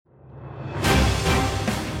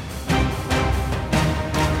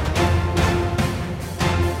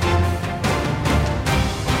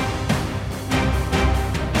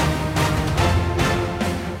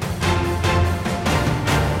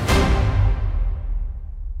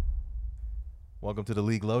Welcome to the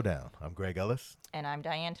League Lowdown. I'm Greg Ellis. And I'm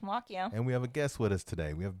Diane Tanwakio. And we have a guest with us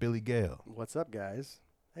today. We have Billy Gale. What's up, guys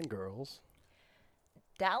and girls?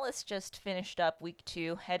 Dallas just finished up week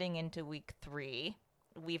 2, heading into week 3.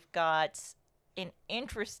 We've got an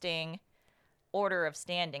interesting order of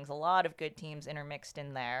standings. A lot of good teams intermixed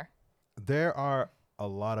in there. There are a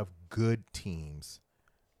lot of good teams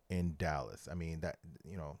in Dallas. I mean, that,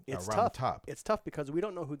 It's around tough. the top. It's tough because we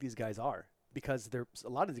don't know who these guys are because a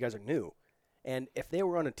lot of these guys are new, and if they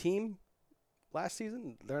were on a team last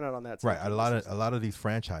season, they're not on that. Right. team A this season. lot of these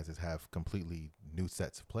franchises have completely new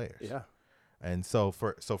sets of players. Yeah. And so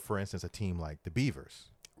for instance, a team like the Beavers,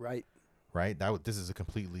 Right. right? This is a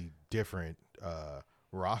completely different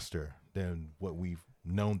roster than what we've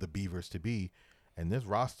known the Beavers to be. And this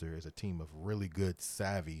roster is a team of really good,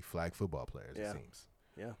 savvy flag football players, Yeah. it seems.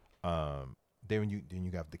 Yeah. Then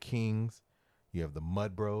you have the Kings, you have the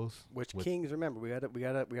Mud Bros. Which Kings? Remember, we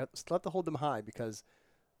still have to hold them high because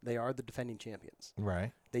they are the defending champions.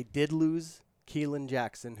 Right. They did lose Keelan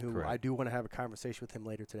Jackson, who Correct. I do want to have a conversation with him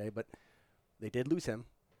later today, but they did lose him.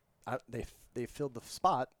 They filled the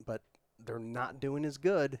spot, but they're not doing as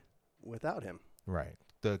good without him. Right.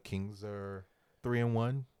 The Kings are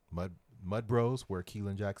 3-1. Mud Bros, where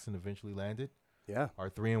Keelan Jackson eventually landed, Yeah. are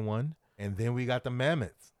 3-1. And then we got the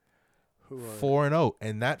Mammoths, Who are 4-0.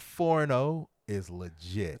 And that 4-0 is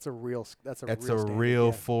legit. That's a real That's real a standard, real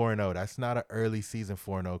yeah. 4-0. That's not an early season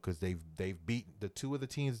 4-0 because they've beaten the two of the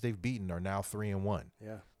teams they've beaten are now 3-1.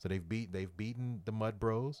 Yeah. So they've beaten the Mud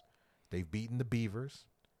Bros, they've beaten the Beavers,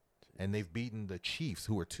 and they've beaten the Chiefs,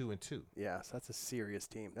 who are 2-2. Yeah, so that's a serious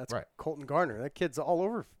team. That's Right. Colton Garner. That kid's all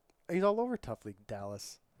over. He's all over Tough League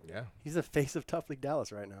Dallas. Yeah. He's the face of Tough League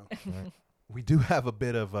Dallas right now. Right. We do have a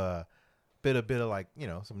bit of like,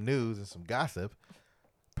 some news and some gossip.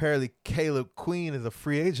 Apparently Caleb Queen is a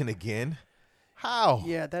free agent again. How?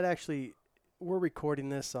 Yeah, that actually, we're recording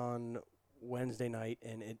this on Wednesday night,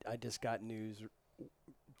 and I just got news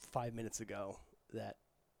 5 minutes ago that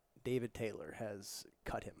David Taylor has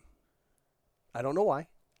cut him. I don't know why.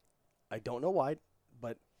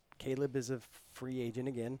 But Caleb is a free agent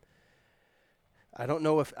again. I don't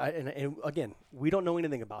know if and again, we don't know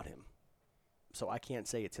anything about him, so I can't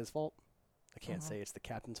say it's his fault. I can't say it's the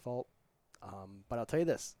captain's fault. But I'll tell you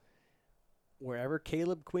this: wherever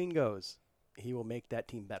Caleb Queen goes, he will make that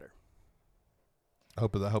team better. I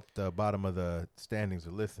hope the bottom of the standings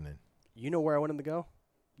are listening. You know where I want him to go?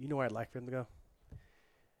 You know where I'd like for him to go?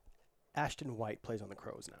 Ashton White plays on the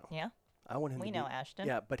Crows now. Yeah, I want him. we to know be, Ashton.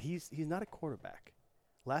 Yeah, but he's not a quarterback.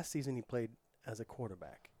 Last season he played as a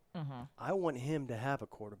quarterback. Mm-hmm. I want him to have a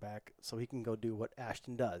quarterback so he can go do what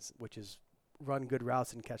Ashton does, which is run good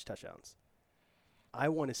routes and catch touchdowns. I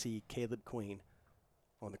want to see Caleb Queen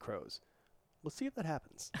on the Crows. We'll see if that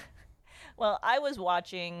happens. Well, I was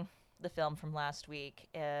watching the film from last week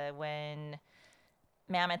when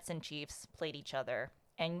Mammoths and Chiefs played each other,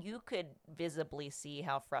 and you could visibly see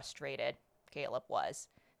how frustrated Caleb was.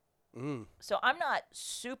 So I'm not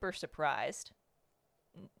super surprised.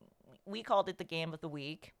 We called it the game of the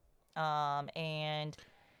week, and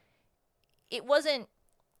it wasn't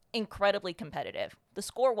incredibly competitive. The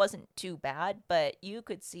score wasn't too bad, but you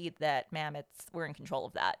could see that Mammoths were in control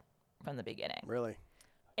of that from the beginning. Really?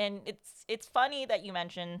 And it's funny that you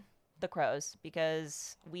mention the Crows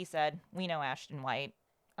because we said we know Ashton White.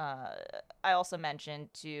 I also mentioned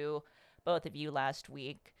to both of you last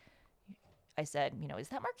week, I said, is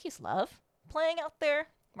that Marquise Love playing out there?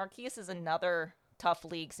 Marquise is another Tough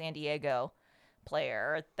League San Diego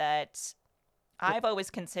player that I've always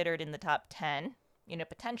considered in the top 10,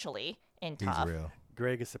 potentially in He's Tough. real.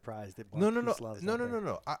 Greg is surprised that No. Marquise Love's not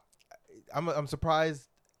there. I'm surprised.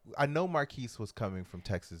 I know Marquise was coming from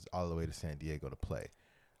Texas all the way to San Diego to play.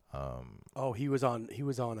 Oh, he was on He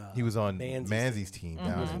was on Manzi's Manzi's team. He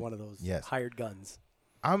down was in- one of those Yes. hired guns.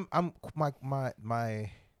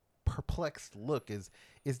 My perplexed look is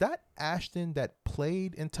that Ashton that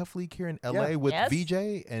played in Tough League here in LA Yeah. with Yes.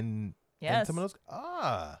 VJ and Yes. some of those?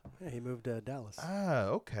 Yeah, he moved to Dallas.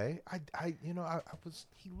 Okay. I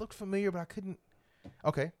he looked familiar, but I couldn't.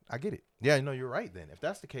 Okay, I get it. Yeah, no, you're right. Then, if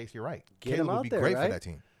that's the case, you're right. Get Caleb him would out be there, great right? for that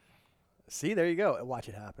team. See, there you go. Watch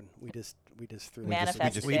it happen. We just threw Manifest we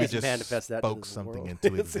just, it. we We just manifest that spoke into the something world.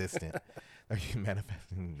 into existence. Are you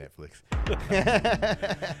manifesting Netflix?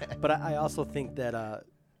 But I also think that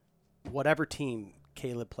whatever team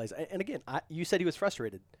Caleb plays, and again, you said he was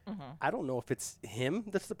frustrated. Mm-hmm. I don't know if it's him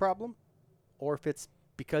that's the problem, or if it's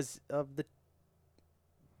because of the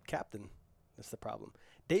captain that's the problem.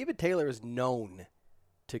 David Taylor is known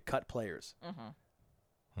to cut players.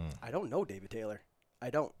 Mm-hmm. I don't know David Taylor. I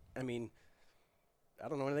don't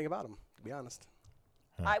know anything about him, to be honest.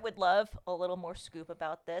 I would love a little more scoop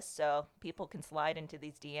about this so people can slide into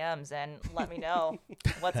these DMs and let me know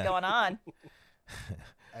what's going on.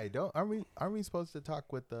 Hey, aren't we supposed to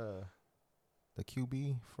talk with the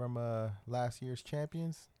QB from last year's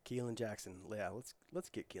champions? Keelan Jackson. Yeah, let's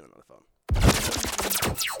get Keelan on the phone.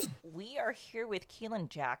 We are here with Keelan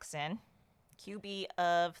Jackson, QB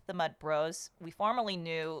of the Mud Bros. We formerly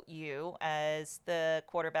knew you as the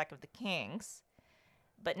quarterback of the Kings,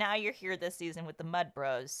 but now you're here this season with the Mud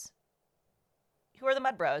Bros. Who are the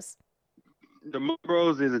Mud Bros? The Mud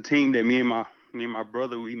Bros is a team that me and my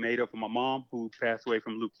brother, we made up for my mom who passed away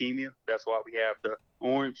from leukemia. That's why we have the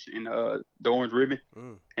orange and the orange ribbon.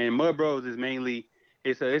 And Mud Bros is mainly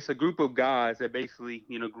it's a group of guys that basically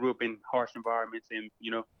grew up in harsh environments and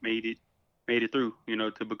made it through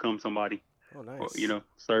to become somebody. Oh, nice. Or,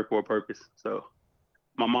 serve for a purpose. So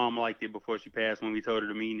my mom liked it before she passed when we told her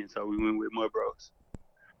the meaning, so we went with Mud Bros.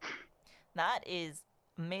 That is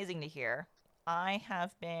amazing to hear. I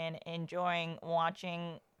have been enjoying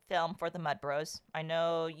watching film for the Mud Bros. I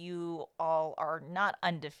know you all are not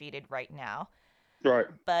undefeated right now. Right.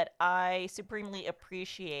 But I supremely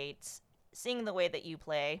appreciate seeing the way that you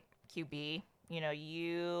play QB.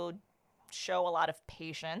 You show a lot of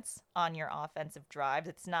patience on your offensive drives.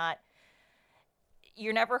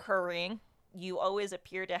 You're never hurrying. You always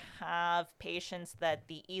appear to have patience that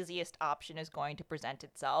the easiest option is going to present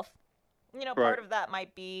itself. Part Right. of that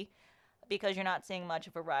might be because you're not seeing much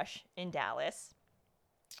of a rush in Dallas.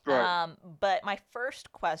 Right. But our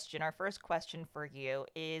first question for you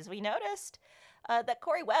is, we noticed that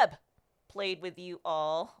Corey Webb played with you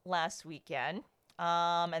all last weekend.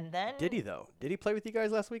 And then Did he though? Did he play with you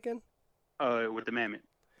guys last weekend? With the Mammoth.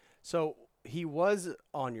 So he was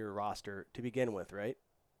on your roster to begin with, right?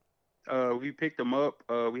 We picked him up.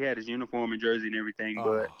 We had his uniform and jersey and everything,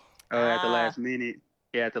 Oh. but at the last minute,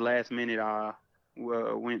 I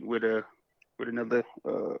went with another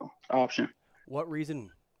option. What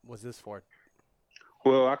reason was this for?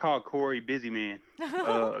 Well, I call Corey Busy Man.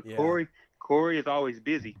 Yeah. Corey is always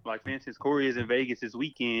busy. Like, for instance, Corey is in Vegas this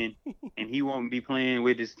weekend, and he won't be playing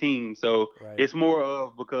with his team. So Right. it's more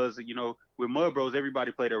of because, with Mud Bros,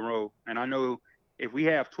 everybody played a role. And I know if we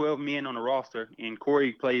have 12 men on the roster and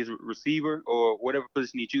Corey plays receiver or whatever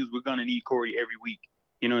position he chooses, we're going to need Corey every week,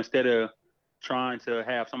 instead of trying to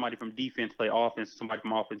have somebody from defense play offense, somebody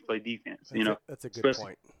from offense play defense, That's a good especially-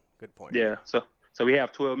 point. Good point. Yeah. So we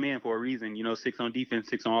have 12 men for a reason, 6 on defense,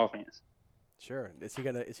 6 on offense. Sure. Is he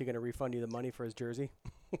gonna refund you the money for his jersey?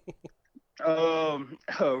 I'm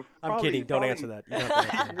I'm kidding. Don't answer that. You don't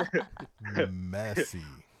have to answer that. Messy.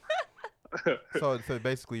 So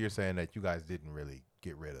basically, you're saying that you guys didn't really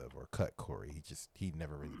get rid of or cut Corey. He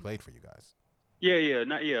never really played for you guys. Yeah.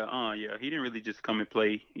 He didn't really just come and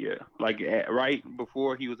play. Yeah, like right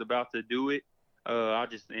before he was about to do it, I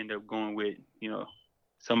just ended up going with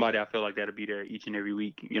somebody I feel like that'll be there each and every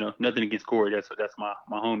week. Nothing against Corey. That's my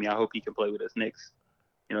homie. I hope he can play with us next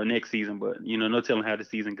season. But no telling how the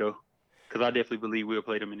season go, because I definitely believe we'll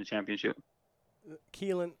play them in the championship.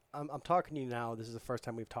 Keelan, I'm talking to you now. This is the first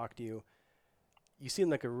time we've talked to you. You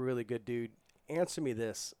seem like a really good dude. Answer me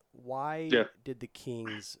this: why did the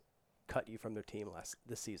Kings cut you from their team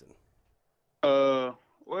this season? Well,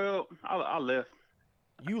 I left.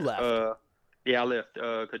 You left. Yeah, I left.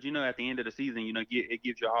 Because at the end of the season, it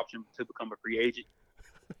gives you an option to become a free agent.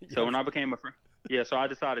 So when I became so I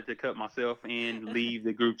decided to cut myself and leave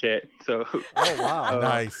the group chat. So. Oh wow.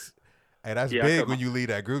 Nice. Hey, that's big when you leave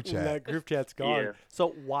that group chat. That group chat's gone. Yeah. So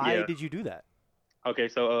why Yeah. did you do that? Okay,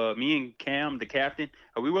 so me and Cam, the captain,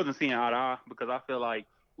 we wasn't seeing eye to eye because I feel like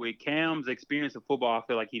with Cam's experience of football, I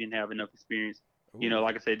feel like he didn't have enough experience.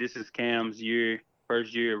 Like I said, this is Cam's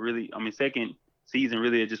first year, really. I mean, second season,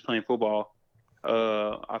 really, of just playing football.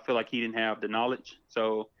 I feel like he didn't have the knowledge.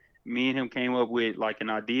 So me and him came up with like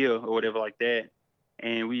an idea or whatever like that.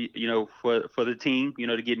 And we, for the team,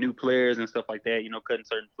 to get new players and stuff like that, cutting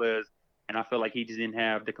certain players. And I feel like he just didn't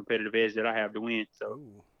have the competitive edge that I have to win. So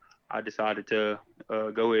I decided to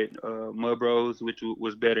go with Mud Bros, which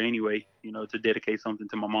was better anyway, to dedicate something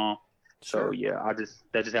to my mom. Sure. So, yeah,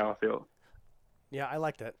 that's just how I felt. Yeah, I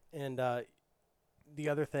like that. And the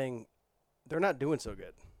other thing, they're not doing so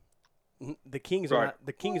good. The Kings are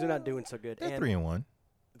not doing so good. They're and 3-1.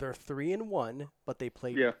 They're 3-1, but they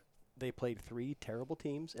played Yeah. They played 3 terrible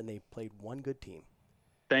teams and they played 1 good team.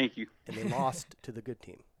 Thank you. And they lost to the good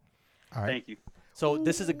team. All right. Thank you. So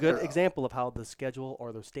this is a good example of how the schedule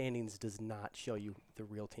or the standings does not show you the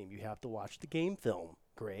real team. You have to watch the game film,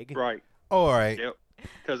 Greg. Right. Oh, all right. Yep.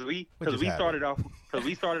 Because we just started off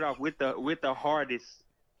with the hardest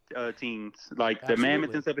teams, like the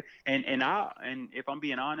Mammoth and stuff. And if I'm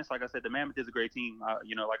being honest, like I said, the Mammoth is a great team. Like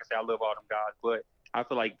I said, I love all them guys, but I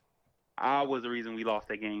feel like I was the reason we lost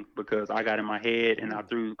that game because I got in my head and I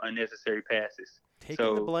threw unnecessary passes.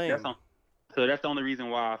 Taking the blame. That's the only reason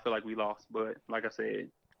why I feel like we lost. But like I said,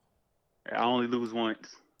 I only lose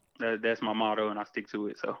once. That's my motto, and I stick to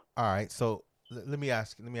it. So. All right. So let me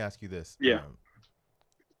ask you this. Yeah.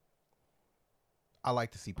 I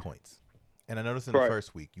like to see points, and I noticed in the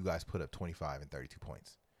first week you guys put up 25 and 32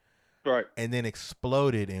 points. Right. And then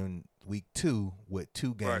exploded in week 2 with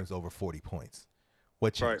 2 games over 40 points.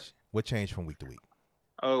 What changed? Right. What changed from week to week?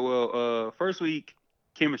 Oh well, first week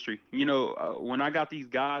chemistry. When I got these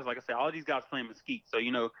guys, like I said, all these guys playing Mesquite, so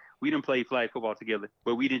we didn't play flag football together,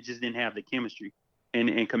 but we didn't have the chemistry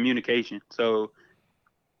and communication. So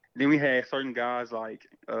then we had certain guys like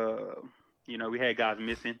we had guys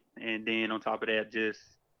missing, and then on top of that, just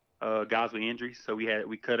guys with injuries. So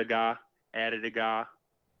we cut a guy, added a guy,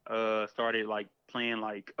 started like playing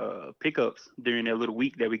like pickups during that little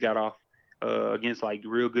week that we got off against like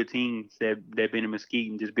real good teams that been in Mesquite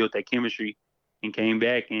and just built that chemistry and came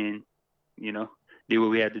back and did what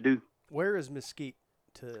we had to do. Where is Mesquite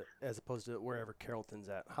as opposed to wherever Carrollton's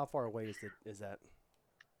at? How far away is that?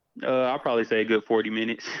 I'll probably say a good 40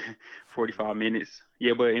 minutes, 45 minutes.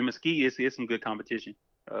 Yeah, but in Mesquite, it's some good competition.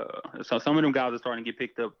 So some of them guys are starting to get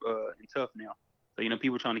picked up and tough now. So,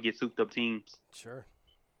 people trying to get souped up teams. Sure.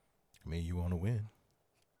 I mean, you want to win.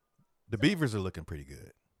 The Beavers are looking pretty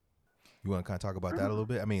good. You want to kind of talk about that a little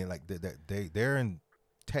bit? I mean, like they're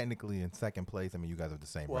technically in second place. I mean, you guys have the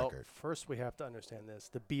same record. Well, first we have to understand this.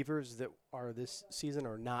 The Beavers that are this season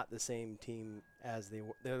are not the same team as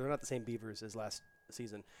they're not the same Beavers as last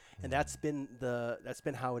season. And that's been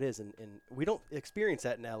how it is. And we don't experience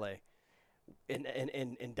that in LA.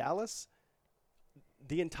 In Dallas,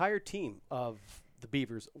 the entire team of the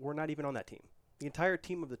Beavers were not even on that team. The entire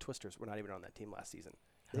team of the Twisters were not even on that team last season.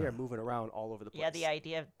 They are moving around all over the place. Yeah, the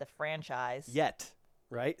idea of the franchise.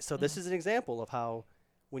 Right? So this is an example of how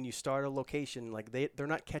when you start a location, like they're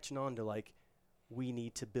not catching on to like, we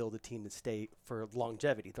need to build a team to stay for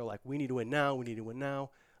longevity. They're like, we need to win now.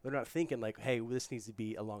 They're not thinking like, hey, this needs to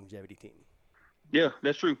be a longevity team. Yeah,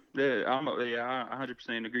 that's true. I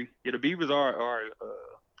 100% agree. Yeah, the Beavers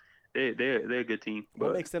they're a good team.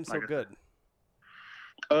 What makes them so good?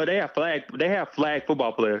 They have flag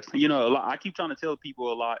football players. I keep trying to tell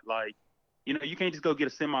people a lot, like, you can't just go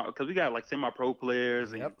get because we got like semi-pro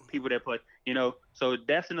players and people that play, So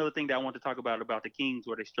that's another thing that I want to talk about the Kings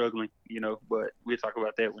where they're struggling, but we'll talk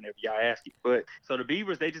about that whenever y'all ask it. But so the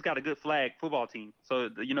Beavers, they just got a good flag football team. So,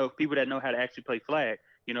 people that know how to actually play flag,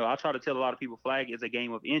 I try to tell a lot of people flag is a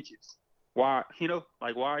game of inches. Why,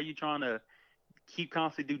 why are you trying to keep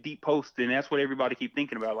constantly do deep posts? And that's what everybody keep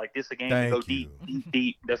thinking about. Like, this is a game to go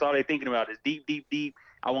deep. That's all they're thinking about is deep.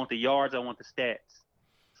 I want the yards. I want the stats.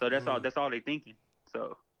 So that's all they're thinking.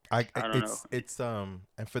 So I don't know. It's and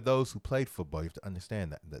for those who played football, you have to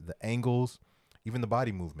understand that the angles, even the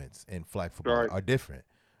body movements in flag football are different.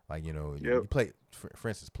 Like, you play, for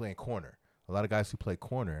instance, playing corner. A lot of guys who play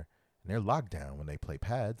corner, and they're locked down when they play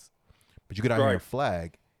pads. But you get out here and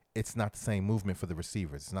flag, it's not the same movement for the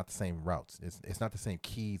receivers. It's not the same routes. It's not the same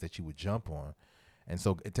keys that you would jump on. And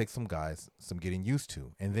so it takes some guys some getting used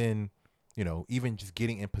to. And then, even just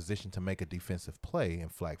getting in position to make a defensive play in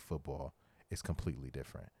flag football is completely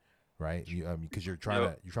different, right? Because you're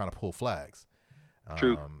trying to pull flags.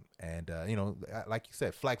 True. And like you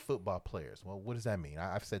said, flag football players. Well, what does that mean?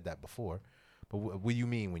 I've said that before, but what do you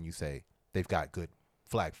mean when you say they've got good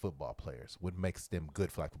flag football players? What makes them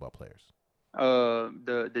good flag football players?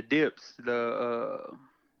 The dips, the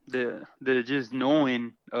just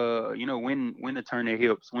knowing, when to turn their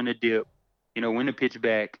hips, when to dip, when to pitch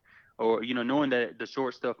back, or knowing that the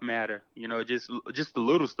short stuff matter. Just the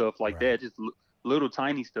little stuff like that, just little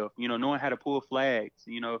tiny stuff. Knowing how to pull flags.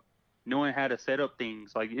 Knowing how to set up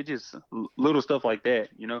things, like it just little stuff like that.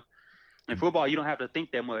 In football, you don't have to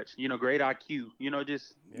think that much. Great IQ.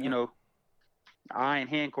 Eye and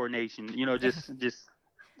hand coordination.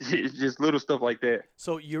 Just little stuff like that.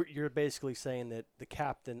 So you're basically saying that the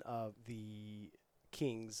captain of the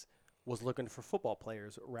Kings was looking for football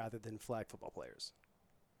players rather than flag football players.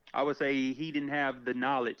 I would say he didn't have the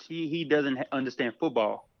knowledge. He doesn't understand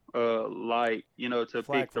football. To flag pick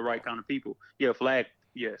football. The right kind of people. Yeah, flag.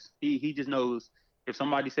 Yes. He just knows if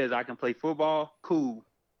somebody says I can play football, cool,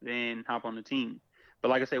 then hop on the team. But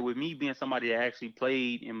like I said, with me being somebody that actually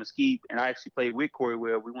played in Mesquite, and I actually played with Corey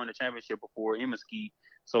Webb, we won the championship before in Mesquite.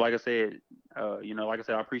 So like I said,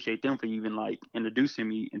 I appreciate them for even like introducing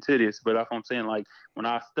me into this. But that's what I'm saying. Like when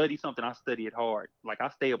I study something, I study it hard. Like I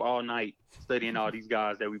stay up all night studying all these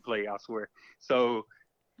guys that we play. I swear. So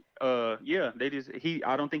I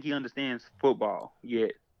don't think he understands football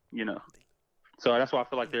yet. So that's why I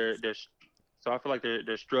feel like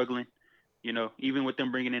they're struggling. Even with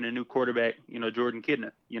them bringing in a new quarterback, Jordan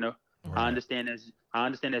Kidner. Right. I understand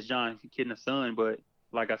that's John Kidner's son, but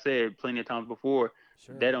like I said plenty of times before,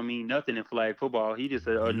 that don't mean nothing in flag football. He just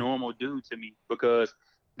a normal dude to me, because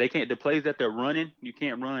the plays that they're running, you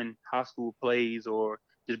can't run high school plays or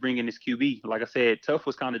just bring in this QB. Like I said, tough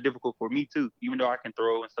was kind of difficult for me too, even though I can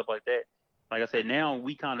throw and stuff like that. Like I said, now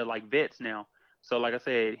we kind of like vets now. So like I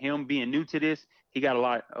said, him being new to this, he got a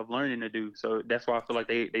lot of learning to do. So that's why I feel like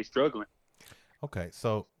they struggling. Okay,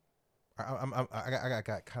 so I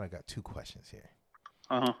got two questions here.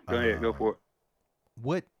 Go ahead, go for it.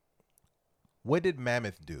 What did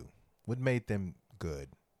Mammoth do? What made them good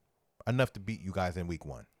enough to beat you guys in week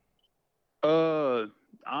 1?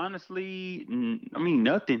 Honestly, I mean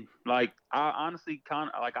nothing. Like I honestly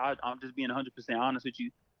I'm just being 100% honest with you.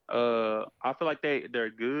 I feel like they're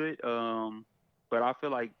good. But I feel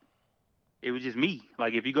like it was just me.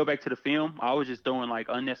 Like if you go back to the film, I was just throwing like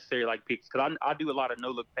unnecessary like picks, because I do a lot of no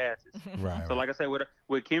look passes. Right. So like I said,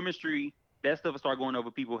 with chemistry, that stuff will start going over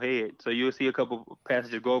people's head. So you'll see a couple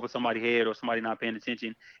passages go over somebody's head or somebody not paying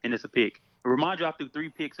attention, and it's a pick. Remind you, I threw 3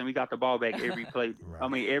 picks and we got the ball back every play. Right. I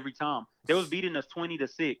mean, every time. They was beating us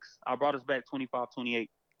 20-6. I brought us back 25-28.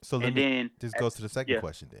 So then this goes to the second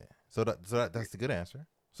question then. So that's the good answer.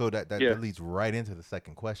 So that leads right into the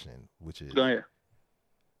second question, which is, go ahead.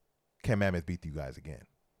 Can Mammoth beat you guys again?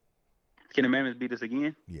 Can the Mammoth beat us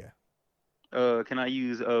again? Yeah. Can I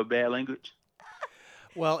use bad language?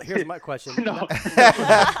 Well, here's my question. No.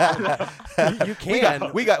 You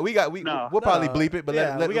can. We'll probably bleep it, but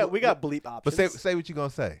we got bleep options. But say what you're gonna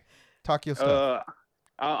say. Talk your stuff.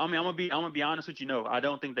 I'm gonna be honest with you. No, I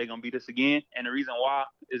don't think they're gonna beat us again, and the reason why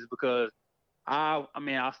is because I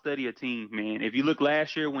study a team, man. If you look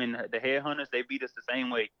last year when the Headhunters, they beat us the same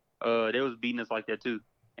way. They was beating us like that too,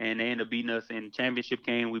 and they ended up beating us in championship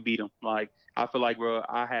game. We beat them. Like I feel like, bro,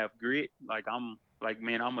 I have grit. Like I'm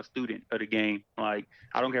a student of the game. Like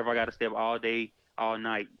I don't care if I got to step all day, all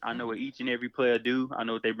night. I know what each and every player do. I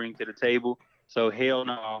know what they bring to the table. So hell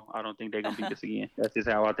no, I don't think they're gonna beat us again. That's just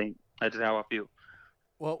how I think. That's just how I feel.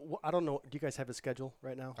 Well, I don't know. Do you guys have a schedule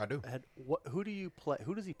right now? I do. Who do you play?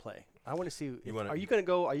 Who does he play? I want to see. Are you gonna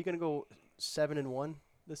go 7-1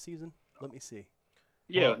 this season? Let me see.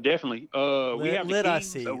 Yeah, definitely. We have the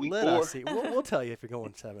Kings, week 4. Us see. We'll tell you if you're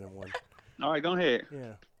going 7-1. All right, go ahead.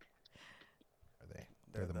 Yeah.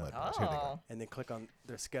 They're the Mud Dogs. Here they go. And then click on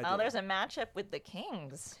their schedule. Oh, there's a matchup with the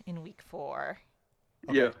Kings in week 4.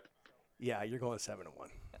 Okay. Yeah. Yeah, you're going 7-1. All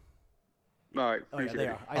right. Oh, yeah, they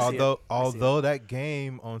are. Although that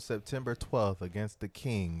game on September 12th against the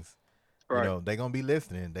Kings, right. They're gonna be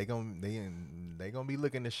listening. They gonna be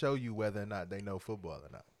looking to show you whether or not they know football or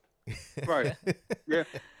not. Right. Yeah.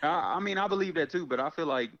 I believe that too, but I feel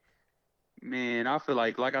like,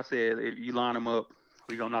 like I said, if you line them up,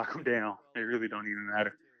 we gonna knock them down. It really don't even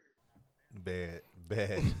matter. Bad.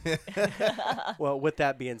 Well, with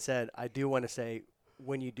that being said, I do want to say,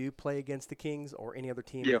 when you do play against the Kings or any other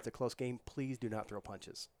team that's a close game, please do not throw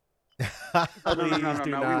punches. Please do not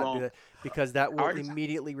do that, because that will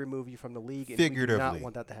immediately remove you from the league, and figuratively. we do not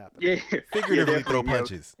want that to happen. Yeah. Figuratively throw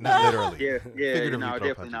punches, not literally. Yeah. Figuratively No, throw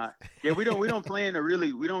definitely punches. not. Yeah, we don't even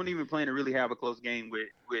plan to really have a close game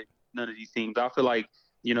with none of these teams. I feel like,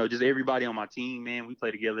 just everybody on my team, man, we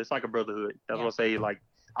play together. It's like a brotherhood. That's what I say. Like,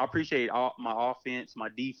 I appreciate all my offense, my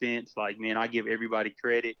defense. Like, man, I give everybody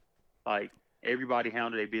credit. Like, everybody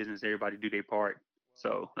handle their business. Everybody do their part.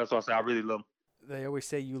 So that's why I say I really love them. They always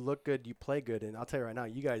say you look good, you play good, and I'll tell you right now,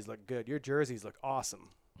 you guys look good. Your jerseys look awesome.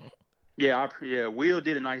 Yeah, Will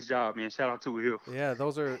did a nice job, man. Shout out to Will. Yeah,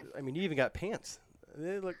 those are. I mean, you even got pants.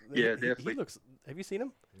 They look. Definitely. He looks. Have you seen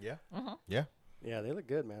him? Yeah. Mm-hmm. Yeah. Yeah, they look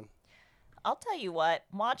good, man. I'll tell you what,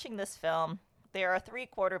 watching this film, there are 3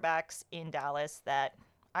 quarterbacks in Dallas that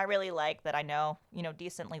I really like, that I know,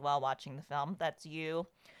 decently well watching the film. That's you,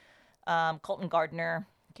 Colton Gardner,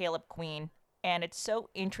 Caleb Queen. And it's so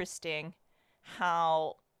interesting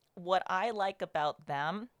how what I like about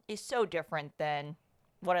them is so different than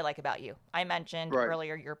what I like about you. I mentioned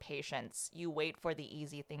earlier your patience. You wait for the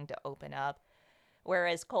easy thing to open up.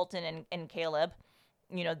 Whereas Colton and Caleb,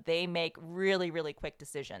 they make really, really quick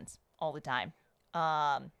decisions all the time.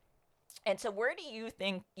 And so where do you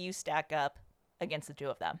think you stack up against the 2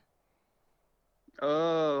 of them?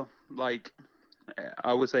 Like,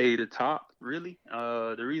 I would say the top, really.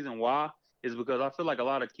 The reason why is because I feel like a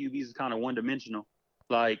lot of QBs is kind of one dimensional.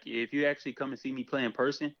 Like if you actually come and see me play in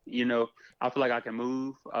person, I feel like I can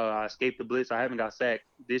move. I escaped the blitz. I haven't got sacked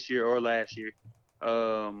this year or last year.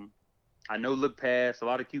 I know look pass. A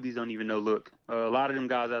lot of QBs don't even know look. A lot of them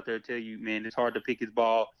guys out there tell you, man, it's hard to pick his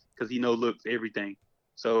ball because he know looks everything.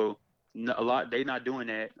 So they not doing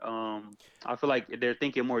that. I feel like they're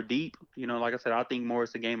thinking more deep. Like I said, I think more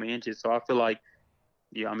it's a game of inches. So I feel like,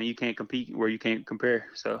 you can't compete where you can't compare.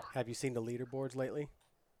 So have you seen the leaderboards lately?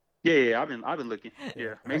 Yeah, I've been looking.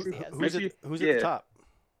 Yeah, who's at the top?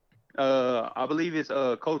 I believe it's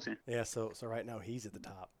Colton. Yeah, so right now he's at the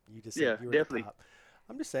top. You just said you were definitely. At the top.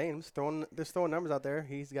 I'm just saying, just throwing numbers out there.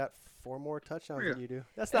 He's got 4 more touchdowns than you do.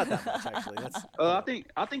 That's not that much actually. That's I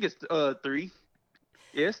think it's 3.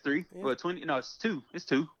 Yeah, it's 3. Yeah. Well, 20. No, it's 2. It's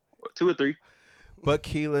 2. 2 or 3. But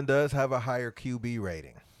Keelan does have a higher QB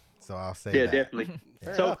rating, so I'll say that. Yeah, definitely.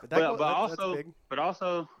 So, but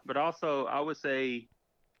also, I would say,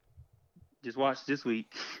 just watch this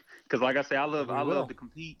week, because like I say, I love to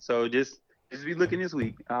compete. So just be looking this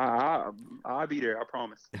week. I'll be there. I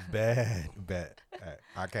promise. Bet.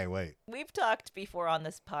 I can't wait. We've talked before on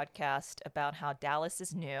this podcast about how Dallas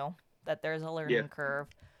is new, that there's a learning curve.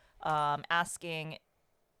 Asking,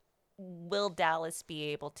 will Dallas be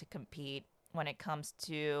able to compete when it comes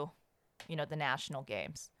to, the national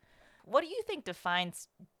games? What do you think defines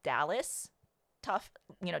Dallas? Tough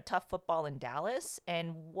football in Dallas,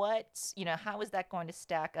 and how is that going to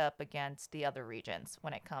stack up against the other regions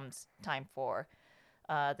when it comes time for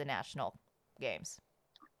the national games?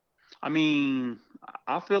 I mean,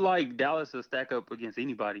 I feel like Dallas will stack up against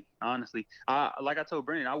anybody, honestly. Like I told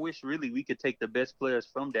Brandon, I wish really we could take the best players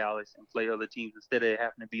from Dallas and play other teams instead of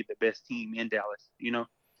having to be the best team in Dallas,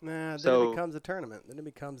 Nah, then it becomes a tournament. Then it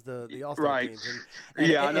becomes the All-Star teams.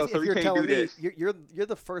 And I know. So we can't do this. You're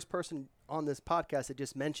the first person on this podcast that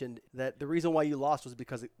just mentioned that the reason why you lost was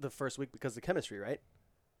because the first week because of chemistry, right?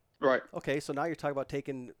 Right. Okay, so now you're talking about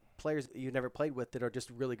taking players you never played with that are just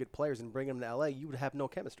really good players and bringing them to LA. You would have no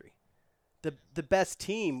chemistry. The best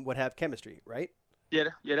team would have chemistry, right? Yeah,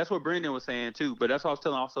 that's what Brandon was saying too. But that's what I was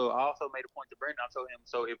telling. I also made a point to Brandon. I told him,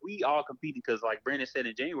 so if we all compete, because like Brandon said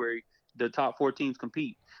in January, the top 4 teams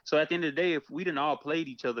compete. So at the end of the day, if we didn't all played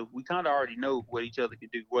each other, we kind of already know what each other can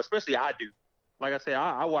do. Well, especially I do. Like I said,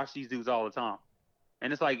 I watch these dudes all the time.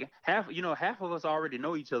 And it's like half of us already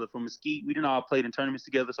know each other from Mesquite. We didn't all played in tournaments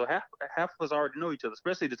together. So half of us already know each other,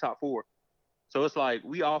 especially the top 4. So it's like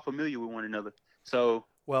we all familiar with one another. So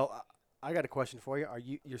well, I got a question for you.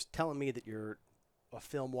 You're telling me that you're a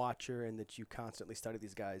film watcher and that you constantly study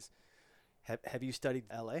these guys. Have you studied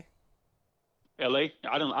LA? LA?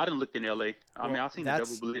 I didn't look in LA. I mean, I've seen the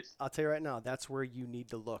double blitz. I'll tell you right now, that's where you need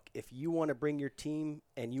to look. If you want to bring your team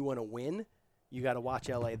and you want to win, you got to watch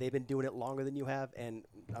LA. They've been doing it longer than you have, and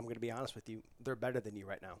I'm going to be honest with you, they're better than you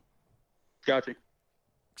right now. Gotcha.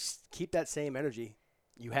 Keep that same energy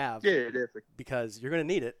you have. Yeah, definitely. Because you're going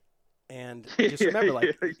to need it. And just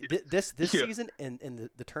remember, this season and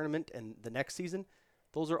the tournament and the next season,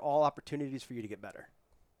 those are all opportunities for you to get better.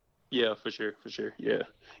 Yeah, for sure. Yeah,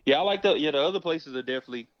 I like the other places are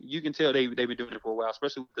definitely, you can tell they've been doing it for a while,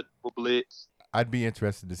 especially with the blitz. I'd be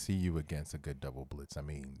interested to see you against a good double blitz. I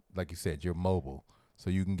mean, like you said, you're mobile, so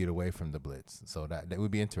you can get away from the blitz. So that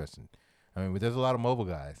would be interesting. I mean, there's a lot of mobile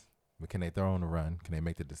guys, but can they throw on the run? Can they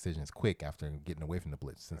make the decisions quick after getting away from the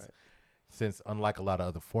blitz? Since unlike a lot of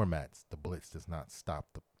other formats, the blitz does not stop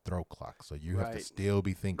the throw clock, so you have to still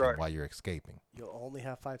be thinking while you're escaping. You'll only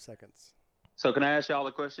have 5 seconds. So can I ask y'all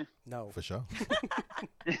a question? No. For sure.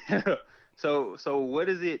 So what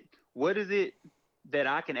is it that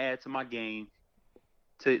I can add to my game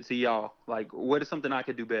to y'all? Like, what is something I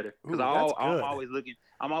could do better? Because I'm always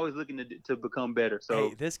looking to become better. So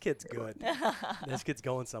hey, this kid's good. This kid's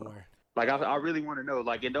going somewhere. Like I really want to know.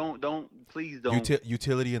 Like, and please don't.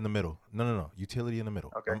 Utility in the middle. No. Utility in the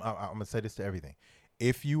middle. Okay. I'm gonna say this to everything.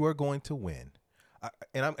 If you are going to win,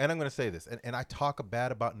 and I'm going to say this, and I talk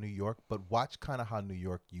bad about New York, but watch kind of how New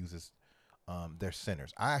York uses their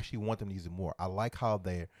centers. I actually want them to use it more. I like how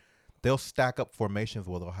they'll stack up formations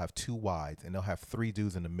where they'll have 2 wides and they'll have 3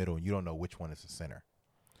 dudes in the middle, and you don't know which one is the center.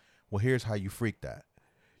 Well, here's how you freak that.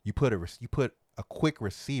 You put a quick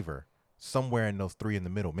receiver somewhere in those 3 in the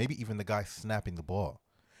middle, maybe even the guy snapping the ball.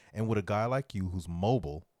 And with a guy like you who's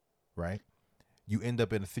mobile, right? You end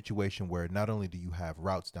up in a situation where not only do you have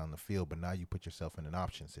routes down the field, but now you put yourself in an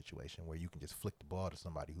option situation where you can just flick the ball to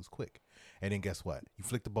somebody who's quick. And then guess what? You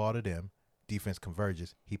flick the ball to them, defense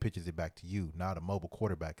converges, he pitches it back to you. Now the mobile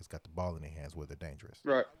quarterback has got the ball in their hands where they're dangerous.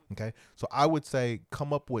 Right. Okay? So I would say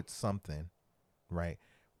come up with something, right,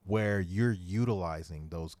 where you're utilizing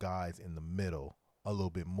those guys in the middle a little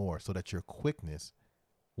bit more so that your quickness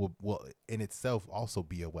will in itself also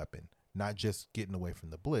be a weapon, not just getting away from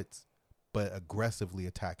the blitz, but aggressively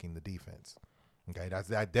attacking the defense. Okay, that's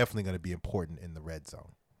definitely going to be important in the red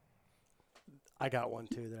zone. I got one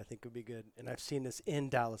too that I think would be good, and I've seen this in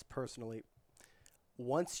Dallas personally.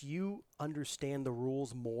 Once you understand the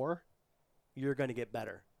rules more, you're going to get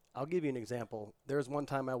better. I'll give you an example. There was one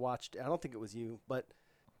time I watched, I don't think it was you, but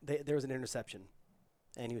there was an interception,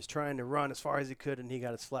 and he was trying to run as far as he could, and he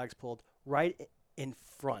got his flags pulled right in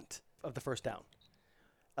front of the first down.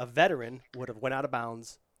 A veteran would have went out of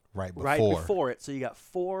bounds right before it, so you got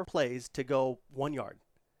 4 plays to go 1 yard.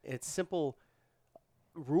 It's simple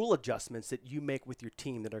rule adjustments that you make with your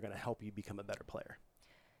team that are going to help you become a better player.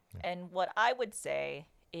 And what I would say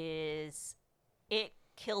is it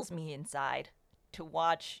kills me inside to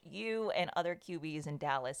watch you and other QBs in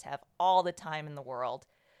Dallas have all the time in the world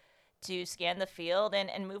to scan the field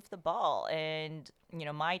and move the ball. And, you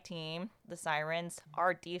know, my team, the Sirens,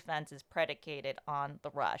 our defense is predicated on the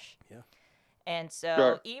rush. Yeah. And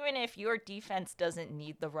so even if your defense doesn't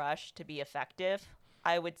need the rush to be effective,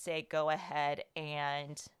 I would say go ahead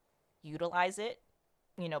and utilize it,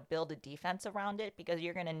 you know, build a defense around it because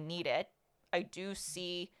you're going to need it. I do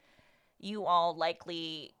see you all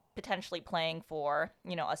likely potentially playing for,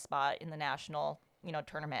 you know, a spot in the national, you know,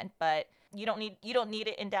 tournament, but you don't need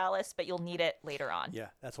it in Dallas, but you'll need it later on. Yeah,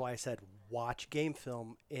 that's why I said watch game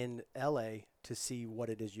film in LA to see what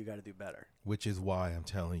it is you got to do better. Which is why I'm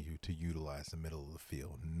telling you to utilize the middle of the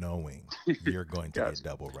field, knowing you're going to get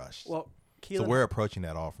double rushed. Well, Keelan, so we're approaching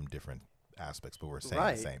that all from different aspects, but we're saying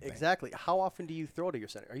the same thing. Exactly. How often do you throw to your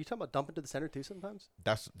center? Are you talking about dumping to the center too sometimes?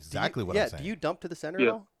 That's exactly what I'm saying. Yeah, do you dump to the center at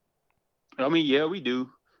all? I mean, yeah, we do.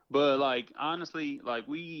 But, like, honestly, like,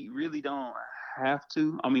 we really don't have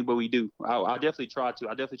to. I mean, but we do. I definitely try to.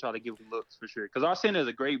 I definitely try to give him looks for sure. Because our center is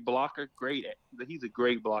a great blocker. He's a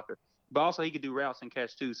great blocker. But also he could do routes and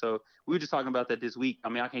catch too. So we were just talking about that this week. I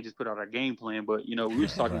mean, I can't just put out our game plan, but, you know, we were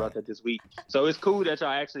just talking about that this week. So it's cool that y'all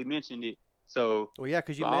actually mentioned it. So well, yeah,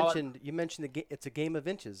 because you mentioned it's a game of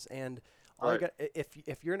inches, and all you got,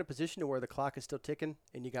 if you're in a position to where the clock is still ticking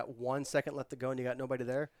and you got 1 second left to go and you got nobody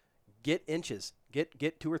there, get inches,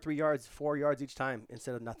 get 2 or 3 yards, 4 yards each time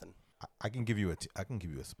instead of nothing. I can give you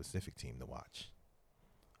a specific team to watch.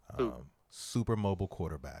 Super mobile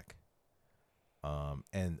quarterback,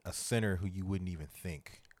 and a center who you wouldn't even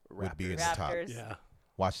think would be in the top. Yeah,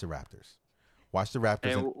 watch the Raptors. Watch the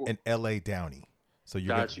Raptors and L.A. Downey. So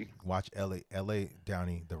you're going to watch L.A.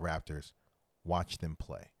 Downey, the Raptors, watch them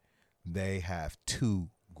play. They have 2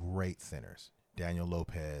 great centers, Daniel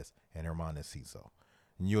Lopez and Herman Enciso.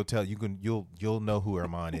 And you'll know who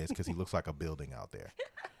Herman is because he looks like a building out there.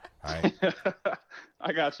 All right.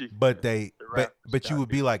 I got you. But you would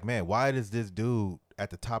be like, man, why does this dude at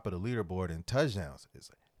the top of the leaderboard in touchdowns?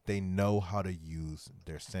 They know how to use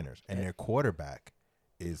their centers, and their quarterback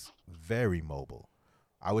is very mobile.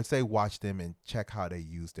 I would say watch them and check how they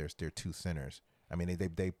use their 2 centers. I mean,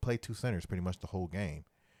 they play 2 centers pretty much the whole game,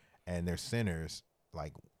 and their centers,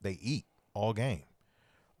 like, they eat all game.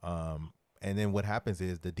 And then what happens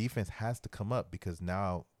is the defense has to come up because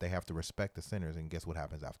now they have to respect the centers, and guess what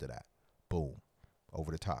happens after that? Boom,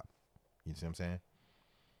 over the top. You see what I'm saying?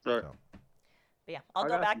 Right. So. But yeah, I'll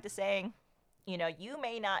go back to saying, you know, you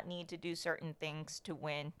may not need to do certain things to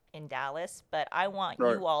win in Dallas, but I want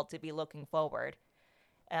you all to be looking forward.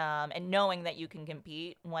 And knowing that you can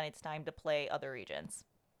compete when it's time to play other regions.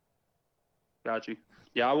 Got you.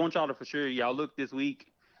 Yeah, I want y'all to for sure. Y'all look this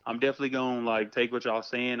week. I'm definitely going to, like, take what y'all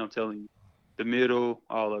saying. I'm telling you. The middle,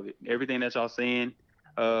 all of it. Everything that y'all saying.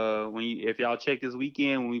 If y'all check this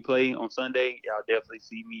weekend when we play on Sunday, y'all definitely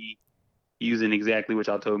see me using exactly what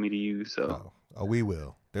y'all told me to use. So. Oh, we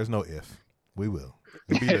will. There's no if. We will.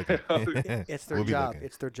 We'll be looking. It's their job.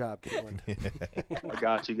 It's their job, Keelan. I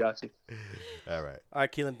got you. All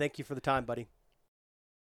right, Keelan, thank you for the time, buddy.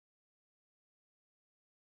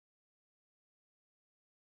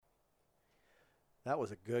 That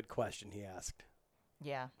was a good question he asked.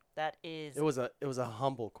 Yeah, that is. It was a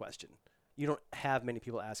humble question. You don't have many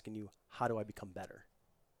people asking you, how do I become better?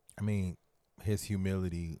 I mean, his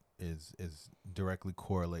humility is directly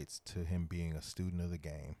correlates to him being a student of the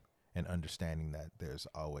game and understanding that there's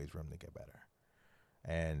always room to get better.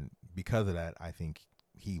 And because of that, I think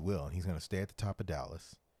he will. And he's going to stay at the top of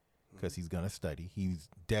Dallas because he's going to study. He's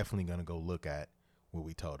definitely going to go look at what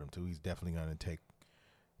we told him to. He's definitely going to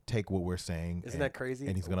take what we're saying. Isn't that crazy?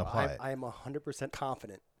 And he's going to apply it. I am 100%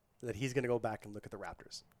 confident that he's going to go back and look at the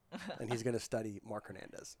Raptors. And he's going to study Mark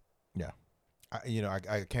Hernandez. Yeah.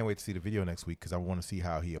 I can't wait to see the video next week because I want to see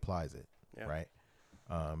how he applies it. Yeah. Right?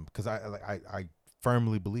 Because I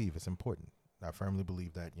firmly believe it's important. I firmly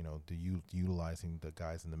believe that, utilizing the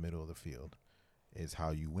guys in the middle of the field is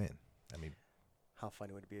how you win. I mean, how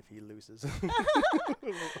funny would it be if he loses?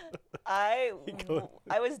 I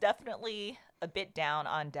was definitely a bit down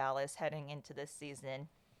on Dallas heading into this season.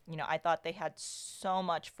 I thought they had so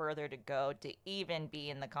much further to go to even be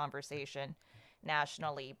in the conversation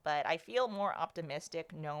nationally. But I feel more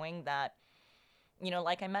optimistic knowing that,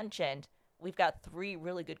 like I mentioned, we've got 3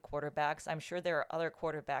 really good quarterbacks. I'm sure there are other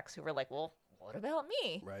quarterbacks who were like, well, what about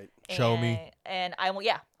me? Right. Show me. And I won't,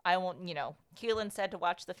 Keelan said to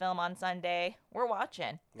watch the film on Sunday. We're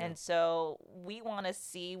watching. Yeah. And so we want to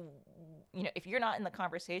see, if you're not in the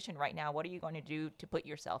conversation right now, what are you going to do to put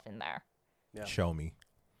yourself in there? Yeah. Show me.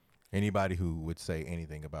 Anybody who would say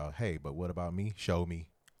anything about, hey, but what about me? Show me.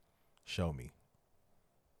 Show me.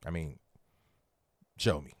 I mean,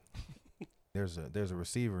 show me. There's a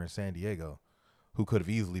receiver in San Diego who could have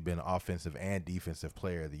easily been offensive and defensive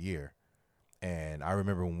player of the year. And I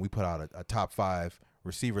remember when we put out a top 5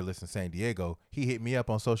 receiver list in San Diego, he hit me up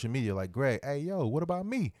on social media like, Greg, hey, yo, what about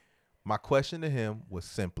me? My question to him was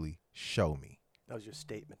simply, show me. That was your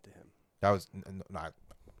statement to him. That was not.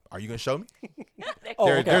 Are you going to show me?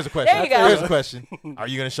 Okay. There's a question. There you go. There's a question. Are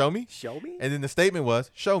you going to show me? Show me? And then the statement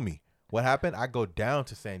was, show me. What happened? I go down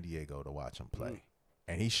to San Diego to watch him play.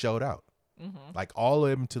 And he showed out. Mm-hmm. Like all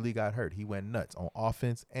of him until he got hurt. He went nuts on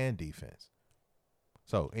offense and defense.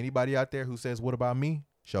 So anybody out there who says, what about me?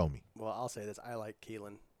 Show me. Well, I'll say this. I like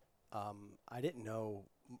Keelan. I didn't know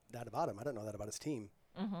that about him. I didn't know that about his team.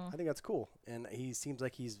 Mm-hmm. I think that's cool. And he seems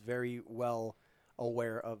like he's very well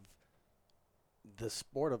aware of the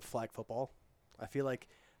sport of flag football. I feel like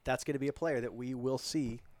that's going to be a player that we will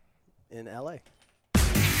see in LA.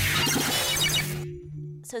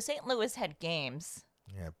 So St. Louis had games.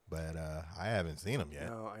 Yeah, but I haven't seen them yet.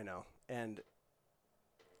 No, I know. And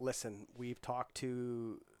listen, we've talked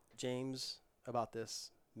to James about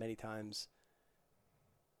this many times.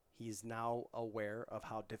 He's now aware of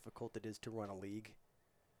how difficult it is to run a league.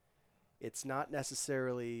 It's not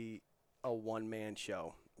necessarily a one-man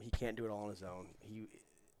show. He can't do it all on his own.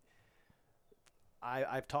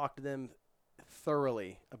 I've talked to them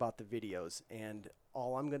thoroughly about the videos, and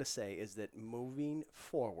all I'm going to say is that moving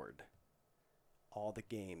forward, all the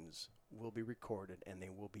games will be recorded and they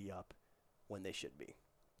will be up when they should be.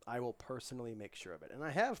 I will personally make sure of it, and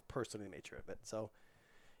I have personally made sure of it, so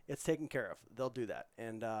it's taken care of. They'll do that,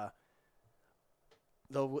 and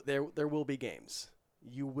there will be games.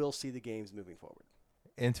 You will see the games moving forward.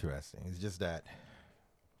 Interesting. It's just that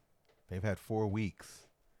they've had 4 weeks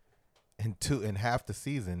and half the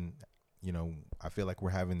season. I feel like we're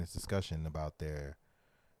having this discussion about their,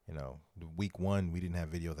 week 1 we didn't have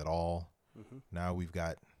videos at all. Mm-hmm. Now we've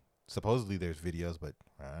got supposedly there's videos, but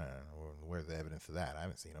where's the evidence of that? I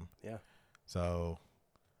haven't seen them. Yeah. So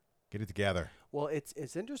get it together. Well,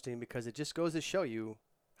 it's interesting because it just goes to show you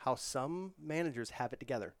how some managers have it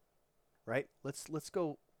together, right? Let's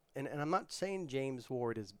go. And I'm not saying James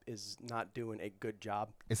Ward is not doing a good job.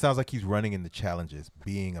 It sounds like he's running into challenges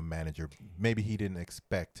being a manager. Maybe he didn't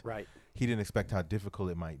expect. Right. He didn't expect how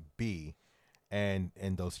difficult it might be, and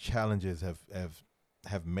those challenges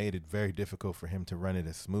have made it very difficult for him to run it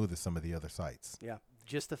as smooth as some of the other sites. Yeah.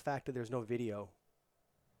 Just the fact that there's no video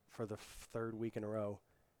for the 3rd week in a row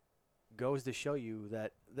goes to show you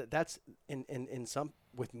that's in some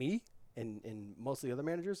with me and most of the other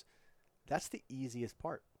managers, that's the easiest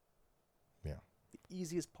part. Yeah. The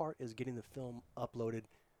easiest part is getting the film uploaded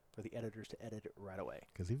for the editors to edit it right away.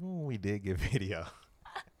 Because even when we did get video,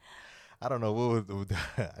 I don't know what was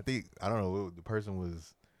I don't know what the person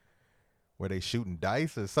was. Were they shooting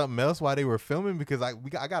dice or something else while they were filming? Because I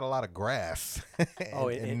got a lot of grass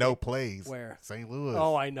and no plays. Where? St. Louis.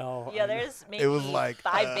 Oh, I know. Yeah, there's maybe it was like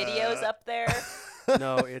 5 videos up there.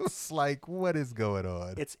 No, it's like, what is going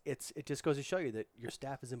on? It just goes to show you that your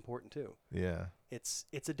staff is important too. Yeah. It's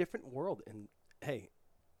a different world, and hey,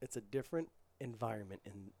 it's a different environment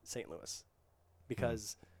in St. Louis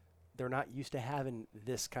because they're not used to having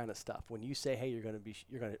this kind of stuff. When you say, hey, we're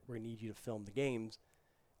gonna need you to film the games,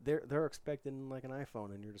 they're expecting like an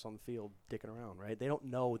iPhone and you're just on the field dicking around, right? They don't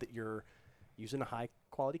know that you're using a high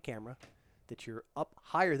quality camera, that you're up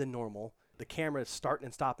higher than normal. The camera is starting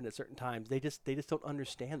and stopping at certain times. They just don't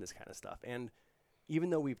understand this kind of stuff. And even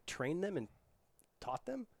though we've trained them and taught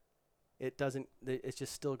them, it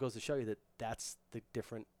just still goes to show you that that's the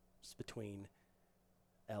difference between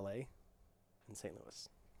LA and St. Louis.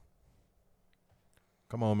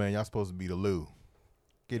 Come on, man. Y'all supposed to be the Lou.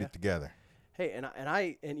 Get it together. Hey, and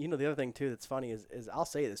the other thing too that's funny is I'll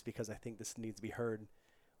say this because I think this needs to be heard.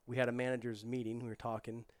 We had a managers meeting. We were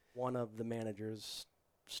talking. One of the managers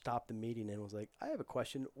stopped the meeting and was like, I have a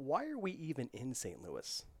question. Why are we even in St.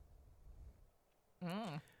 Louis?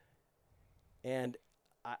 And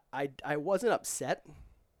I wasn't upset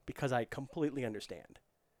because I completely understand.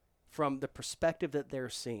 From the perspective that they're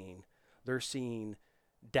seeing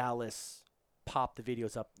Dallas pop the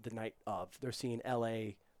videos up the night of. They're seeing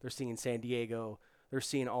LA. They're seeing San Diego. They're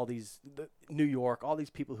seeing all these, New York, all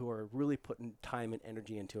these people who are really putting time and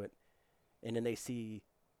energy into it. And then they see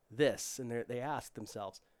this, and they ask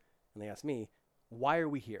themselves, and they ask me, why are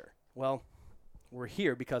we here? Well, we're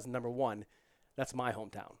here because, number one, that's my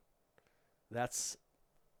hometown. That's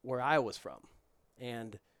where I was from.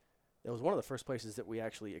 And it was one of the first places that we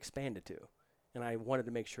actually expanded to. And I wanted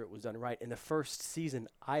to make sure it was done right. In the first season,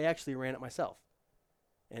 I actually ran it myself.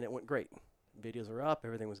 And it went great. Videos were up.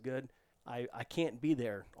 Everything was good. I can't be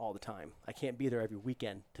there all the time. I can't be there every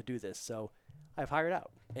weekend to do this. So I've hired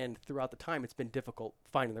out. And throughout the time, it's been difficult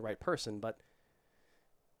finding the right person. But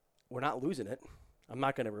we're not losing it. I'm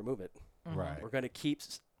not going to remove it. Right. We're going to keep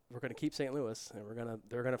St. Louis, and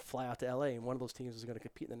they're going to fly out to LA, and one of those teams is going to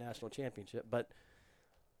compete in the national championship. But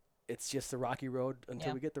it's just the rocky road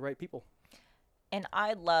until we get the right people. And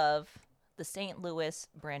I love the St. Louis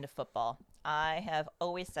brand of football. I have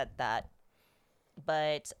always said that,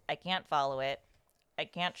 but I can't follow it. I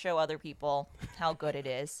can't show other people how good it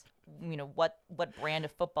is, what brand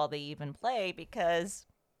of football they even play, because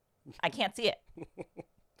I can't see it.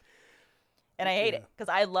 And I hate it because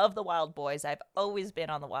I love the Wild Boys. I've always been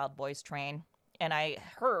on the Wild Boys train. And I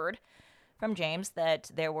heard from James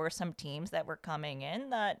that there were some teams that were coming in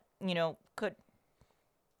that, could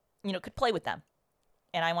play with them.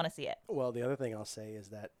 And I want to see it. Well, the other thing I'll say is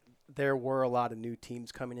that there were a lot of new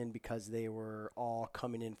teams coming in because they were all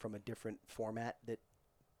coming in from a different format that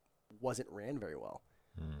wasn't ran very well.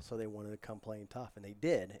 So they wanted to come playing tough, and they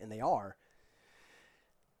did, and they are.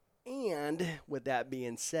 And with that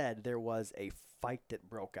being said, there was a fight that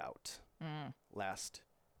broke out last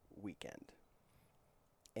weekend.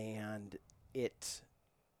 And it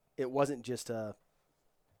wasn't just a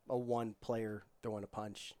one player throwing a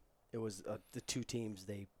punch. It was the two teams.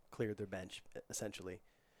 They cleared their bench essentially,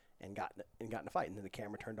 and got in a fight. And then the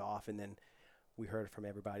camera turned off, and then we heard from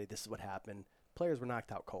everybody. This is what happened. Players were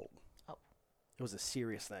knocked out cold. Oh, it was a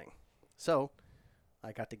serious thing. So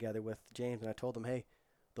I got together with James and I told him, hey,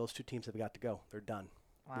 those two teams have got to go. They're done.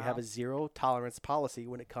 wow. We have a zero tolerance policy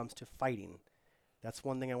when it comes to fighting. That's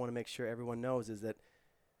one thing I want to make sure everyone knows is that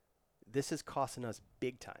this is costing us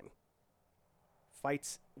big time.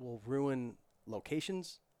 Fights will ruin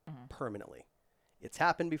locations permanently. It's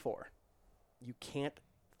happened before. You can't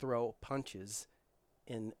throw punches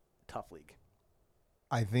in Tough League.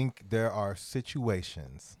 I think there are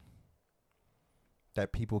situations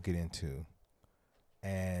that people get into,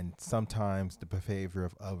 and sometimes the behavior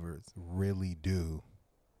of others really do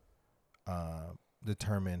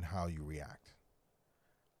determine how you react.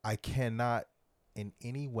 I cannot in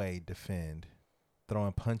any way defend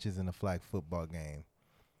throwing punches in a flag football game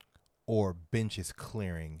or benches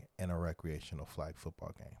clearing in a recreational flag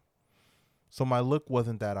football game. So my look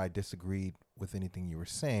wasn't that I disagreed with anything you were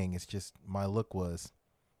saying. It's just my look was,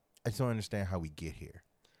 I just don't understand how we get here.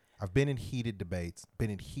 I've been in heated debates,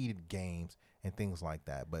 been in heated games and things like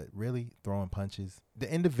that, but really throwing punches,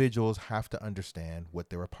 the individuals have to understand what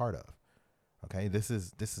they're a part of. Okay, this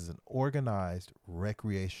is an organized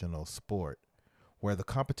recreational sport where the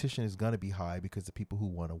competition is going to be high because the people who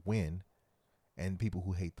want to win and people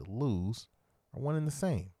who hate to lose are one and the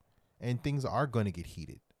same. And things are going to get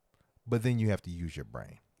heated. But then you have to use your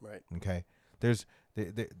brain. Right. Okay? This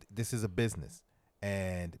is a business.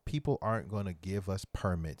 And people aren't going to give us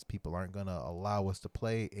permits. People aren't going to allow us to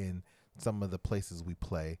play in some of the places we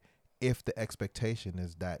play if the expectation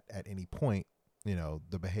is that at any point,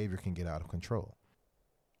 the behavior can get out of control.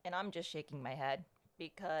 And I'm just shaking my head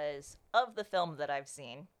because of the film that I've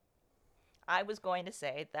seen. I was going to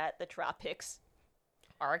say that the Tropics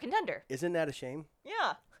are a contender. Isn't that a shame?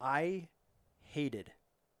 Yeah. I hated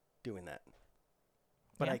doing that.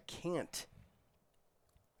 But Yeah. I can't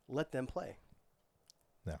let them play.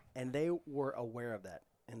 No. And they were aware of that.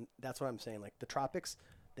 And that's what I'm saying. Like the Tropics,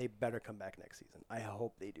 they better come back next season. I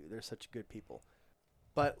hope they do. They're such good people.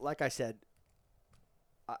 But like I said,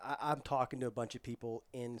 I'm talking to a bunch of people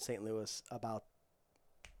in St. Louis about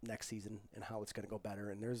next season and how it's going to go better.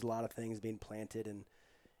 And there's a lot of things being planted, and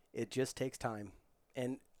it just takes time.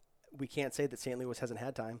 And we can't say that St. Louis hasn't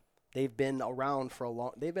had time. They've been around for a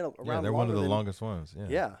long. They've been around. Yeah, they're one of the longest ones. Yeah.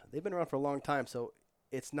 Yeah, they've been around for a long time. So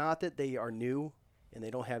it's not that they are new and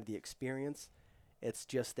they don't have the experience. It's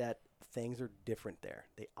just that things are different there.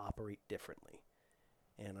 They operate differently,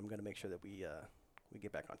 and I'm going to make sure that we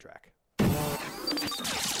get back on track.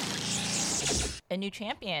 A new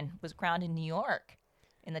champion was crowned in New York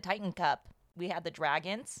in the Titan Cup. We had the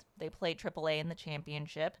Dragons. They played AAA in the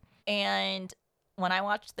championship. And when I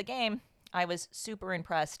watched the game, I was super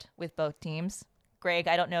impressed with both teams. Greg,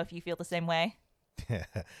 I don't know if you feel the same way.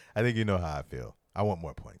 I think you know how I feel. I want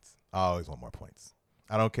more points. I always want more points.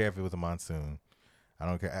 I don't care if it was a monsoon. I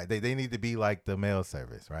don't care. They need to be like the mail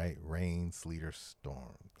service, right? Rain, sleet, or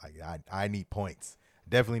storm. Like I need points.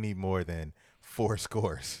 Definitely need more than 4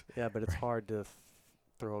 scores. Yeah, but it's hard to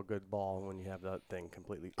throw a good ball when you have that thing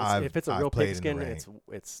completely. If it's a I've real played pigskin, in the rain.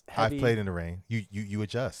 it's heavy. I've played in the rain. You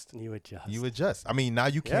adjust. You adjust. You adjust. I mean, now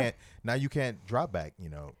you can't drop back,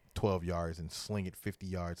 12 yards and sling it 50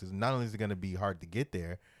 yards. Not only is it going to be hard to get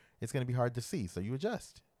there, it's going to be hard to see. So you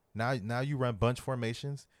adjust. Now you run bunch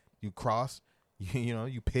formations. You cross.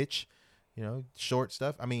 You pitch. Short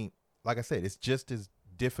stuff. I mean, like I said, it's just as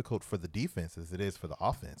difficult for the defense as it is for the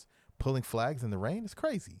offense. Pulling flags in the rain is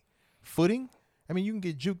crazy. Footing. I mean, you can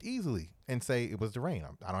get juked easily and say it was the rain.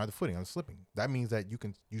 I don't have the footing. I'm slipping. That means that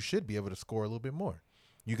you should be able to score a little bit more.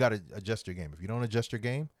 You got to adjust your game. If you don't adjust your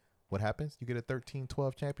game, what happens? You get a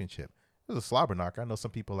 13-12 championship. It was a slobber knocker. I know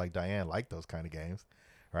some people like Diane like those kind of games,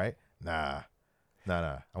 right? Nah.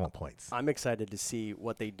 I want points. I'm excited to see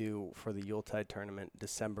what they do for the Yuletide tournament,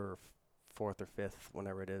 December 4th or 5th,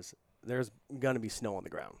 whenever it is. There's going to be snow on the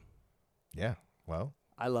ground. Yeah, well.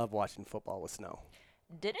 I love watching football with snow.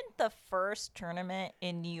 Didn't the first tournament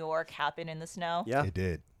in New York happen in the snow? Yeah. It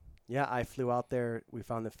did. Yeah, I flew out there. We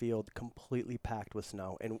found the field completely packed with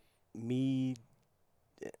snow. And me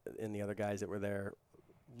and the other guys that were there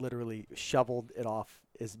literally shoveled it off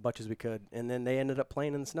as much as we could. And then they ended up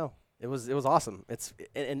playing in the snow. It was awesome.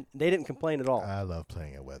 And they didn't complain at all. I love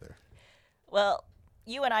playing at weather. Well,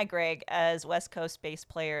 you and I, Greg, as West Coast-based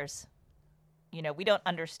players, we don't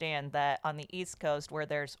understand that on the East Coast where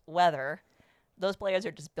there's weather, those players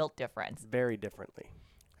are just built different. Very differently.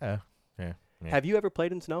 Yeah. Have you ever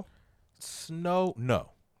played in snow? Snow? No.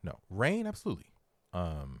 Rain? Absolutely.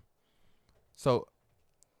 So,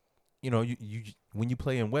 you when you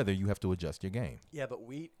play in weather, you have to adjust your game. Yeah, but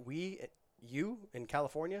you in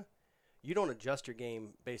California, you don't adjust your game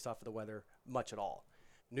based off of the weather much at all.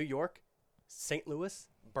 New York, St. Louis,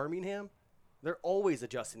 Birmingham, they're always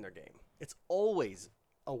adjusting their game. It's always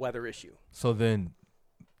a weather issue. So then,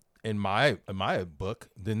 in my book,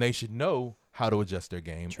 then they should know how to adjust their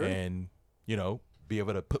game and, be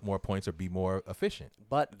able to put more points or be more efficient.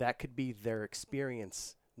 But that could be their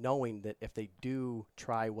experience knowing that if they do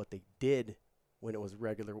try what they did when it was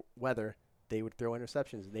regular weather, they would throw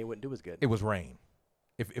interceptions and they wouldn't do as good. It was rain.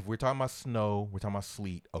 If we're talking about snow, we're talking about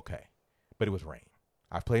sleet, okay. But it was rain.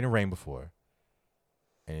 I've played in rain before,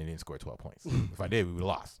 and it didn't score 12 points. If I did, we would have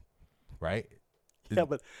lost, right? Yeah,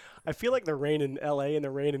 but I feel like the rain in L.A. and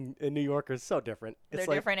the rain in New York are so different. They're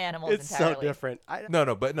different animals it's entirely. So different.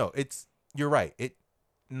 You're right. It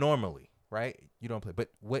normally, right? You don't play.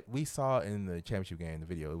 But what we saw in the championship game, the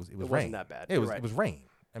video, it was rain. Wasn't that bad. It was rain.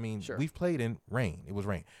 I mean, Sure. We've played in rain. It was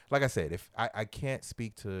rain. Like I said, if I can't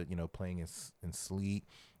speak to, playing in sleet,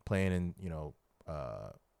 playing in,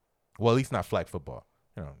 well, at least not flag football.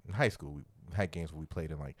 In high school, we had games where we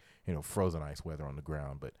played in frozen ice weather on the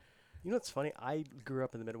ground. But you know what's funny? I grew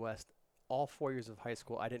up in the Midwest. All 4 years of high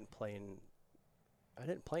school, I didn't play in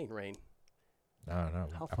rain. I don't know.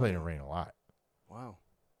 How I played in funny. rain a lot. Wow.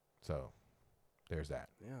 So there's that.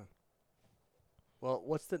 Yeah. Well,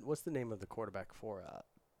 what's the name of the quarterback for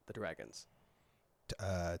the Dragons?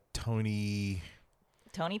 Tony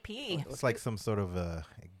P. It's like some sort of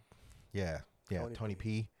Tony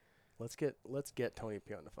P. Let's get Tony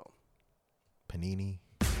P on the phone. Panini.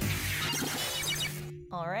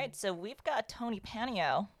 All right, so we've got Tony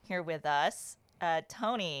Panio here with us.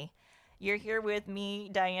 Tony, you're here with me,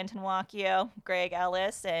 Diane Tenwakio, Greg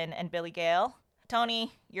Ellis, and Billy Gale.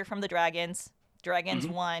 Tony, you're from the Dragons. Dragons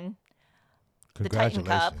won the Titan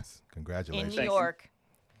Cup Congratulations. in New York.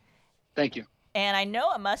 Thank you. And I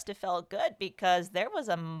know it must have felt good because there was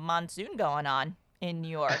a monsoon going on in New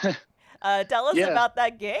York. Tell us about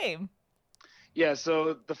that game. Yeah,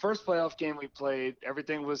 so the first playoff game we played,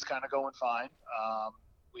 everything was kind of going fine.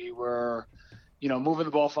 We were, moving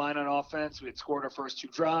the ball fine on offense. We had scored our first 2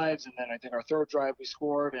 drives, and then I think our third drive we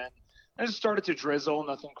scored, and it just started to drizzle,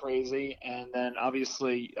 nothing crazy. And then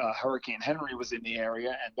obviously Hurricane Henry was in the area,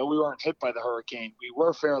 and though we weren't hit by the hurricane, we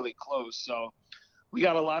were fairly close. So we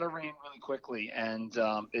got a lot of rain really quickly, and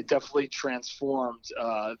it definitely transformed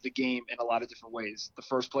the game in a lot of different ways. The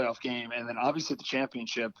first playoff game, and then obviously the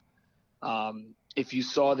championship. If you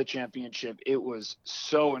saw the championship, it was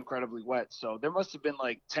so incredibly wet. So there must have been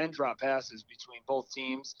like 10 drop passes between both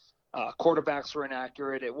teams. Quarterbacks were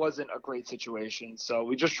inaccurate. It wasn't a great situation. So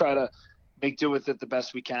we just try to make do with it the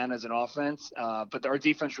best we can as an offense. But our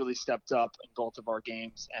defense really stepped up in both of our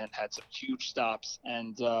games and had some huge stops,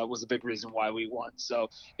 and was a big reason why we won. So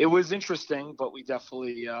it was interesting, but we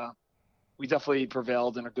definitely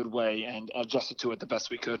prevailed in a good way and adjusted to it the best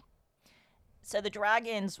we could. So the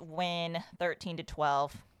Dragons win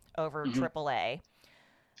 13-12 over AAA.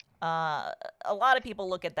 A lot of people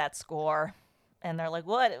look at that score and they're like,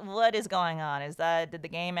 what is going on? Did the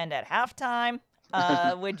game end at halftime?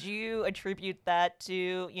 Would you attribute that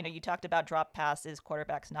to, you talked about drop passes,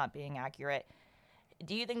 quarterbacks not being accurate.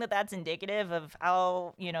 Do you think that that's indicative of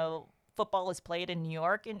how, football is played in New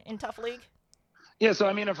York in Tough League? Yeah, so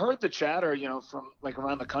I mean, I've heard the chatter, from like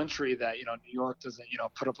around the country that New York doesn't,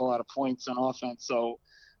 put up a lot of points on offense. So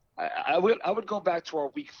I would go back to our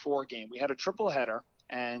Week 4 game. We had a triple header,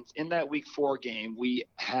 and in that Week 4 game, we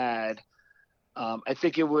had, I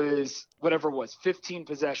think it was 15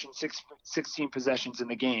 possessions, 16 possessions in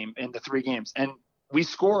the game in the 3 games, and we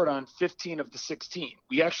scored on 15 of the 16.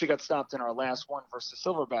 We actually got stopped in our last one versus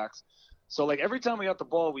Silverbacks. So like every time we got the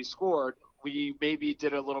ball, we scored. We maybe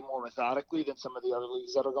did it a little more methodically than some of the other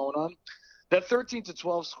leagues that are going on. That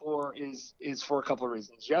 13-12 score is for a couple of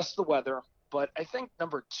reasons. Yes, the weather, but I think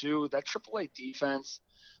number 2, that AAA defense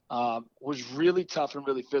was really tough and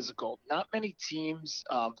really physical. Not many teams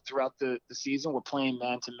throughout the season were playing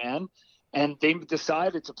man-to-man, and they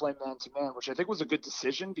decided to play man-to-man, which I think was a good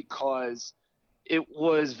decision because it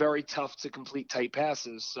was very tough to complete tight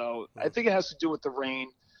passes. So I think it has to do with the rain.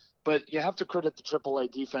 But you have to credit the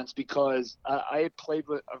AAA defense because I played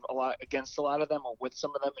with against a lot of them or with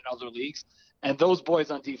some of them in other leagues, and those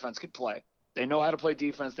boys on defense could play. They know how to play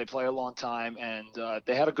defense. They play a long time, and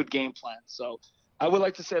they had a good game plan. So I would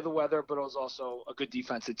like to say the weather, but it was also a good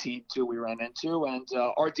defensive team, too, we ran into. And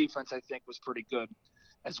our defense, I think, was pretty good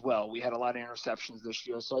as well. We had a lot of interceptions this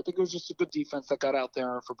year. So I think it was just a good defense that got out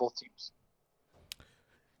there for both teams.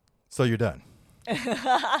 So you're done.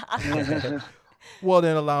 Well,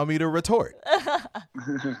 then allow me to retort.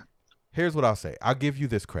 Here's what I'll say. I'll give you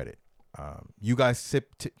this credit. You guys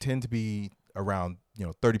tend to be around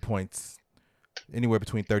 30 points, anywhere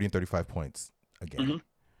between 30 and 35 points a game.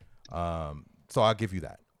 So I'll give you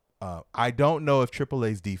that. I don't know if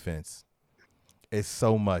AAA's defense is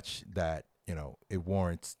so much that it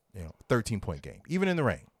warrants 13-point game, even in the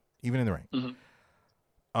rain.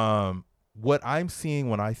 What I'm seeing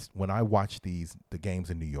when I watch the games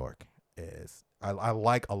in New York is I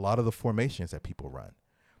like a lot of the formations that people run,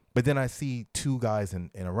 but then I see 2 guys in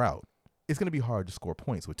a route. It's going to be hard to score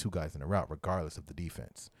points with 2 guys in a route, regardless of the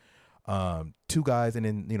defense. 2 guys, and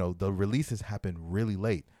then the releases happen really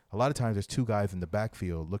late. A lot of times there's 2 guys in the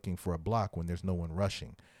backfield looking for a block when there's no one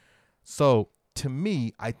rushing. So to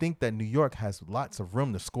me, I think that New York has lots of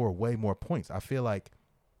room to score way more points. I feel like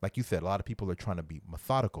you said, a lot of people are trying to be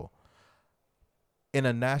methodical. In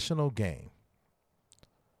a national game,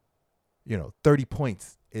 30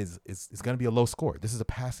 points is going to be a low score. This is a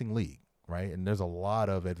passing league, right? And there's a lot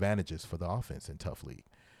of advantages for the offense in Tough League.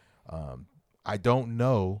 I don't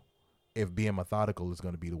know if being methodical is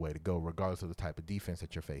going to be the way to go, regardless of the type of defense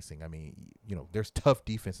that you're facing. I mean, there's tough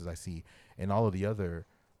defenses I see in all of the other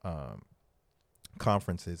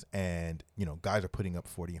conferences, and guys are putting up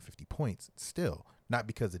 40 and 50 points still, not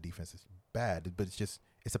because the defense is bad, but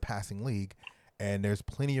it's a passing league, and there's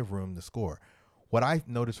plenty of room to score. What I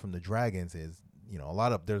noticed from the Dragons is,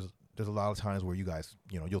 there's a lot of times where you guys,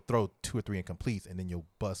 you'll throw 2 or 3 incompletes and then you'll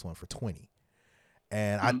bust one for 20.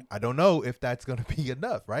 And I don't know if that's going to be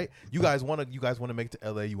enough, right? You guys want to make it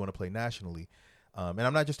to LA, you want to play nationally. And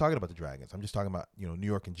I'm not just talking about the Dragons. I'm just talking about, New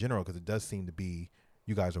York in general, because it does seem to be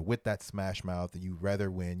you guys are with that smash mouth and you'd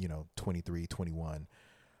rather win, 23, 21.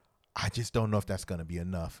 I just don't know if that's going to be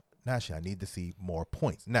enough nationally. I need to see more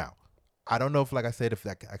points. Now, I don't know if, like I said, if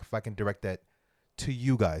I can direct that to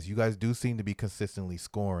you guys. You guys do seem to be consistently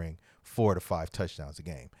scoring 4 to 5 touchdowns a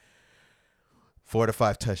game. 4 to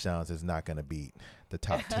 5 touchdowns is not going to beat the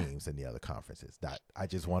top teams in the other conferences. I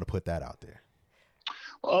just want to put that out there.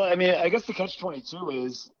 Well, I mean, I guess the catch-22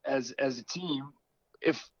 is as a team,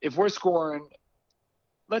 if we're scoring,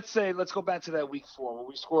 let's go back to that Week 4 where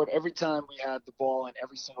we scored every time we had the ball in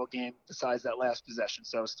every single game besides that last possession.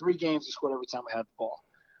 So it was 3 games we scored every time we had the ball.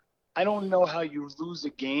 I don't know how you lose a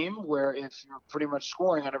game where if you're pretty much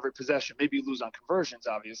scoring on every possession, maybe you lose on conversions,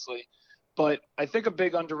 obviously. But I think a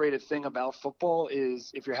big underrated thing about football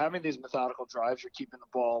is if you're having these methodical drives, you're keeping the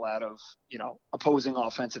ball out of, opposing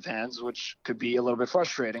offensive hands, which could be a little bit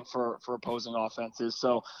frustrating for opposing offenses.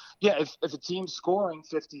 So, yeah, if a team's scoring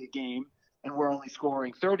 50 a game and we're only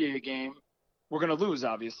scoring 30 a game, we're going to lose,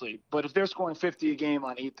 obviously. But if they're scoring 50 a game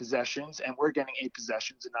on 8 possessions and we're getting 8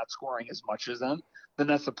 possessions and not scoring as much as them, then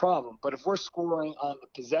that's the problem. But if we're scoring on the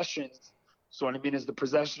possessions, so what I mean is the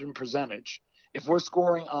possession percentage. If we're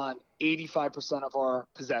scoring on 85% of our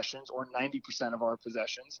possessions or 90% of our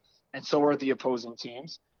possessions, and so are the opposing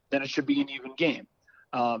teams, then it should be an even game.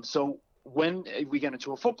 So when we get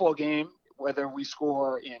into a football game, whether we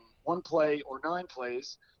score in 1 play or 9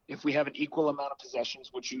 plays, if we have an equal amount of possessions,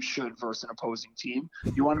 which you should versus an opposing team,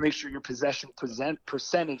 you want to make sure your possession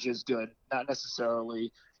percentage is good, not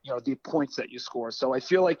necessarily, the points that you score. So I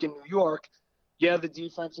feel like in New York, yeah, the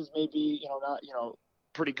defenses may be, not,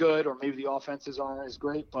 pretty good, or maybe the offenses aren't as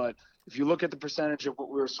great, but if you look at the percentage of what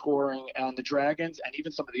we were scoring on the Dragons and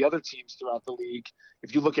even some of the other teams throughout the league,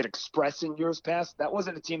 if you look at Express in years past, that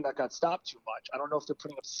wasn't a team that got stopped too much. I don't know if they're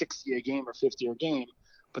putting up 60 a game or 50 a game,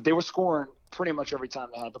 but they were scoring pretty much every time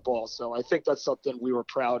they had the ball. So I think that's something we were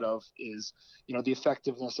proud of is, the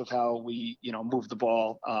effectiveness of how we, moved the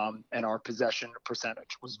ball, and our possession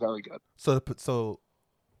percentage was very good. So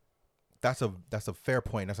that's a fair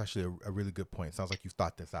point. That's actually a really good point. Sounds like you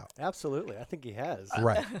thought this out. Absolutely. I think he has.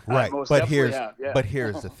 Right. But here's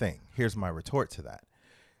the thing. Here's my retort to that.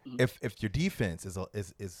 Mm-hmm. If your defense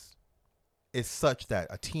is such that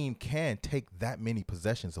a team can take that many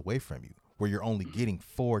possessions away from you, where you're only getting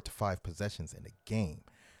 4 to 5 possessions in a game,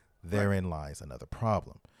 therein lies another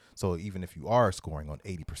problem. So even if you are scoring on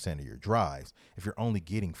 80% of your drives, if you're only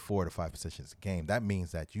getting 4 to 5 possessions a game, that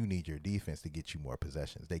means that you need your defense to get you more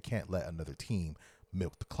possessions. They can't let another team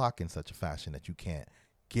milk the clock in such a fashion that you can't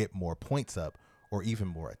get more points up or even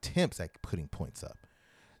more attempts at putting points up.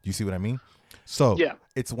 Do you see what I mean? So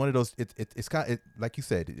it's one of those. It's kind of like you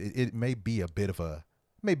said. It may be a bit of a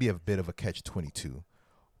catch-22,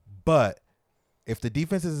 but if the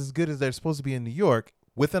defense is as good as they're supposed to be in New York,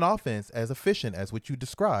 with an offense as efficient as what you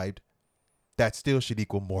described, that still should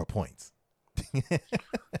equal more points.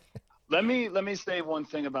 Let me say one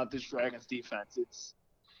thing about this Dragons defense. It's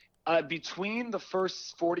between the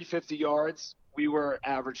first 40, 50 yards, we were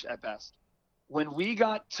average at best. When we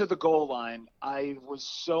got to the goal line, I was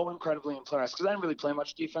so incredibly impressed because I didn't really play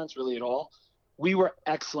much defense really at all. We were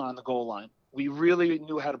excellent on the goal line. We really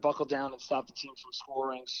knew how to buckle down and stop the team from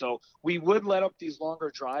scoring. So we would let up these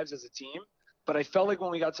longer drives as a team. But I felt like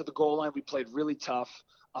when we got to the goal line, we played really tough.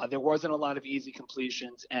 There wasn't a lot of easy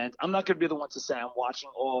completions. And I'm not going to be the one to say I'm watching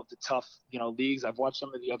all of the tough, leagues. I've watched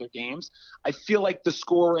some of the other games. I feel like the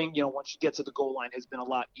scoring, once you get to the goal line has been a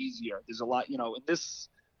lot easier. There's a lot, in this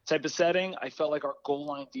type of setting, I felt like our goal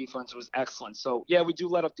line defense was excellent. So, yeah, we do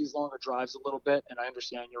let up these longer drives a little bit, and I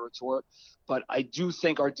understand your retort. But I do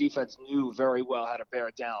think our defense knew very well how to bear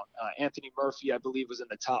it down. Anthony Murphy, I believe, was in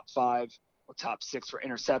the top 5 or top 6 for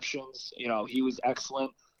interceptions. He was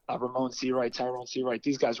excellent. Ramon Seawright, Tyrone Seawright,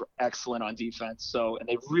 these guys were excellent on defense. So, and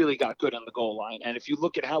they really got good on the goal line. And if you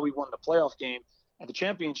look at how we won the playoff game and the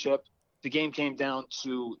championship, the game came down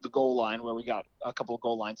to the goal line where we got a couple of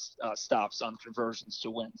goal line stops on conversions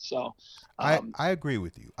to win. So I agree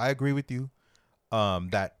with you.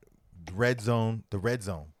 That the red zone,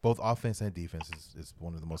 both offense and defense is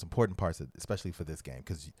one of the most important parts, especially for this game,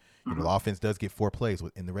 because the offense does get 4 plays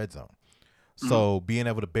in the red zone. So being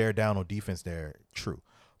able to bear down on defense there, true.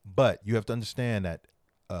 But you have to understand that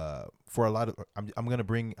for a lot of, I'm gonna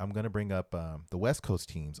bring up the West Coast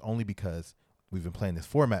teams only because we've been playing this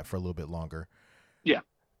format for a little bit longer. Yeah,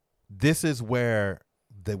 this is where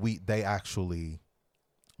they actually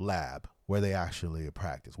lab, where they actually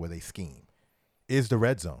practice, where they scheme, is the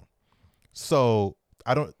red zone. So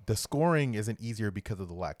the scoring isn't easier because of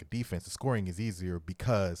the lack of defense. The scoring is easier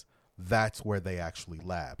because that's where they actually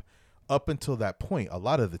lab. Up until that point, a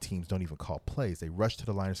lot of the teams don't even call plays. They rush to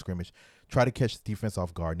the line of scrimmage, try to catch the defense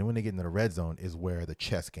off guard. And then when they get into the red zone is where the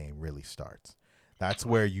chess game really starts. That's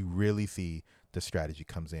where you really see the strategy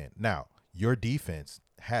comes in. Now, your defense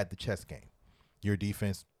had the chess game. Your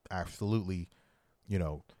defense absolutely,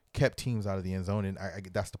 kept teams out of the end zone, and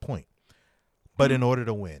that's the point. But in order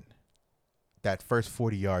to win, that first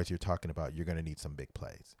 40 yards you're talking about, you're going to need some big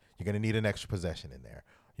plays. You're going to need an extra possession in there.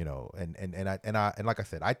 And like I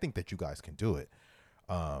said, I think that you guys can do it.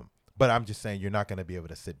 But I'm just saying you're not going to be able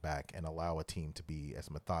to sit back and allow a team to be as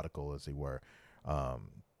methodical as they were,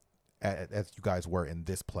 as you guys were in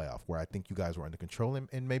this playoff, where I think you guys were under control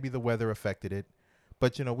and maybe the weather affected it.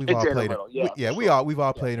 But we've all played it. We've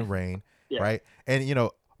all played in rain, right? And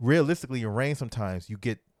realistically, in rain sometimes you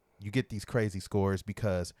get these crazy scores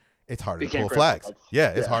because it's harder to pull flags.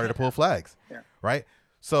 It's harder to pull flags, right?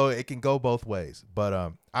 So it can go both ways. But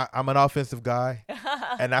I'm an offensive guy,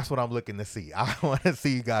 and that's what I'm looking to see. I want to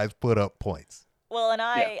see you guys put up points. Well, and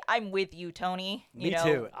I'm with you, Tony. Me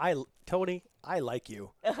too. Tony, I like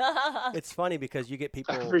you. It's funny because you get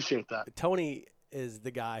people. I appreciate that. Tony is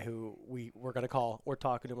the guy who we're going to call. We're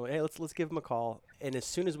talking to him. Hey, let's give him a call. And as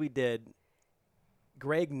soon as we did,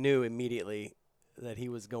 Greg knew immediately that he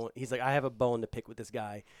was going. He's like, I have a bone to pick with this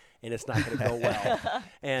guy, and it's not going to go well.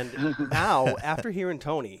 And now, after hearing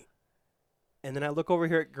Tony, and then I look over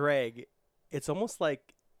here at Greg, it's almost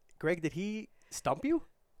like, Greg, did he stump you?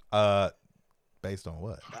 Based on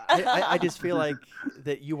what? I just feel like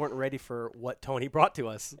that you weren't ready for what Tony brought to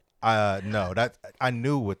us. No, that I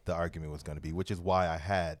knew what the argument was going to be, which is why I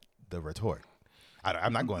had the retort.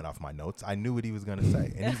 I'm not going off my notes. I knew what he was going to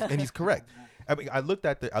say, and he's correct. I mean, I looked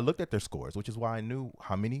at their scores, which is why I knew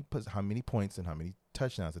how many points and how many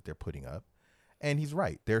touchdowns that they're putting up. And he's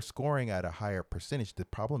right. They're scoring at a higher percentage. The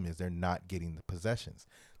problem is they're not getting the possessions.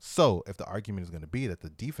 So if the argument is going to be that the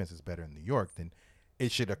defense is better in New York, then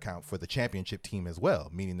it should account for the championship team as well,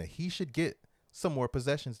 meaning that he should get some more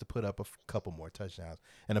possessions to put up a couple more touchdowns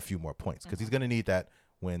and a few more points, because he's going to need that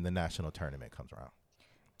when the national tournament comes around.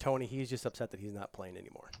 Tony, he's just upset that he's not playing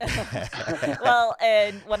anymore. Well,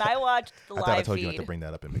 and when I watched the live feed, I told you not to bring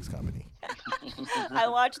that up in mixed company. I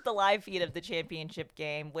watched the live feed of the championship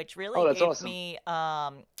game, which really gave awesome. me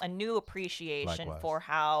a new appreciation for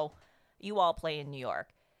how you all play in New York.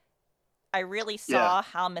 I really saw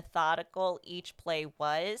how methodical each play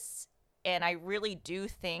was, and I really do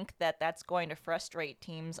think that that's going to frustrate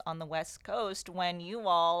teams on the West Coast when you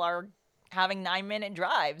all are having 9-minute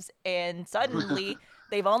drives, and suddenly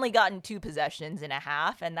they've only gotten 2 possessions in a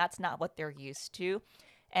half, and that's not what they're used to.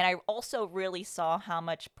 And I also really saw how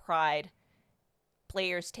much pride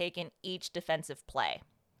players take in each defensive play.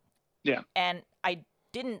 Yeah. And I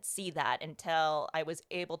didn't see that until I was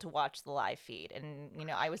able to watch the live feed.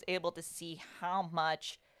 And, I was able to see how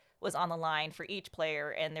much was on the line for each player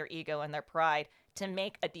and their ego and their pride to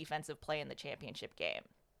make a defensive play in the championship game.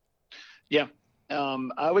 Yeah.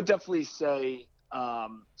 I would definitely say, not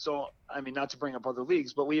to bring up other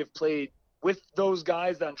leagues, but we have played with those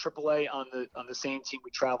guys on AAA on the same team.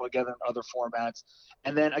 We travel together in other formats,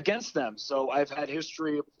 and then against them. So I've had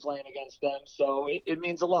history of playing against them. So it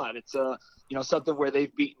means a lot. It's something where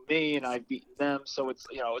they've beaten me and I've beaten them. So it's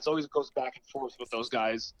always goes back and forth with those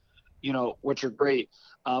guys, which are great.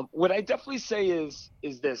 What I definitely say is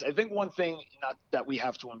this. I think one thing not that we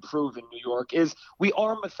have to improve in New York is we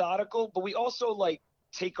are methodical, but we also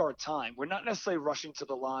take our time. We're not necessarily rushing to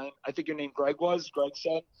the line. I think your name Greg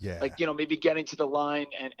said. Yeah. Maybe getting to the line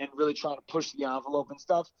and really trying to push the envelope and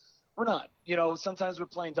stuff. We're not. Sometimes we're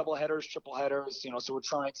playing double headers, triple headers, so we're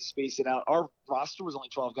trying to space it out. Our roster was only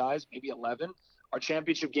 12 guys, maybe 11. Our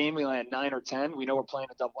championship game, we landed 9 or 10. We know we're playing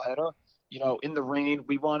a double header. In the rain,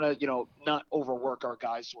 we want to, not overwork our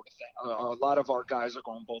guys sort of thing. A lot of our guys are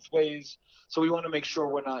going both ways. So we want to make sure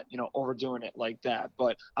we're not, overdoing it like that.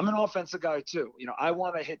 But I'm an offensive guy too. I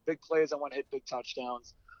want to hit big plays. I want to hit big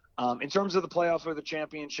touchdowns. In terms of the playoff or the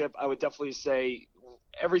championship, I would definitely say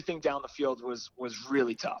everything down the field was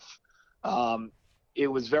really tough. It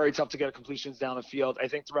was very tough to get completions down the field. I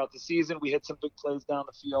think throughout the season, we hit some big plays down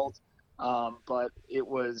the field. But it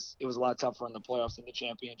was a lot tougher in the playoffs and the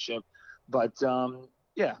championship. But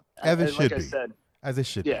as it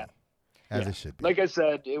should be. Yeah. As it should be. Like I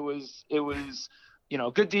said, it was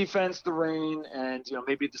good defense, the rain, and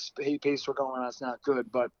maybe the pace we're going on is not good.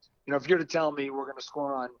 But if you're to tell me we're going to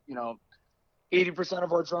score on 80%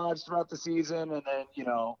 of our drives throughout the season, and then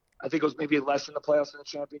I think it was maybe less in the playoffs and the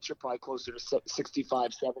championship, probably closer to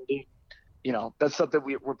 65, 70. That's something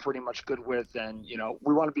we're pretty much good with, and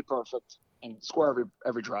we want to be perfect and score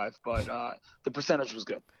every drive. But the percentage was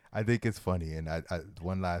good. I think it's funny, and I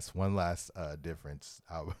one last difference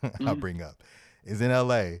I'll bring up is in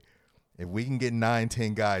LA. If we can get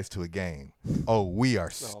 9-10 guys to a game, we are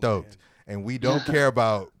stoked, and we don't care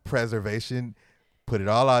about preservation. Put it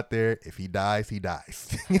all out there. If he dies, he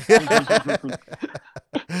dies.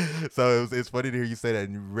 So it's funny to hear you say that,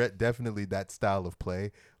 and definitely that style of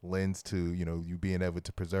play lends to you being able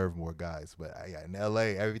to preserve more guys. But in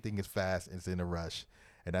LA, everything is fast. It's in a rush.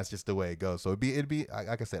 And that's just the way it goes. So it'd be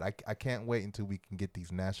like I said, I can't wait until we can get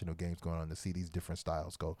these national games going on to see these different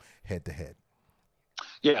styles go head to head.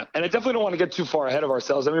 Yeah, and I definitely don't want to get too far ahead of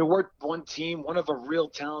ourselves. I mean, we're one team, one of the real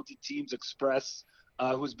talented teams, Express,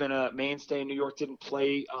 who's been a mainstay in New York, didn't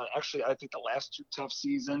play, actually, I think the last 2 tough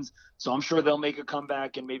seasons. So I'm sure they'll make a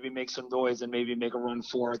comeback and maybe make some noise and maybe make a run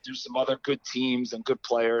for it. There's some other good teams and good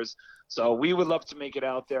players. So we would love to make it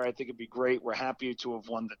out there. I think it'd be great. We're happy to have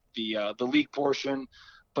won the league portion,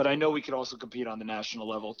 but I know we could also compete on the national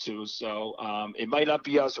level too. So it might not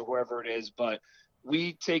be us or whoever it is, but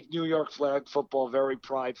we take New York flag football very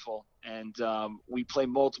prideful, and we play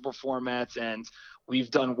multiple formats, and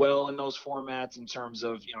we've done well in those formats in terms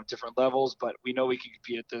of different levels. But we know we can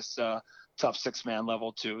compete at this tough 6-man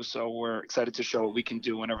level too. So we're excited to show what we can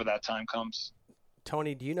do whenever that time comes.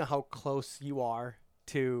 Tony, do you know how close you are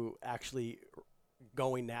to actually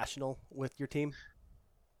going national with your team?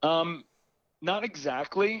 Not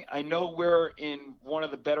exactly. I know we're in one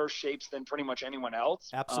of the better shapes than pretty much anyone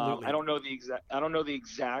else. Absolutely. I don't know the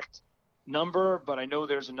exact number, but I know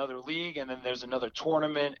there's another league and then there's another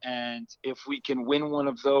tournament, and if we can win one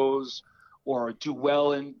of those or do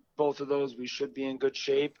well in both of those, we should be in good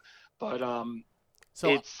shape. But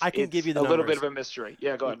so I can give you the a numbers. little bit of a mystery.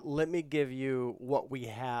 Yeah, go ahead. Let me give you what we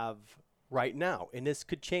have right now, and this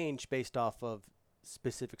could change based off of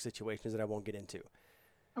specific situations that I won't get into.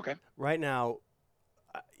 Okay. Right now,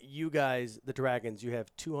 you guys, the Dragons, you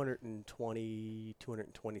have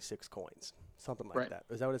 226 coins, something like that.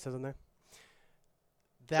 Is that what it says in there?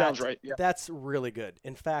 Sounds right. Yeah. That's really good.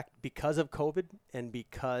 In fact, because of COVID and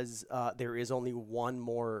because there is only one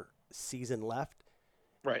more season left,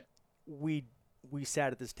 right? We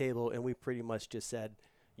sat at this table and we pretty much just said,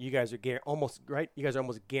 you guys are almost right. You guys are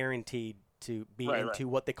almost guaranteed to be into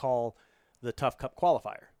what they call the Tough Cup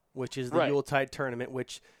qualifier, which is the Yuletide tournament,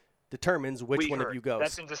 which determines which one of you goes.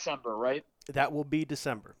 That's in December, right? That will be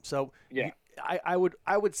December. So yeah, I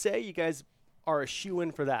would say you guys are a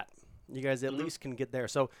shoo-in for that. You guys at least can get there.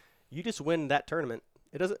 So you just win that tournament.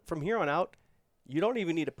 It doesn't from here on out. You don't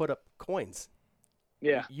even need to put up coins.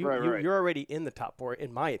 Yeah, you're already in the top 4,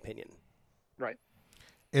 in my opinion. Right.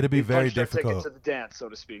 It'll be very difficult. Ticket to the dance, so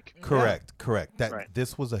to speak. Correct.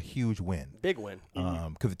 This was a huge win. Big win.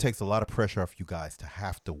 Because it takes a lot of pressure off you guys to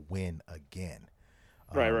have to win again.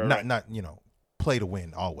 Right. Not play to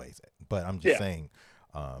win always, but I'm just saying,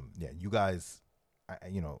 you guys,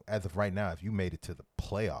 as of right now, if you made it to the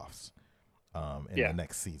playoffs, in the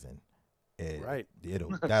next season,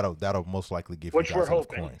 that'll most likely give you guys enough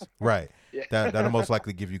coins. Right. Yeah. That'll most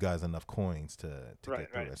likely give you guys enough coins to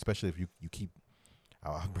get through it, especially if you keep.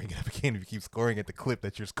 I'll bring it up again if you keep scoring at the clip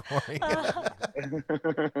that you're scoring.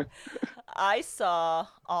 I saw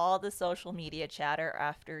all the social media chatter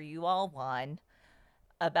after you all won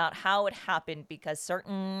about how it happened because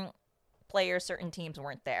certain players, certain teams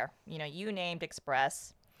weren't there. You named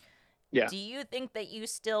Express. Yeah. Do you think that you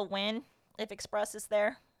still win if Express is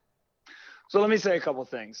there? So let me say a couple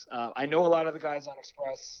things. I know a lot of the guys on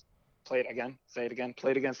Express played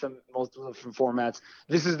against them, most of the different formats.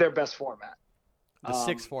 This is their best format. The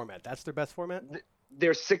 6 format. That's their best format?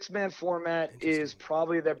 Their 6-man format is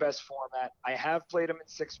probably their best format. I have played them in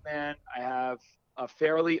 6-man. I have a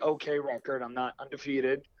fairly okay record. I'm not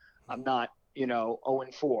undefeated. I'm not,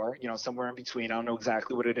 0-4, somewhere in between. I don't know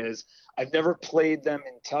exactly what it is. I've never played them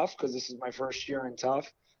in tough because this is my first year in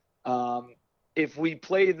tough. If we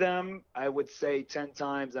played them, I would say 10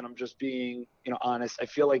 times, and I'm just being, honest. I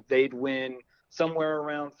feel like they'd win somewhere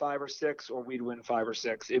around 5 or 6, or we'd win 5 or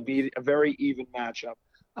 6. It'd be a very even matchup.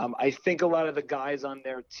 I think a lot of the guys on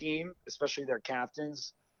their team, especially their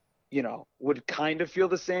captains, would kind of feel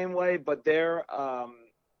the same way, but their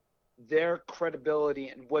credibility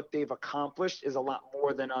and what they've accomplished is a lot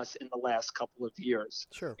more than us in the last couple of years.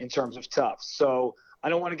 Sure. In terms of tough. So I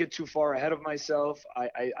don't want to get too far ahead of myself.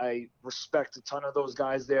 I respect a ton of those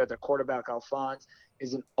guys there. Their quarterback, Alphonse,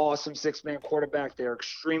 is an awesome 6-man quarterback. They're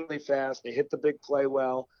extremely fast. They hit the big play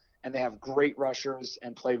well, and they have great rushers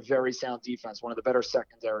and play very sound defense, one of the better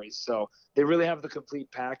secondaries. So they really have the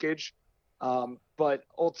complete package. But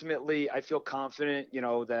ultimately, I feel confident,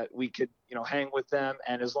 that we could, hang with them.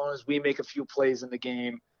 And as long as we make a few plays in the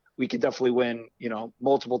game, we could definitely win,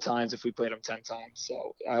 multiple times if we played them 10 times.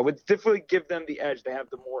 So I would definitely give them the edge. They have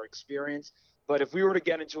the more experience. But if we were to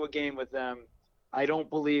get into a game with them, I don't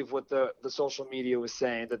believe what the social media was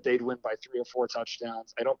saying, that they'd win by 3 or 4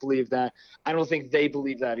 touchdowns. I don't believe that. I don't think they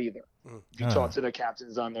believe that either. If you talk to the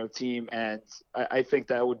captains on their team, and I think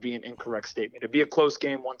that would be an incorrect statement. It'd be a close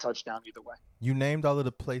game, 1 touchdown either way. You named all of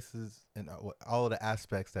the places and all of the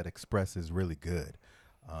aspects that Express is really good.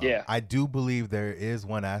 I do believe there is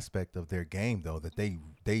one aspect of their game, though, that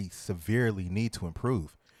they severely need to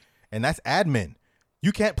improve, and that's admin.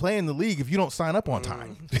 You can't play in the league if you don't sign up on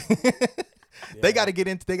time. They got to get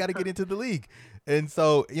into the league. And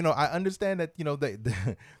so, I understand that,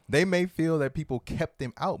 they may feel that people kept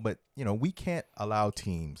them out, but, we can't allow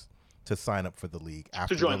teams to sign up for the league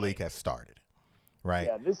after the league has started. Right.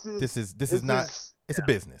 Yeah, this is not a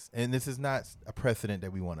business, and this is not a precedent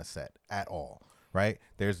that we want to set at all. Right.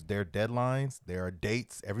 There are deadlines. There are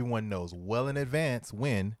dates. Everyone knows well in advance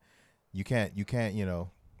when you can't,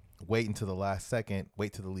 wait until the last second,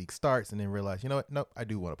 wait till the league starts, and then realize, you know what? Nope, I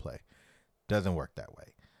do want to play. Doesn't work that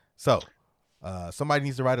way. So somebody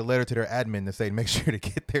needs to write a letter to their admin to say make sure to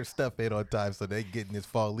get their stuff in on time so they get in this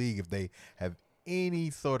fall league if they have any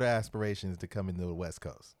sort of aspirations to come into the West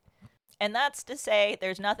Coast. And that's to say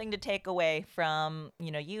there's nothing to take away from,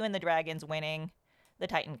 you and the Dragons winning the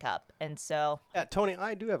Titan Cup. And so Tony,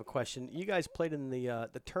 I do have a question. You guys played in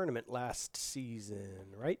the tournament last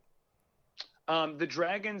season, right? The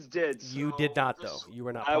Dragons did. So you did not, though. You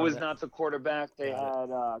were not. I was not the quarterback. They had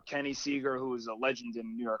Kenny Seeger, who is a legend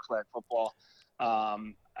in New York flag football.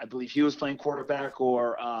 I believe he was playing quarterback.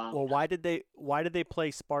 Or well, why did they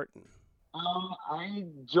play Spartan? I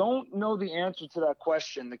don't know the answer to that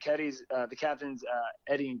question. The captains,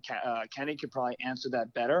 Eddie and Kenny, could probably answer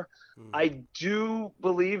that better. I do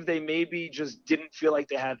believe they maybe just didn't feel like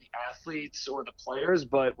they had the athletes or the players,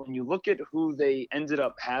 but when you look at who they ended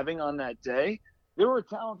up having on that day, they were a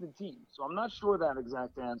talented team. So I'm not sure that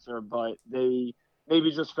exact answer, but they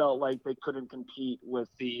maybe just felt like they couldn't compete with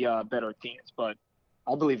the better teams. But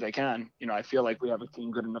I believe they can. I feel like we have a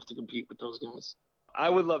team good enough to compete with those guys. I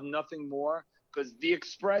would love nothing more because the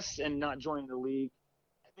Express and not joining the league,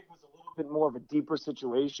 I think, was a little bit more of a deeper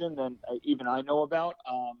situation than even I know about.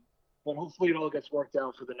 But hopefully it all gets worked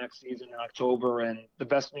out for the next season in October and the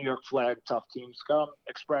best New York flag tough teams come,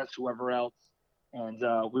 Express, whoever else. And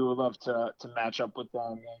we would love to match up with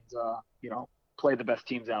them and, play the best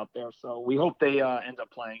teams out there. So we hope they end up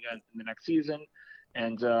playing in the next season.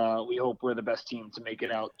 And we hope we're the best team to make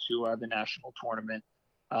it out to the national tournament.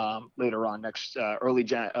 Later on next early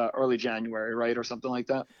January, right, or something like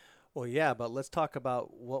that. Well, yeah, but let's talk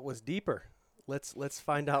about what was deeper. Let's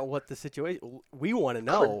find out what the situation. We want to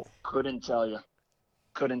know. Couldn't tell you.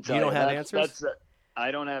 You don't have answers.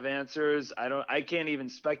 I don't have answers. I can't even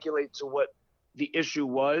speculate to what the issue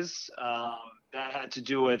was. That had to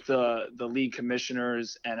do with the league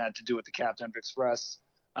commissioners and had to do with the captain of Express.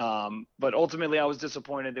 But ultimately, I was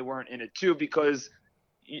disappointed they weren't in it too because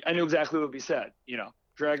I knew exactly what would be said.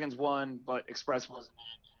 Dragons won, but Express wasn't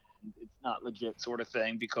in. It's not legit sort of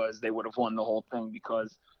thing because they would have won the whole thing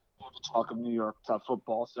because they have the talk of New York tough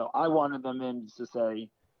football. So I wanted them in to say,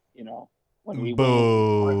 when we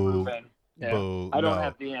win. Yeah. Boo. I don't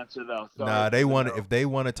have the answer though. If they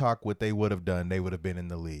want to talk what they would have done, they would have been in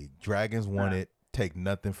the league. Dragons won it. Take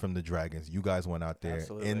nothing from the Dragons. You guys went out there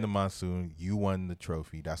in the monsoon. You won the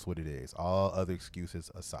trophy. That's what it is. All other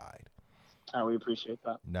excuses aside. We appreciate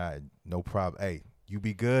that. Nah, no problem. Hey, you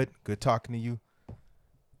be good. Good talking to you.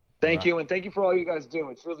 Thank you, and thank you for all you guys do.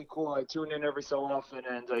 It's really cool. I tune in every so often,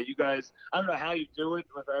 and you guys, I don't know how you do it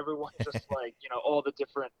with everyone, just like, all the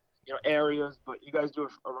different, areas, but you guys do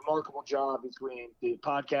a remarkable job between the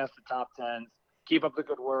podcast, the top 10s. Keep up the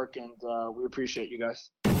good work, and we appreciate you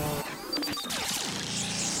guys.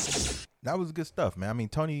 That was good stuff, man. I mean,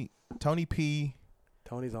 Tony P.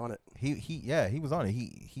 Tony's on it. He was on it.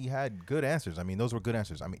 He had good answers. I mean, those were good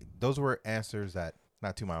answers. I mean, those were answers that,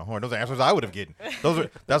 not to my own horn, those are answers I would have given. Those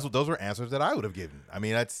were answers that I would have given. I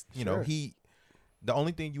mean, that's the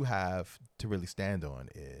only thing you have to really stand on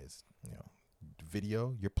is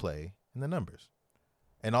video, your play, and the numbers.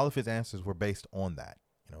 And all of his answers were based on that.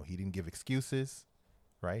 He didn't give excuses,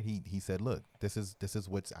 right? He said, look, this is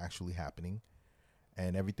what's actually happening,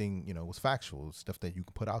 and everything was factual, stuff that you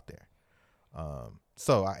can put out there.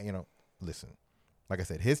 So listen, like I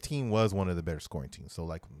said, his team was one of the better scoring teams. So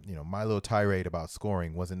like, my little tirade about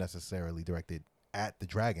scoring wasn't necessarily directed at the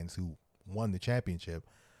Dragons who won the championship.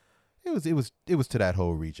 It was to that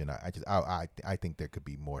whole region. I think there could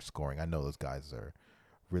be more scoring. I know those guys are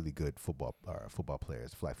really good football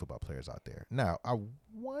players, flag football players out there. Now, I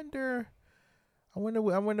wonder what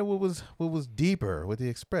was deeper with the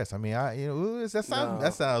Express. I mean,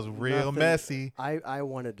 that sounds real nothing. Messy. I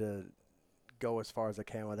wanted to go as far as I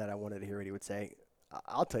can with that. I wanted to hear what he would say.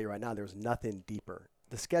 I'll tell you right now, there was nothing deeper.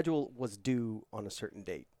 The schedule was due on a certain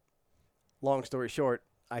date. Long story short,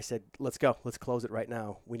 I said, let's go. Let's close it right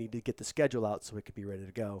now. We need to get the schedule out so it could be ready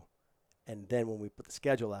to go. And then when we put the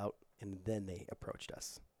schedule out, and then they approached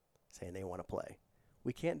us saying they want to play.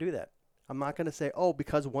 We can't do that. I'm not going to say,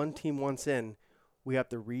 because one team wants in, we have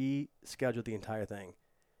to reschedule the entire thing.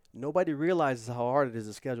 Nobody realizes how hard it is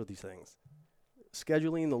to schedule these things.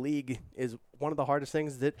 Scheduling the league is one of the hardest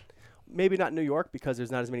things that maybe not New York because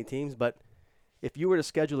there's not as many teams, but if you were to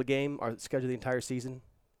schedule a game or schedule the entire season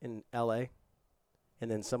in LA and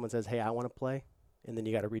then someone says, hey, I want to play, and then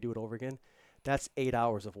you got to redo it over again, that's 8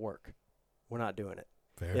 hours of work. We're not doing it.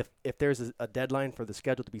 Fair. If there's a deadline for the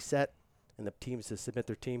schedule to be set and the teams to submit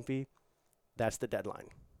their team fee, that's the deadline.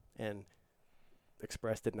 And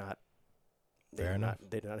Express did not. They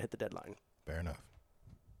did not hit the deadline. Fair enough.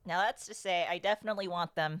 Now, that's to say, I definitely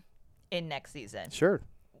want them in next season. Sure.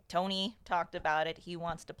 Tony talked about it. He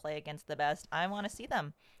wants to play against the best. I want to see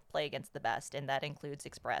them play against the best, and that includes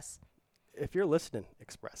Express. If you're listening,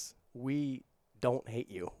 Express, we don't hate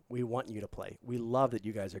you. We want you to play. We love that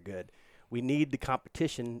you guys are good. We need the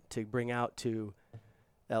competition to bring out to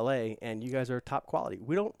LA, and you guys are top quality.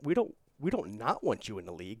 We don't not want you in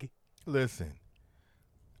the league. Listen,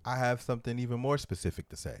 I have something even more specific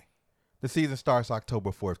to say. The season starts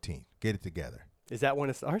October 14th. Get it together. Is that when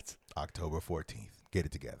it starts? October 14th. Get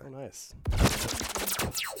it together. Oh, nice.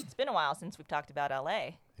 It's been a while since we've talked about LA.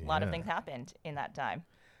 A lot of things happened in that time.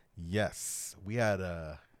 Yes. We had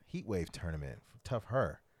a heat wave tournament. Tough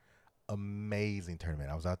Her. Amazing tournament.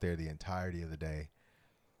 I was out there the entirety of the day.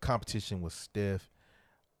 Competition was stiff.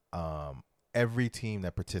 Every team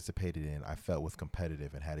that participated in, I felt was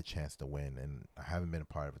competitive and had a chance to win. And I haven't been a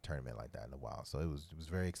part of a tournament like that in a while. So it was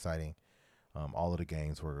very exciting. All of the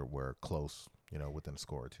games were close, within a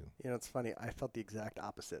score or two. It's funny. I felt the exact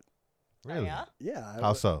opposite. Really? Oh, yeah? Yeah.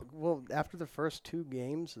 How so? Well, after the first two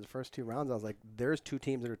games, the first two rounds, I was like, there's two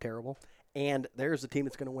teams that are terrible, and there's the team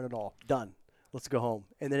that's going to win it all. Done. Let's go home.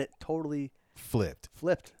 And then it totally flipped.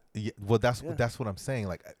 Yeah, well, that's what I'm saying.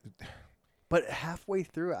 Like, but halfway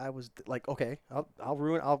through, I was like, okay,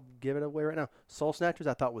 I'll give it away right now. Soul Snatchers,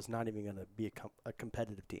 I thought was not even going to be a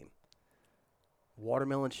competitive team.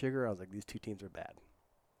 Watermelon Sugar, I was like, these two teams are bad.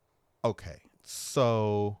 Okay,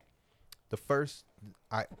 so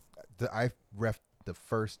I reffed the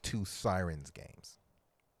first two Sirens games.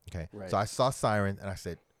 Okay, Right. So I saw Sirens and I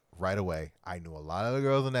said right away, I knew a lot of the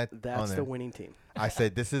girls on that. That's the winning team. I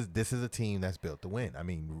said this is a team that's built to win. I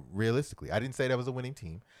mean, realistically, I didn't say that was a winning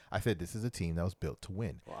team. I said this is a team that was built to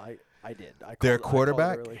win. Well, I did. Their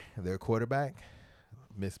quarterback,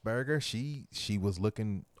 Miss Berger, she was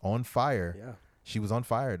looking on fire. Yeah. She was on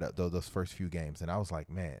fire those first few games, and I was like,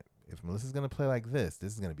 man, if Melissa's gonna play like this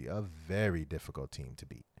is gonna be a very difficult team to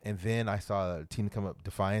beat. And then I saw a team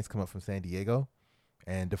Defiance come up from San Diego,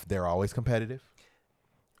 and they're always competitive.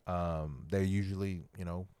 They're usually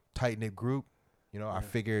tight knit group. I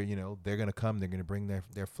figure they're gonna come. They're gonna bring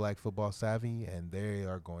their flag football savvy, and they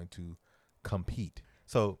are going to compete.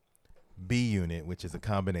 So B Unit, which is a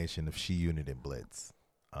combination of She Unit and Blitz.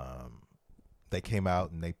 They came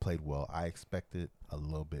out and they played well. I expected a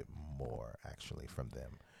little bit more actually from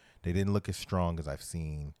them. They didn't look as strong as I've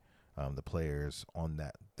seen the players on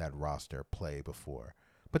that roster play before.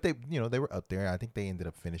 But they were up there. I think they ended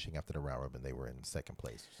up finishing after the round robin. They were in second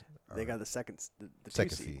place. They got the second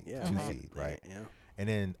seed, yeah, 2 seed, right? Yeah. And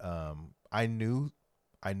then I knew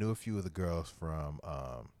a few of the girls from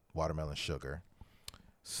Watermelon Sugar.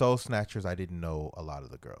 Soul Snatchers, I didn't know a lot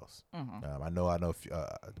of the girls. Mm-hmm. I know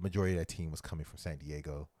the majority of that team was coming from San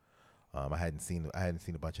Diego. I hadn't seen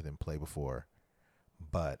a bunch of them play before,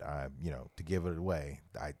 but to give it away,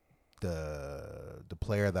 the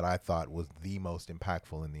player that I thought was the most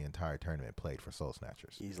impactful in the entire tournament played for Soul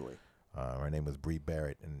Snatchers Easily. Her name was Bree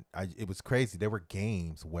Barrett, and it was crazy. There were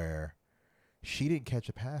games where she didn't catch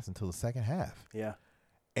a pass until the second half. Yeah.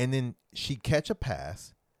 And then she'd catch a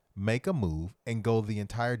pass, make a move, and go the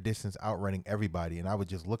entire distance outrunning everybody. And I would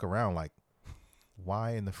just look around like,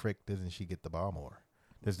 why in the frick doesn't she get the ball more?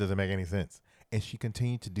 This doesn't make any sense. And she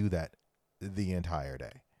continued to do that the entire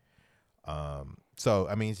day. So,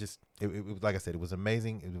 I mean, it's just, it was, like I said, it was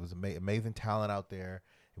amazing. It was amazing talent out there.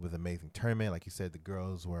 It was an amazing tournament. Like you said, the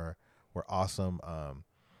girls were awesome.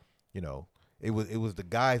 It was the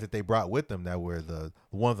guys that they brought with them that were the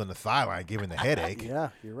ones on the sideline giving the headache. Yeah,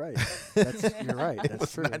 you're right. You're right.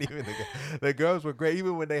 That's true. Not even the girls were great.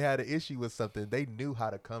 Even when they had an issue with something, they knew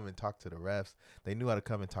how to come and talk to the refs. They knew how to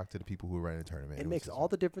come and talk to the people who were running the tournament. It makes all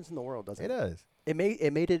the difference in the world, doesn't it? It does. It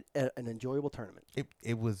made it an enjoyable tournament.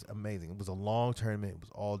 It was amazing. It was a long tournament. It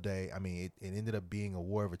was all day. I mean, it ended up being a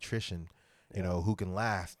war of attrition. Who can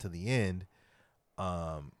last to the end.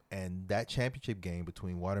 And that championship game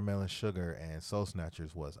between Watermelon Sugar and Soul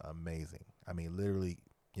Snatchers was amazing. I mean, literally,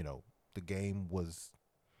 the game was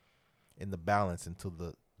in the balance until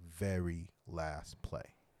the very last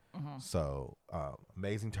play. Mm-hmm. So,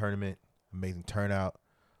 amazing tournament, amazing turnout.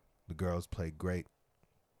 The girls played great.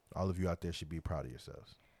 All of you out there should be proud of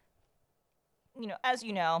yourselves. As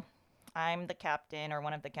you know, I'm the captain or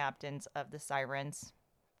one of the captains of the Sirens.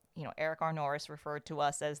 Eric R. Norris referred to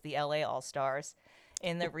us as the LA All-Stars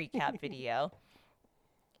in the recap video.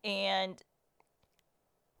 And,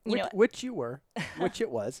 which you were, which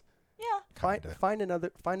it was. Yeah.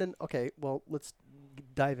 Okay, well, let's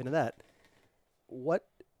dive into that. What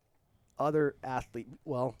other athlete,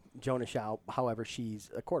 Jonah Shao, however,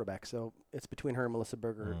 she's a quarterback, so it's between her and Melissa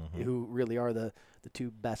Berger, who really are the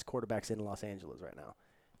two best quarterbacks in Los Angeles right now.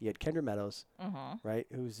 You had Kendra Meadows, right,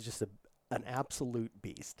 who's just an absolute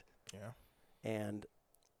beast. Yeah. And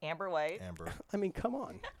Amber White. I mean, come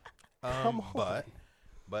on. Come on.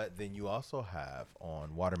 But then you also have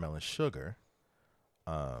on Watermelon Sugar,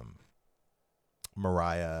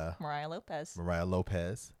 Mariah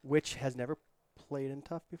Lopez, which has never played in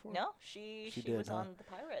Tough before. No, she was on the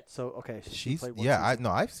Pirates. So okay,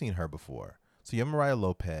 I've seen her before. So you have Mariah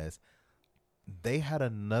Lopez. They had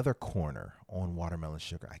another corner on Watermelon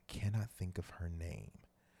Sugar. I cannot think of her name.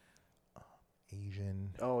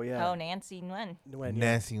 Asian. Oh yeah. Oh, Nancy Nguyen.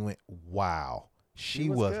 Nancy Nguyen. Wow. She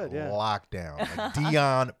was good, locked down. Like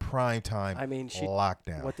Dion primetime. I mean, locked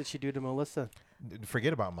down. What did she do to Melissa?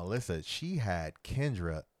 Forget about Melissa. She had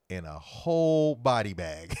Kendra in a whole body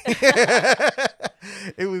bag.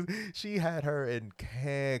 She had her in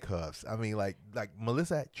handcuffs. I mean, like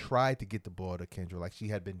Melissa had tried to get the ball to Kendra like she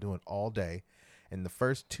had been doing all day. And the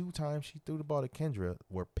first 2 times she threw the ball to Kendra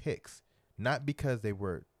were picks. Not because they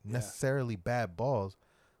were necessarily bad balls,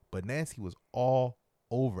 but Nancy was all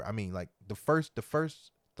over. I mean, like the first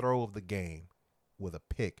throw of the game with a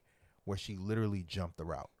pick where she literally jumped the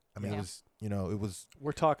route. I mean, it was.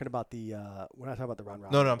 We're talking about the. We're not talking about the round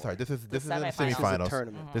robin. No, I'm sorry. This is in the semifinals.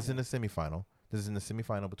 Tournament. This is in the semifinal. This is in the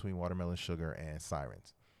semifinal between Watermelon Sugar and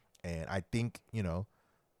Sirens, and I think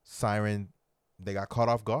Siren, they got caught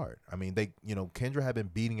off guard. I mean, Kendra had been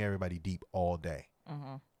beating everybody deep all day.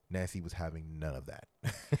 Nancy was having none of that.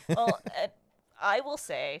 Well, I will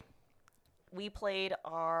say, we played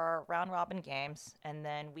our round robin games, and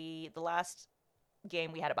then the last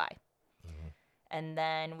game we had a bye. And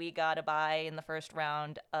then we got a bye in the first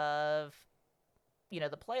round of,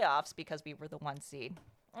 the playoffs because we were the 1 seed.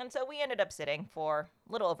 And so we ended up sitting for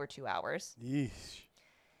a little over 2 hours. Yeesh.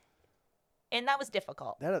 And that was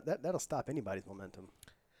difficult. That'll stop anybody's momentum.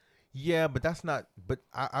 Yeah, but that's not. But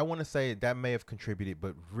I want to say that may have contributed,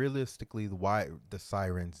 but realistically, why the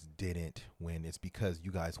Sirens didn't win is because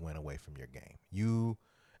you guys went away from your game.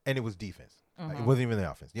 And it was defense. It wasn't even the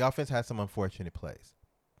offense. The offense had some unfortunate plays.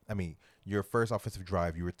 I mean, your first offensive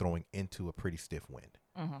drive, you were throwing into a pretty stiff wind.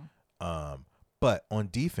 But on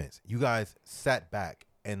defense, you guys sat back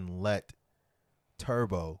and let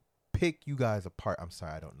Turbo pick you guys apart. I'm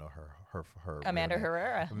sorry, I don't know her. Amanda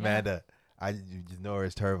Herrera. Amanda. Yeah. I just know her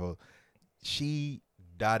as Turbo. She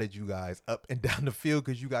dotted you guys up and down the field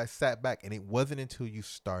because you guys sat back, and it wasn't until you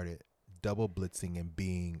started double blitzing and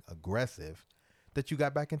being aggressive that you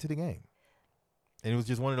got back into the game. And it was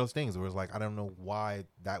just one of those things where it was like, I don't know why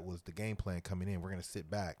that was the game plan coming in. We're going to sit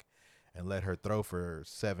back and let her throw for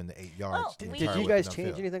 7 to 8 yards. Did you guys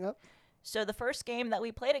change anything up? So the first game that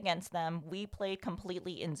we played against them, we played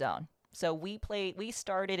completely in zone. So we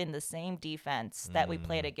started in the same defense that we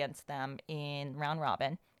played against them in round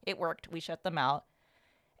robin. It worked. We shut them out.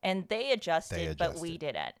 And they adjusted, but we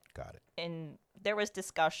didn't. Got it. And there was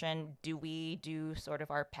discussion, do we do sort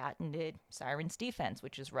of our patented Sirens defense,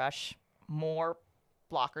 which is rush more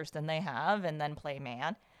blockers than they have and then play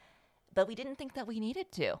man? But we didn't think that we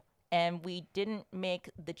needed to. And we didn't make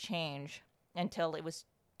the change until it was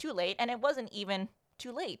too late. And it wasn't even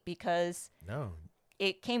too late because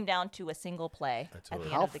it came down to a single play at the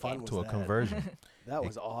end of the game. To a conversion. That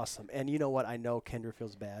was awesome. And you know what? I know Kendra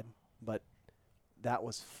feels bad, but that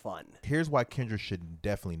was fun. Here's why Kendra should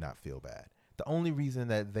definitely not feel bad. The only reason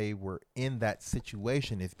that they were in that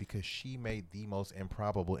situation is because she made the most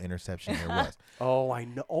improbable interception there was. Oh, I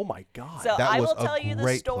know. Oh, my God. So I will tell you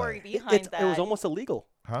the story behind that. It was almost illegal.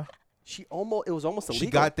 Huh? It was almost illegal.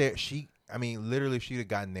 She got there. Literally, if she'd have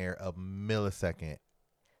gotten there a millisecond.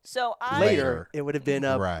 So later, it would have been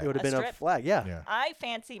a flag. Yeah. I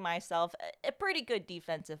fancy myself a pretty good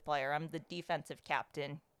defensive player. I'm the defensive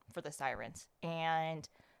captain for the Sirens. And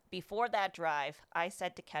before that drive, I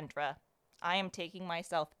said to Kendra, I am taking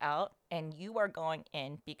myself out, and you are going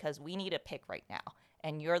in because we need a pick right now.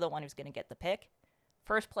 And you're the one who's going to get the pick.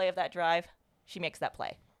 First play of that drive, she makes that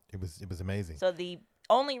play. It was amazing. So the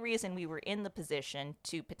only reason we were in the position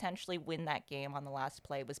to potentially win that game on the last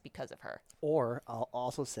play was because of her. Or I'll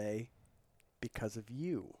also say because of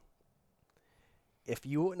you. If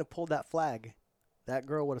you wouldn't have pulled that flag, that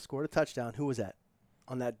girl would have scored a touchdown. Who was that?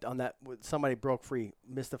 On that somebody broke free,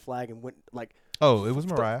 missed the flag, and went like. Oh, it was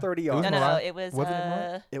Mariah. 30 yards. No, it was. Wasn't it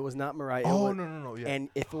Mariah? It was not Mariah. No. Yeah. And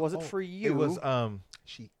if it wasn't for you, it was I'm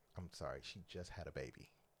sorry. She just had a baby.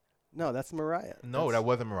 No, that's Mariah. No, that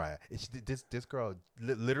wasn't Mariah. This girl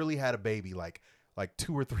literally had a baby like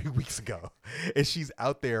 2 or 3 weeks ago, and she's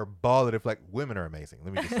out there balling. If women are amazing.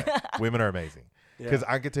 Let me just say, women are amazing. Because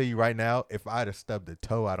I can tell you right now, if I'd have stubbed a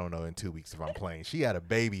toe, I don't know in 2 weeks if I'm playing. She had a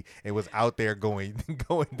baby and was out there going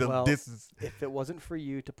the distance. If it wasn't for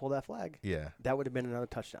you to pull that flag, that would have been another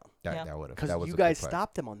touchdown. That would have. Because you guys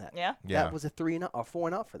stopped them on that. Yeah. That was a 4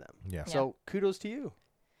 and out for them. Yeah. So kudos to you.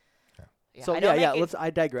 Yeah. So I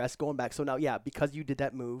digress. Going back. So now, because you did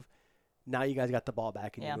that move, now you guys got the ball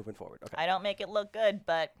back and you're moving forward. Okay. I don't make it look good,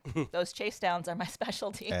 but those chase downs are my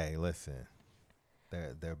specialty. Hey, listen,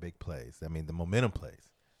 they're big plays. I mean, the momentum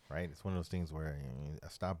plays, right? It's one of those things where a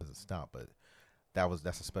stop is a stop, but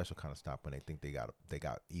that's a special kind of stop when they think they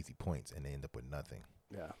got easy points and they end up with nothing.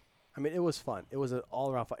 Yeah, I mean, it was fun. It was an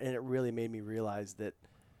all around fun, and it really made me realize that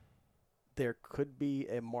there could be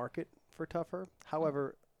a market for tougher.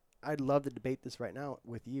 However, I'd love to debate this right now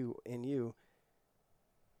with you.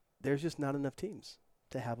 There's just not enough teams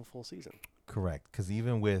to have a full season. Correct, because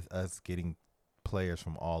even with us getting players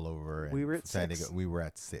from all over, and we were at San 6. Diego, we were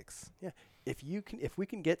at 6. Yeah, if we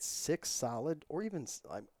can get 6 solid, or even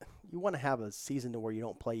you want to have a season to where you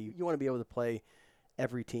don't play. You want to be able to play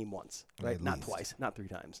every team once, right? Not twice, not 3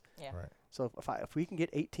 times. Yeah. Right. So if we can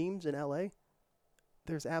get 8 teams in LA,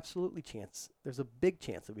 there's absolutely chance. There's a big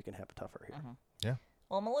chance that we can have a tougher here. Mm-hmm. Yeah.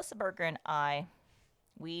 Well, Melissa Berger and I,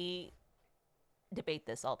 we debate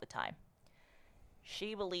this all the time.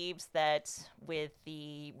 She believes that with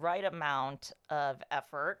the right amount of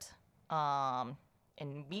effort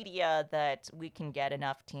in media that we can get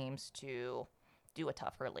enough teams to do a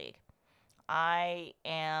tougher league. I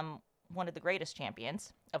am one of the greatest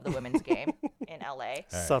champions of the women's game in LA. Hey.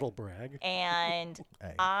 Subtle brag. And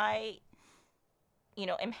Hey. I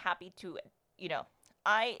am happy to,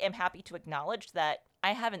 acknowledge that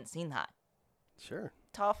I haven't seen that. Sure.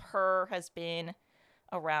 Tough Her has been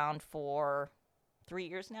around for 3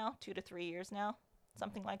 years now, 2 to 3 years now,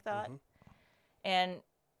 something like that. Mm-hmm. And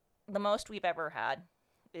the most we've ever had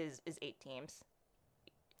is 8 teams.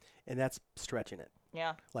 And that's stretching it.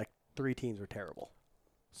 Yeah. Like 3 teams were terrible.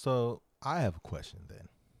 So I have a question then.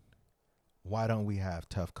 Why don't we have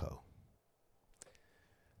Tough Co?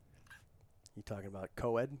 You talking about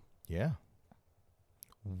co-ed? Yeah.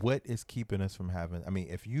 What is keeping us from having? I mean,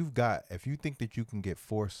 if you think that you can get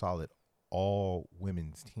 4 solid all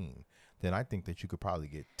women's team, then I think that you could probably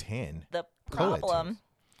get 10. The co-ed problem, teams.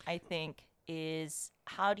 I think, is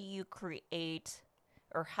how do you create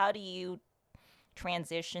or how do you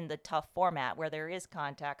transition the tough format where there is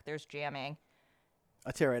contact, there's jamming,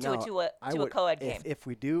 I'll tell you right now, to a co-ed game? If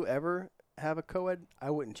we do ever have a co-ed,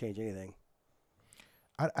 I wouldn't change anything.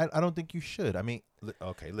 I don't think you should. I mean,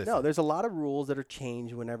 okay, listen. No, there's a lot of rules that are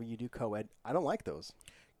changed whenever you do co-ed. I don't like those.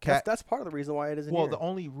 That's part of the reason why it isn't Well, here. the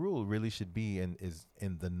only rule really should be is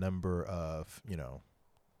in the number of,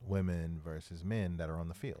 women versus men that are on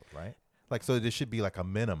the field, right? Like, so there should be like a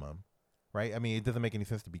minimum, right? I mean, it doesn't make any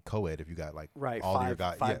sense to be co-ed if you got like all your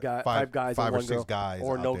guys, five guys, five or or 6 girl, guys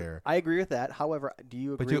or out no. there. I agree with that. However, do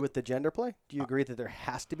you agree with the gender play? Do you agree that there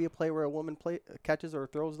has to be a play where a woman catches or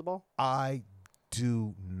throws the ball? I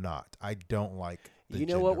do not. I don't like the You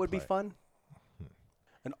know what gender would play. be fun?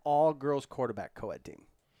 An all-girls quarterback co-ed team.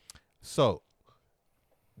 So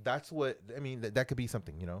that's what I mean. That could be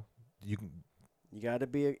something. You can. You got to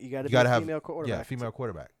be a have female quarterback. Yeah, female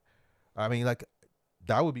quarterback. I mean, like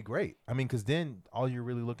that would be great. I mean, because then all you're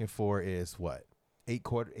really looking for is what 8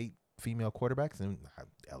 female quarterbacks, and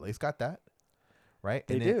LA's got that, right?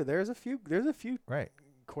 They do. There's a few right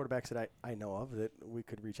quarterbacks that I know of that we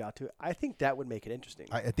could reach out to. I think that would make it interesting.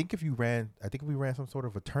 I think if we ran some sort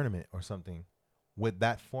of a tournament or something with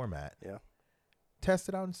that format, test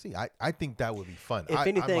it out and see. I think that would be fun.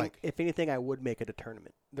 If anything, I would make it a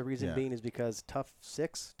tournament. The reason being is because tough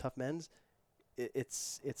men's,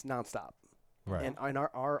 it's nonstop. Right. And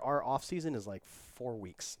our off season is like 4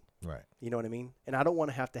 weeks. Right. You know what I mean? And I don't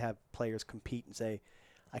want to have players compete and say,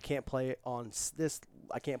 I can't play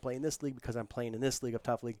I can't play in this league because I'm playing in this league of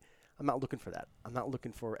tough league. I'm not looking for that. I'm not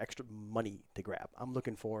looking for extra money to grab. I'm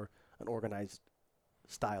looking for an organized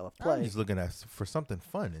style of play. I'm just looking for something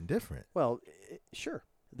fun and different. Well, sure.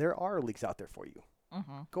 There are leagues out there for you.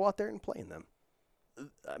 Mm-hmm. Go out there and play in them.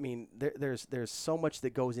 I mean, there's so much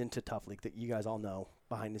that goes into Tough League that you guys all know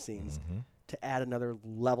behind the scenes. Mm-hmm. To add another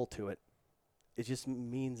level to it, it just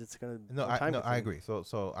means it's going to I agree. So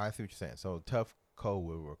I see what you're saying. So Tough Co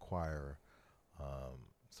will require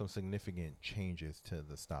some significant changes to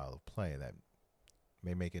the style of play that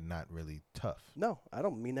may make it not really tough. No, I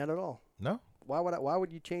don't mean that at all. No. Why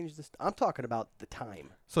would you change this? I'm talking about the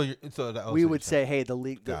time. We would say, hey, the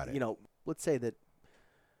league. Got it. Let's say that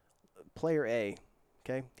player A,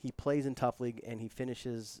 okay, he plays in Tough League and he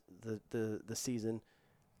finishes the season.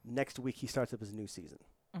 Next week he starts up his new season.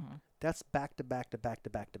 Mm-hmm. That's back to back to back to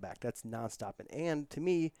back to back. That's nonstop. And to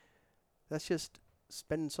me, that's just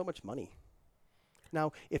spending so much money.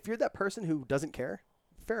 Now, if you're that person who doesn't care,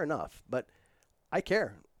 fair enough. But I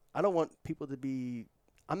care. I don't want people to be.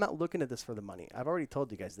 I'm not looking at this for the money. I've already told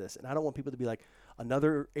you guys this, and I don't want people to be like,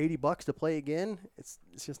 another $80 to play again. It's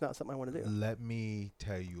just not something I want to do. Let me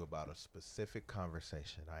tell you about a specific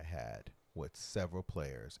conversation I had with several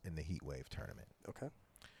players in the Heat Wave tournament. Okay.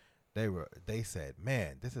 They said,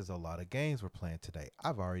 "Man, this is a lot of games we're playing today.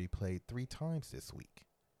 I've already played 3 times this week."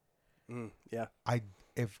 Yeah.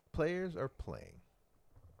 If players are playing,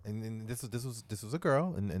 and this was a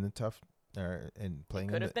girl in the tough. And playing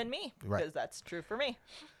could have been me, because that's true for me.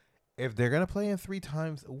 If they're gonna play in 3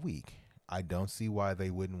 times a week, I don't see why they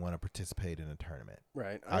wouldn't want to participate in a tournament.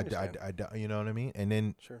 Right. I you know what I mean? And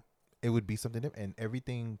then sure, it would be something different. And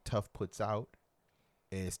everything Tough puts out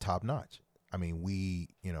is top notch. I mean,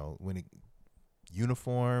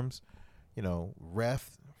 uniforms,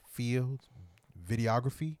 ref, field,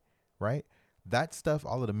 videography, right? That stuff,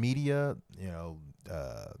 all of the media,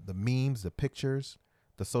 the memes, the pictures,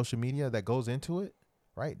 the social media that goes into it,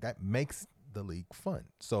 right? That makes the league fun.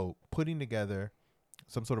 So putting together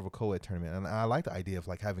some sort of a co-ed tournament, and I like the idea of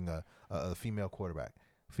like having a female quarterback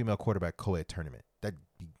co-ed tournament. That'd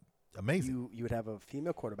be amazing. You would have a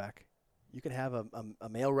female quarterback. You could have a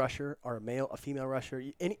male rusher or a female rusher.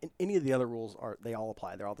 Any of the other rules they all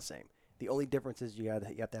apply. They're all the same. The only difference is you have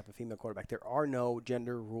to have a female quarterback. There are no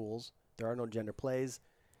gender rules. There are no gender plays.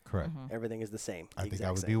 Correct. Mm-hmm. Everything is the same. I think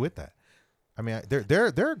I would be with that. I mean,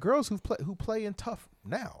 there are girls who play in Tough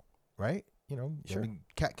now, right? Sure. I mean,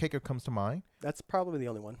 Kat Kaker comes to mind. That's probably the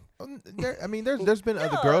only one. There's been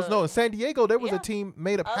other girls. No, in San Diego there was a team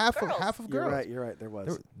made up half of girls. You're right. There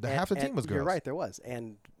was. Half the team was girls. You're right. There was,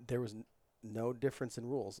 and there was no difference in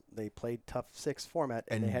rules. They played Tough 6 format,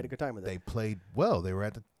 and they had a good time with it. They played well. They were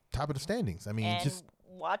at the top of the standings. I mean, and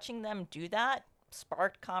watching them do that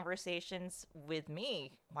sparked conversations with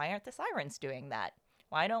me. Why aren't the Sirens doing that?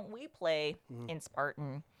 Why don't we play in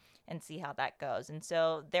Spartan and see how that goes? And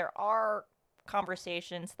so there are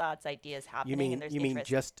conversations, thoughts, ideas happening. You mean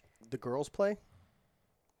just the girls play?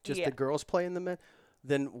 Just the girls play in the men?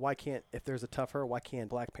 Then why can't, if there's a tougher, why can't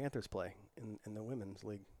Black Panthers play in the women's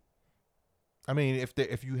league? I mean,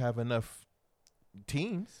 if you have enough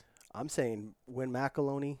teams. I'm saying when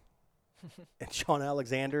McAloney and Sean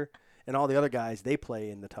Alexander and all the other guys, they play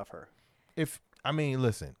in the tougher.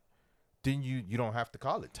 Listen. Then you don't have to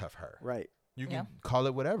call it Tough Her. Right. You can call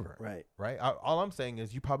it whatever. Right. Right. All I'm saying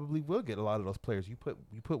is you probably will get a lot of those players. You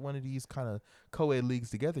put one of these kind of co-ed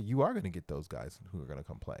leagues together, you are going to get those guys who are going to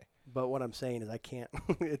come play. But what I'm saying is I can't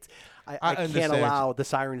I can't allow the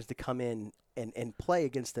Sirens to come in and play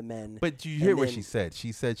against the men. But you hear what she said.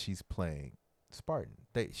 She said she's playing Spartan.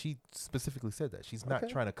 She specifically said that. She's not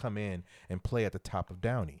trying to come in and play at the top of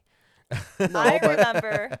Downey. No,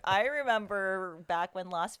 I remember back when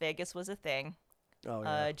Las Vegas was a thing. Oh,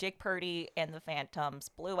 yeah. Jake Purdy and the Phantoms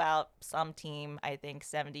blew out some team, I think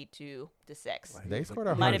 72-6. They scored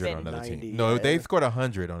 100 on another 90, team. No, they scored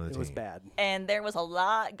 100 on the team. It was bad. And there was a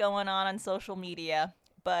lot going on social media.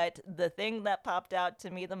 But the thing that popped out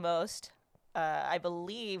to me the most, I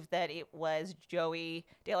believe that it was Joey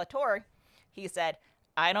De La Torre. He said,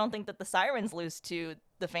 I don't think that the Sirens lose to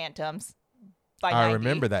the Phantoms. I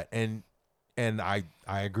remember that, and I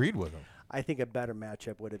agreed with him. I think a better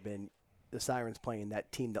matchup would have been the Sirens playing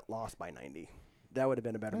that team that lost by 90. That would have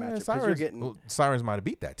been a better matchup. Sirens might have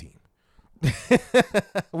beat that team.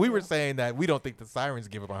 We were saying that we don't think the Sirens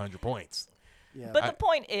give up 100 points. Yeah. But the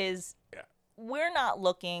point is, we're not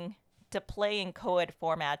looking to play in co-ed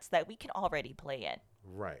formats that we can already play in.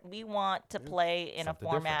 Right. We want to play in something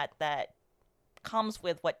a format that comes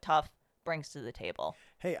with what Tough brings to the table.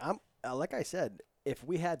 Hey, like I said, if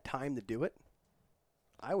we had time to do it,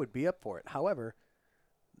 I would be up for it. However,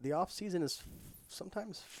 the off season is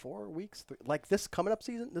sometimes 4 weeks. Like this coming off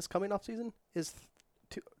season is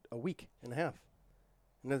a week and a half.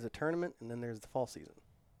 And there's a tournament, and then there's the fall season.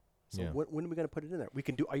 So when are we going to put it in there? We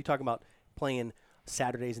can do. Are you talking about playing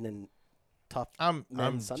Saturdays and then Tough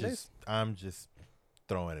Sundays? I'm just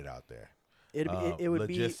throwing it out there. It would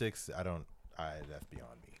logistics. That's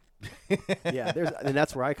beyond me. Yeah, and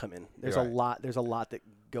that's where I come in. There's a lot that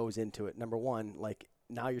goes into it. Number one, like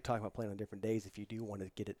now you're talking about playing on different days. If you do want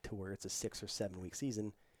to get it to where it's a 6 or 7 week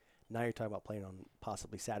season, now you're talking about playing on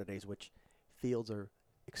possibly Saturdays, which fields are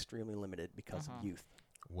extremely limited because of youth.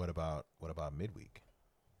 What about midweek?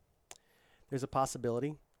 There's a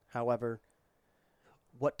possibility. However,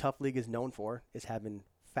 what Tough League is known for is having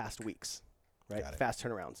fast weeks, right? Fast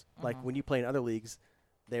turnarounds. Like when you play in other leagues,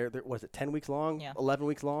 they're was it 10 weeks long, 11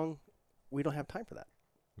 weeks long? We don't have time for that.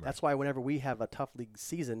 Right. That's why whenever we have a tough league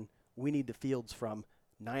season, we need the fields from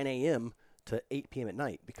 9 a.m. to 8 p.m. at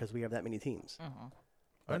night because we have that many teams.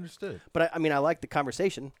 Mm-hmm. Understood. But I like the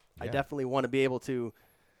conversation. Yeah. I definitely want to be able to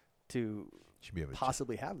Should be able to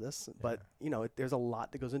possibly have this. But there's a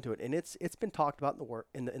lot that goes into it, and it's been talked about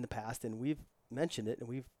in the past, and we've mentioned it, and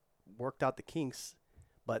we've worked out the kinks.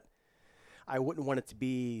 But I wouldn't want it to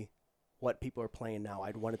be what people are playing now.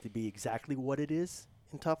 I'd want it to be exactly what it is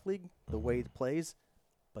in Tough League, the way it plays,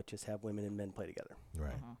 but just have women and men play together.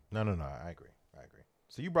 Right. No. I agree.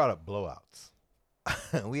 So you brought up blowouts.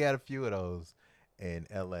 We had a few of those in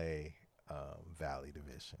LA Valley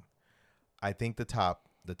Division. I think the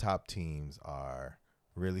top teams are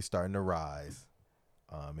really starting to rise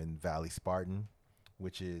in Valley Spartan,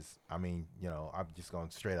 which is, I'm just going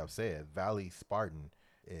to straight up say it. Valley Spartan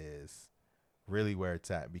is really where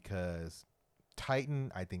it's at because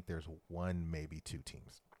Titan, I think there's one, maybe two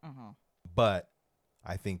teams. Mm-hmm. But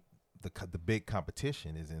I think the big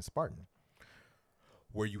competition is in Spartan,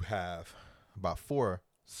 where you have about 4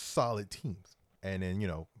 solid teams and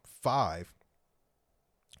then, 5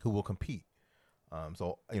 who will compete.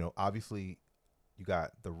 So, obviously you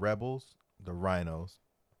got the Rebels, the Rhinos,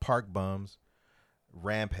 Park Bums,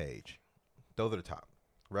 Rampage. Those are the top.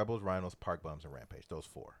 Rebels, Rhinos, Park Bums, and Rampage. Those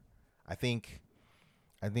 4. I think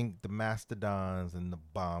the Mastodons and the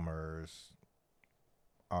Bombers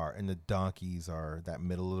and the Donkeys are that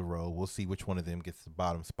middle of the road. We'll see which one of them gets the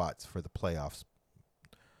bottom spots for the playoffs.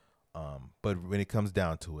 But when it comes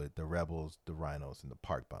down to it, the Rebels, the Rhinos, and the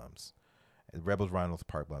Park Bums. Rebels, Rhinos,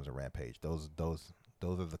 Park Bums, and Rampage. Those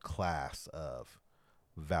are the class of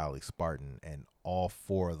Valley Spartan, and all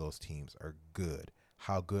 4 of those teams are good.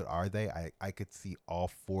 How good are they? I could see all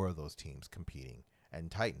 4 of those teams competing and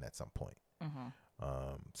Titan at some point.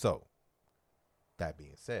 Mm-hmm. So that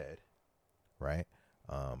being said, right?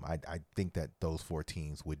 I think that those 4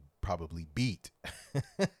 teams would probably beat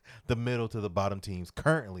the middle to the bottom teams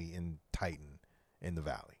currently in Titan in the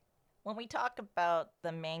Valley. When we talk about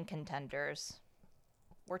the main contenders,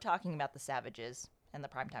 we're talking about the Savages and the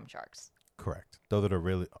Primetime Sharks. Correct. Those are the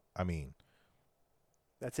really,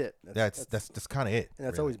 That's it. that's kind of it. And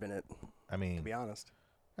that's really. always been it. I mean, to be honest.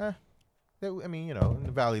 in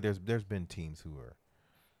the Valley, there's been teams who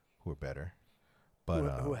are better, but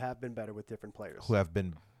who have been better with different players. Who have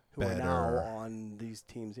been who better are now on these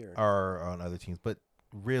teams here. Are on other teams, but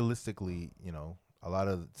realistically,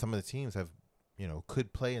 some of the teams have,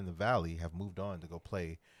 could play in the Valley, have moved on to go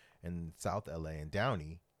play in South LA and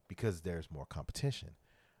Downey because there's more competition.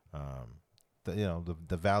 The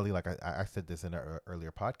Valley, like I said this in an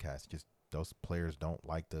earlier podcast, just those players don't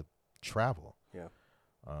like to travel. Yeah.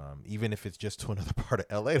 Even if it's just to another part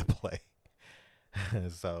of LA to play.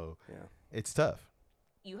 So it's tough.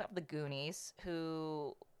 You have the Goonies,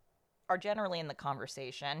 who are generally in the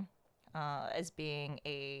conversation as being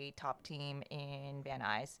a top team in Van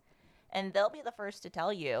Nuys. And they'll be the first to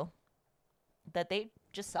tell you that they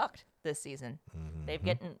just sucked this season.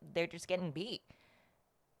 Mm-hmm. They're just getting beat.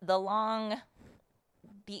 The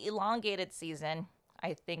elongated season,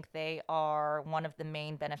 I think they are one of the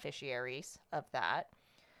main beneficiaries of that.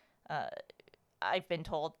 I've been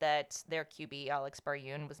told that their QB, Alex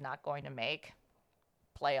Baryun, was not going to make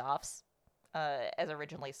playoffs as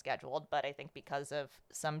originally scheduled, but I think because of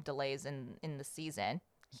some delays in the season,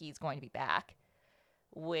 he's going to be back,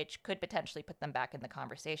 which could potentially put them back in the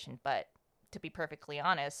conversation. But to be perfectly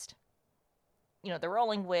honest, they're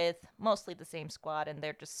rolling with mostly the same squad, and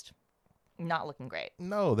they're just not looking great.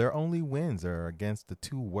 No, their only wins are against the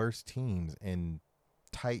 2 worst teams in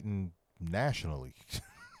Titan National League.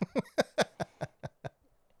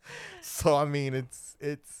 So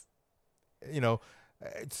it's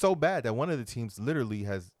so bad that one of the teams literally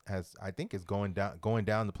has I think is going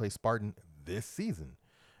down to play Spartan this season,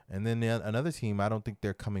 and then another team, I don't think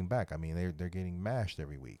they're coming back. I mean, they're getting mashed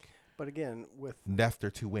every week. But again, after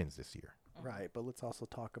 2 wins this year, right? But let's also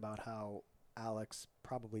talk about how Alex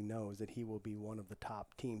probably knows that he will be one of the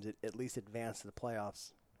top teams, at least advance to the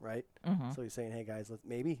playoffs, right? Mm-hmm. So he's saying, hey guys,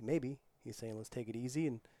 maybe he's saying let's take it easy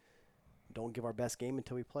and don't give our best game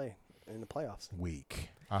until we play in the playoffs. Weak.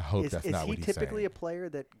 I hope that's not what he's saying. Is he typically a player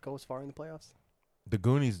that goes far in the playoffs? The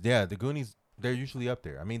Goonies, they're usually up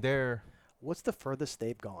there. I mean, what's the furthest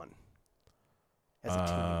they've gone as a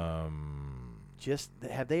team?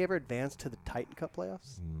 Have they ever advanced to the Titan Cup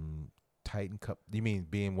playoffs? Titan Cup? You mean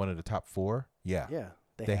being one of the top 4? Yeah. Yeah.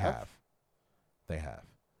 They have. They have.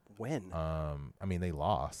 When? They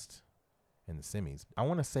lost in the semis. I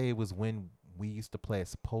want to say it was when we used to play at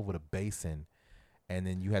Sepulveda Basin, and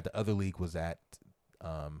then you had the other league was at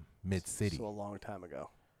Mid-City. So a long time ago.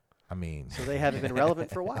 I mean, so they haven't been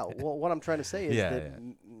relevant for a while. Well, what I'm trying to say is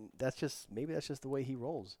that's just the way he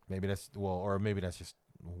rolls. Maybe that's just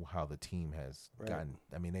how the team has gotten.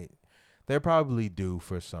 I mean, they're probably due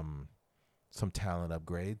for some talent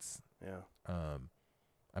upgrades. Yeah.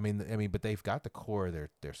 I mean, but they've got the core of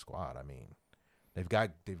their squad. I mean,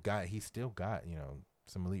 he's still got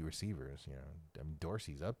some elite receivers. I mean,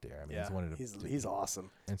 Dorsey's up there. I mean, he's one of the. He's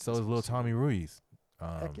awesome. And so is little Tommy Ruiz.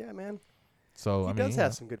 Heck yeah, man. So he does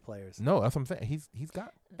have some good players. No, that's what I'm saying. He's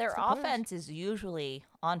got their offense players. Is usually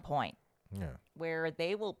on point. Yeah. Where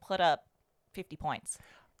they will put up 50 points.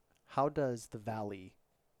 How does the Valley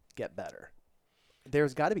get better?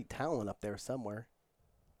 There's got to be talent up there somewhere.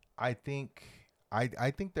 I think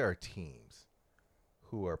there are teams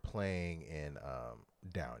who are playing in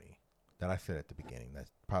Downey that I said at the beginning that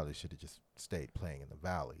probably should have just stayed playing in the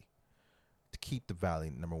Valley to keep the Valley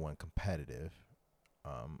number one competitive.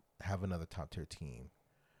 Have another top tier team.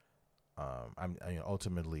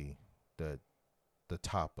 Ultimately the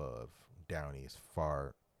top of Downey is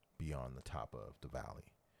far beyond the top of the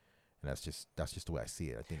Valley, and that's just the way I see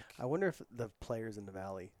it. I wonder if the players in the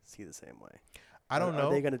Valley see the same way. I don't know.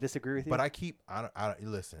 Are they going to disagree with you? But I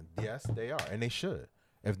listen. Yes, they are, and they should.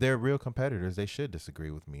 If they're real competitors, they should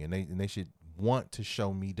disagree with me, and they should want to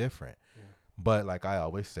show me different. Yeah. But like I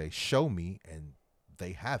always say, show me, and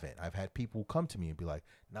they haven't. I've had people come to me and be like,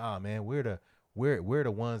 "Nah, man, we're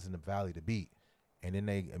the ones in the Valley to beat," and then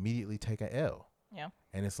they immediately take an L. Yeah.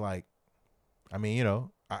 And it's like, I mean,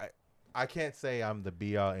 I can't say I'm the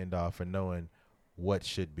be all end all for knowing what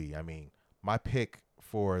should be. I mean, my pick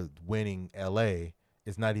for winning LA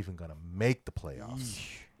is not even gonna make the playoffs.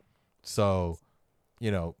 Yeesh. So,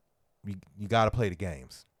 you got to play the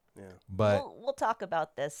games. Yeah. But we'll talk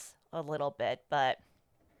about this a little bit, but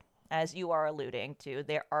as you are alluding to,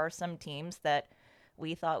 there are some teams that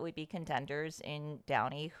we thought would be contenders in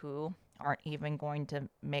Downey who aren't even going to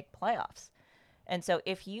make playoffs. And so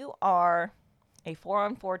if you are a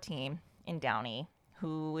 4-on-4 team in Downey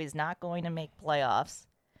who is not going to make playoffs,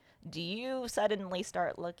 do you suddenly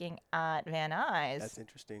start looking at Van Nuys? That's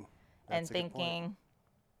interesting. And thinking,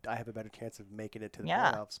 I have a better chance of making it to the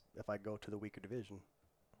playoffs if I go to the weaker division.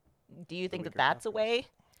 Do you think that that's a way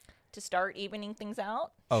to start evening things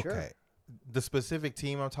out? Okay. Sure. The specific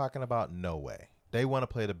team I'm talking about, no way. They want to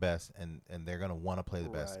play the best, and they're going to want to play the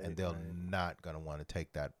best, and they're not going to want to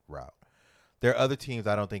take that route. There are other teams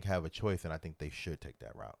I don't think have a choice, and I think they should take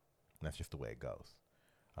that route. And that's just the way it goes.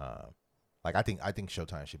 I think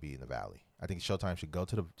Showtime should be in the Valley. I think Showtime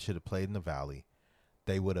should have played in the Valley.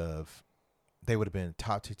 They would have been a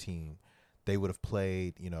top tier team. They would have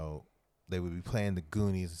played, they would be playing the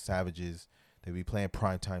Goonies and Savages. They'd be playing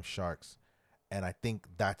Primetime Sharks. And I think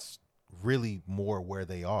that's really more where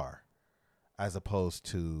they are, as opposed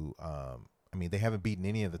to they haven't beaten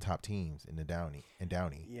any of the top teams in Downey.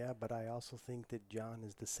 Yeah, but I also think that John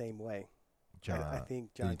is the same way. John, I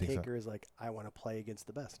think John Taker is like, I want to play against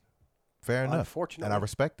the best. Fair enough. Unfortunately. And I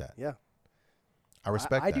respect that. Yeah. I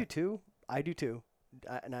respect that. I do too.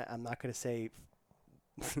 And I'm not going to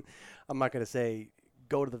say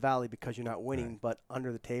go to the Valley because you're not winning, but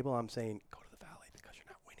under the table I'm saying go to the Valley because you're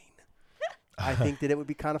not winning. I think that it would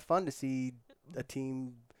be kind of fun to see a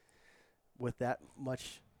team with that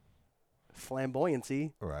much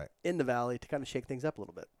flamboyancy in the Valley to kind of shake things up a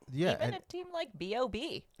little bit. Yeah. Even a team like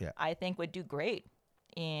B.O.B. I think would do great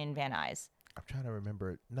in Van Nuys. I'm trying to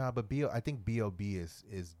remember. But I think B.O.B.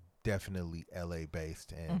 is definitely LA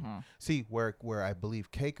based, and see where I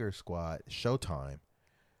believe Caker's squad, Showtime,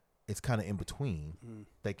 it's kind of in between.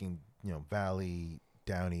 They can Valley,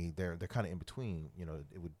 Downey, they're kind of in between. It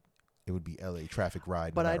would be LA traffic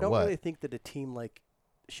ride. But no I don't what. really think that a team like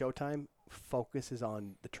Showtime focuses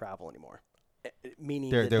on the travel anymore.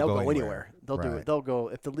 Meaning that they'll go anywhere. They'll do it. They'll go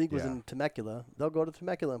if the league was in Temecula, they'll go to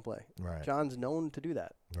Temecula and play. Right. John's known to do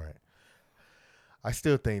that. Right. I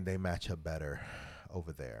still think they match up better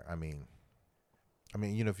over there. I mean,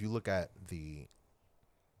 if you look at like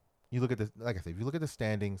I said, if you look at the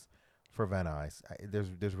standings for Van Nuys,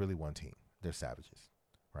 there's really one team. They're Savages,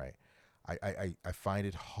 right? I find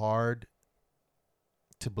it hard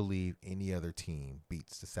to believe any other team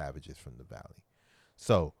beats the Savages from the Valley.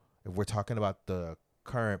 So if we're talking about the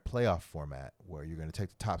current playoff format, where you're going to take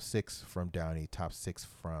the top 6 from Downey, top 6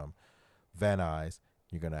 from Van Nuys,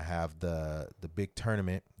 you're going to have the big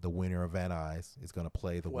tournament. The winner of Van Nuys is going to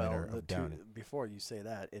play the winner of Downey. Before you say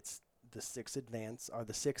that, it's the 6 advance, or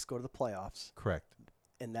the 6 go to the playoffs. Correct.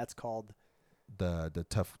 And that's called the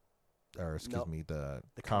tough, or excuse me, the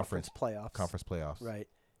conference playoffs. Conference playoffs. Right.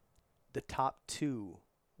 The top 2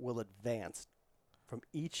 will advance from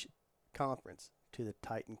each conference to the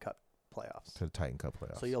Titan Cup playoffs. To the Titan Cup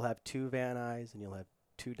playoffs. So you'll have 2 Van Nuys and you'll have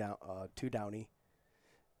 2 Downey.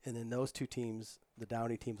 And then those 2 teams, the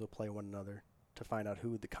Downey teams will play one another to find out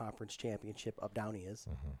who the conference championship of Downey is.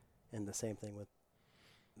 Mm-hmm. And the same thing with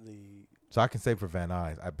the... So I can say for Van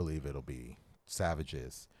Nuys, I believe it'll be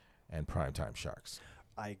Savages and Primetime Sharks.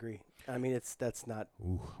 I agree. I mean, that's not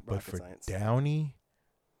but for science. Downey,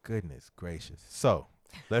 goodness gracious. So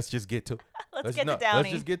let's just get to Let's get to Downey.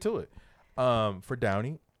 Let's just get to it. For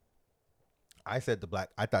Downey, I thought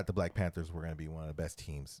the Black Panthers were going to be one of the best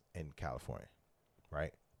teams in California,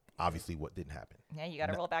 right? Obviously, what didn't happen. Yeah, you got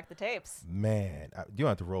to roll back the tapes. Man, you don't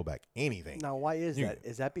have to roll back anything. Now, why is that?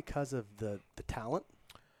 Is that because of the talent?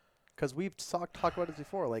 Because we've talked about this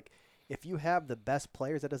before. Like, if you have the best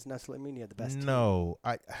players, that doesn't necessarily mean you have the best team. No,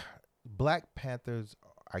 Black Panthers,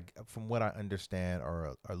 from what I understand,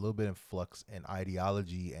 are a little bit in flux in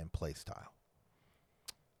ideology and play style,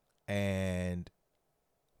 and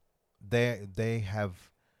they have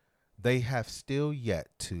still yet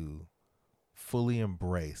to fully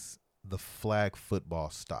embrace the flag football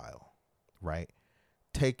style, right?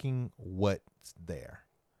 Taking what's there.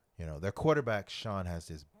 You know, their quarterback, Sean, has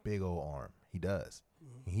this big old arm. He does.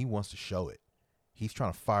 Mm-hmm. He wants to show it. He's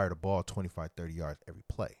trying to fire the ball 25, 30 yards every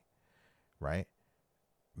play, right?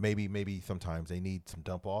 Maybe sometimes they need some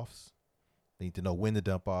dump offs. They need to know when to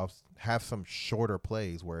dump offs. Have some shorter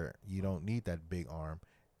plays where you don't need that big arm.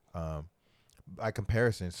 By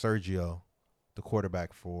comparison, Sergio, the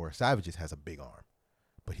quarterback for Savages, has a big arm,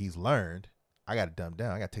 but he's learned, I got to dumb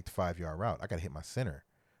down. I got to take the 5-yard route. I got to hit my center.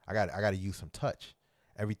 I got to use some touch.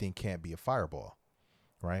 Everything can't be a fireball,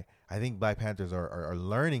 right? I think Black Panthers are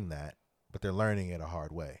learning that, but they're learning it a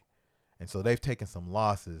hard way. And so they've taken some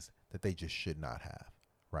losses that they just should not have,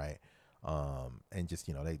 right? And just,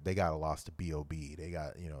 you know, they got a loss to B.O.B. They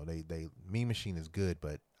got, you know, they Mean Machine is good,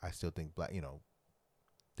 but I still think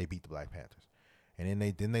they beat the Black Panthers. And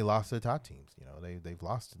then they lost to the top teams. You know, they've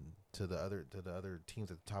lost to the other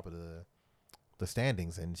teams at the top of the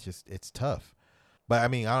standings, and it's tough. But I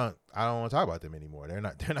mean, I don't want to talk about them anymore. They're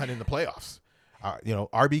not in the playoffs. You know,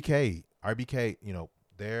 RBK, you know,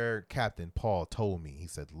 their captain Paul told me, he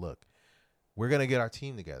said, "Look, we're gonna get our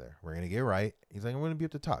team together. We're gonna get right." He's like, "I'm gonna be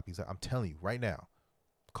at the top." He's like, "I'm telling you right now.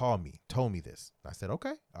 Call me, told me this." I said,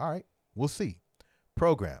 "Okay, all right, we'll see."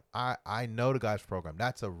 Program. I know the guys' program.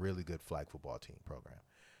 That's a really good flag football team program.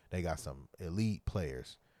 They got some elite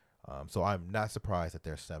players. So I'm not surprised that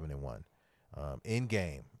they're 7-1. In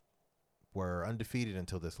game, were undefeated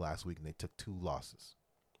until this last week, and they took 2 losses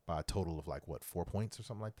by a total of 4 points or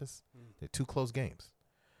something like this. They're 2 close games.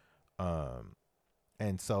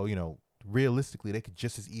 And so, you know, realistically, they could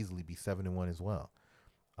just as easily be 7-1 as well.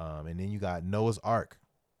 And then you got Noah's Ark.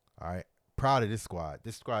 All right. Proud of this squad.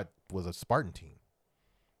 This squad was a Spartan team.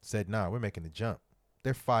 Said, nah, we're making the jump.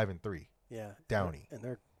 They're 5-3. Yeah. Downey. And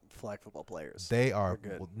they're flag football players. They are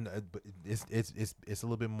good. Well, no, but it's a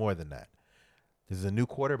little bit more than that. This is a new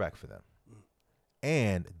quarterback for them.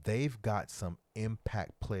 And they've got some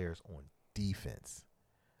impact players on defense.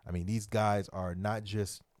 I mean, these guys are not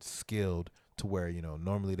just skilled to where, you know,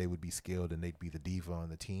 normally they would be skilled and they'd be the diva on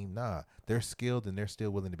the team. Nah, they're skilled and they're still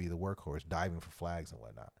willing to be the workhorse, diving for flags and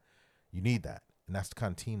whatnot. You need that. And that's the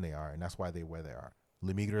kind of team they are, and that's why they're where they are.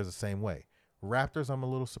 Lemigra is the same way. Raptors, I'm a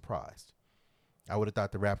little surprised. I would have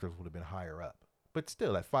thought the Raptors would have been higher up. But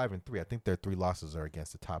still, at 5-3, I think their 3 losses are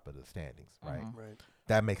against the top of the standings, right? Right.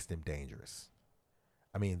 That makes them dangerous.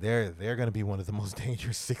 I mean, they're going to be one of the most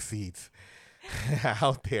dangerous 6 seeds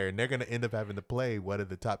out there, and they're going to end up having to play one of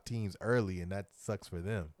the top teams early, and that sucks for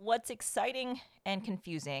them. What's exciting and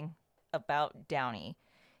confusing about Downey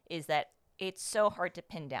is that it's so hard to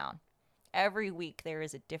pin down. Every week there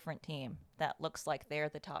is a different team that looks like they're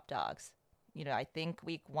the top dogs. You know, I think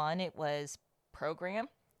week 1 it was Program.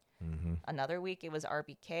 Mm-hmm. Another week it was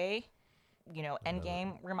RBK. You know,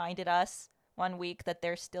 Endgame reminded us one week that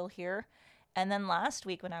they're still here. And then last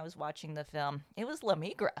week when I was watching the film, it was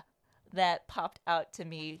Lemigra that popped out to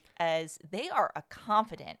me as they are a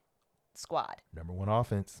confident squad. Number 1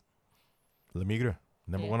 offense. Lemigra,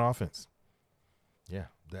 number 1 offense. Yeah.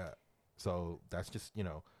 So that's just, you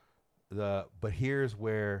know, but here's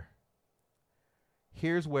where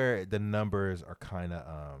the numbers are kind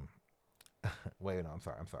of wait, no, I'm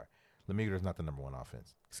sorry. Lemigra is not the number 1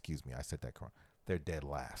 offense. Excuse me, I said that wrong. They're dead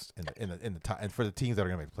last in the top, and for the teams that are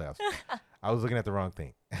gonna make the playoffs. I was looking at the wrong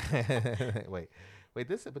thing. wait,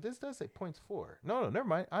 this does say points for. No, never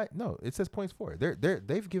mind. It says points for.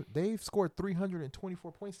 They've scored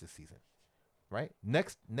 324 points this season, right?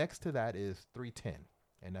 Next to that is 310,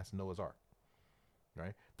 and that's Noah's Ark.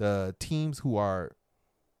 Right, the teams who are,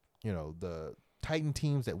 you know, the Titan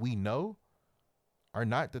teams that we know are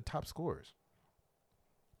not the top scorers.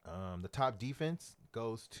 The top defense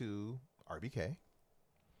goes to RBK.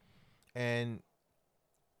 And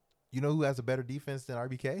you know who has a better defense than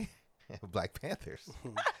RBK? Black Panthers.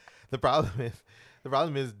 The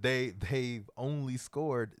problem is they've only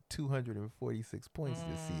scored 246 points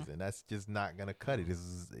this season. That's just not gonna cut it.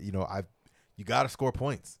 You gotta score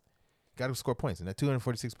points. Gotta score points. And that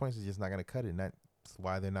 246 points is just not gonna cut it. And that's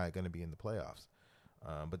why they're not gonna be in the playoffs.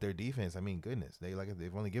 But their defense, I mean, goodness,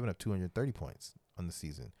 they've only given up 230 points on the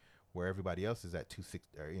season, where everybody else is at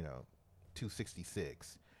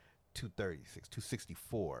 266, 236,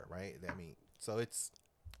 264, right? I mean, so it's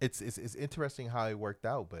interesting how it worked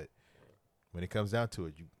out, but when it comes down to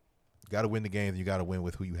it, you got to win the games. You got to win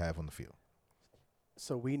with who you have on the field.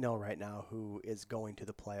 So we know right now who is going to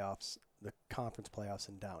the playoffs, the conference playoffs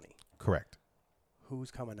in Downey. Correct.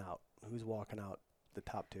 Who's coming out? Who's walking out the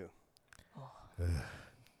top two?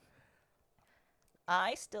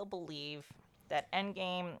 I still believe that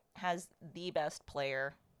Endgame has the best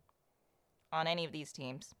player on any of these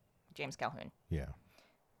teams, James Calhoun. Yeah.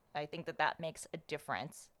 I think that makes a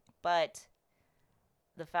difference. But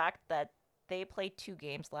the fact that they played 2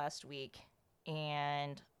 games last week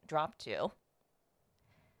and dropped 2,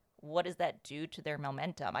 what does that do to their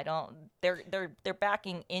momentum? They're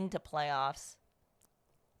backing into playoffs.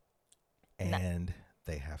 And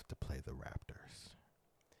they have to play the Raptors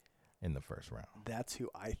in the first round. That's who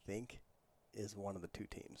I think is one of the 2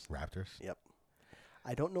 teams. Raptors? Yep.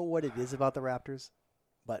 I don't know what it is about the Raptors,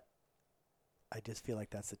 but I just feel like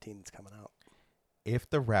that's the team that's coming out. If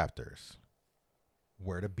the Raptors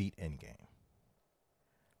were to beat Endgame,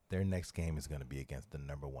 their next game is going to be against the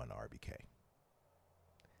number 1 RBK. Yeah.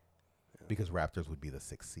 Because Raptors would be the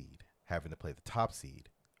 6th seed, having to play the top seed,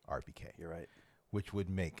 RBK. You're right. Which would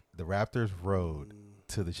make the Raptors' road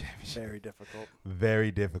to the championship very difficult.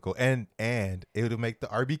 Very difficult. And it would make the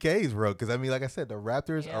RBK's road. Because, I mean, like I said, the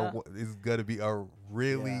Raptors is going to be a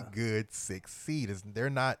really good 6th seed.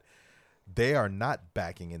 They are not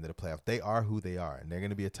backing into the playoffs. They are who they are. And they're going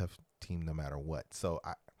to be a tough team no matter what. So,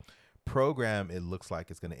 program, it looks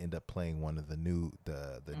like it's going to end up playing one of the new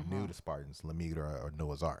Spartans, Lamigra or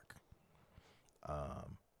Noah's Ark.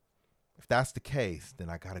 If that's the case, then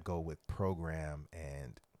I got to go with program.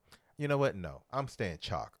 And you know what? No, I'm staying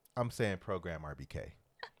chalk. I'm saying program RBK.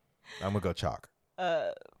 I'm going to go chalk.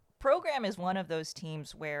 Program is one of those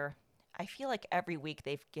teams where I feel like every week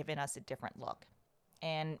they've given us a different look.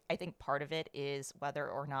 And I think part of it is whether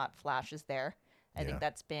or not Flash is there. I think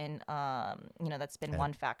that's been,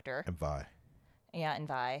 one factor. And Vi. Yeah, and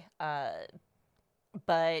Vi.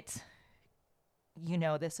 But you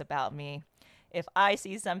know this about me. If I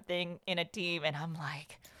see something in a team and I'm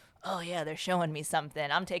like, oh, yeah, they're showing me something,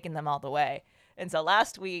 I'm taking them all the way. And so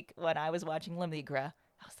last week when I was watching Lamigra,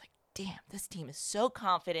 I was like, damn, this team is so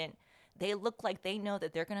confident. They look like they know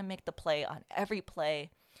that they're going to make the play on every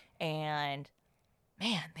play. And,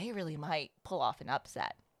 man, they really might pull off an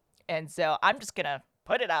upset. And so I'm just going to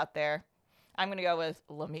put it out there. I'm going to go with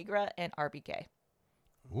Lamigra and RBK.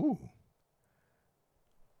 Ooh.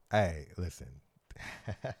 Hey, listen.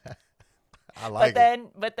 I like it.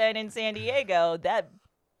 But then in San Diego, that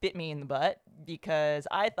bit me in the butt because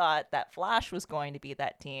I thought that Flash was going to be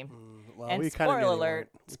that team. And spoiler alert,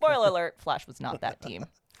 Flash was not that team.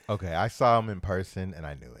 Okay, I saw him in person and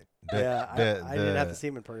I knew it. I didn't have to see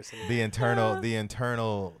him in person. The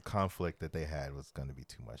internal conflict that they had was going to be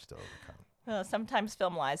too much to overcome. Sometimes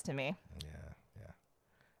film lies to me. Yeah.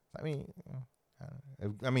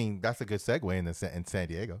 I mean, that's a good segue in San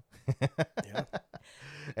Diego. Yeah.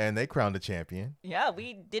 And they crowned a champion. Yeah,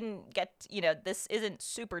 we didn't get, this isn't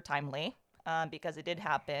super timely because it did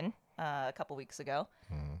happen a couple weeks ago.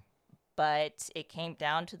 Mm-hmm. But it came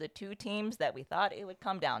down to the 2 teams that we thought it would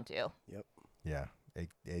come down to. Yep. Yeah.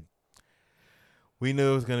 We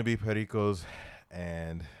knew it was going to be Pericos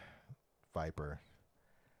and Viper.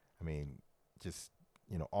 I mean, just,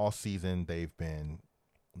 all season they've been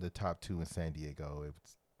the top 2 in San Diego.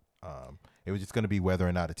 It was just going to be whether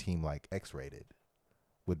or not a team like X-Rated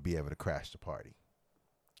would be able to crash the party.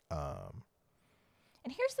 And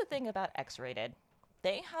here's the thing about X-Rated.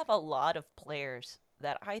 They have a lot of players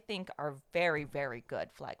that I think are very, very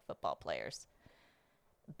good flag football players.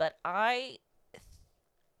 But I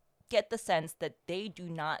get the sense that they do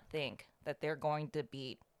not think that they're going to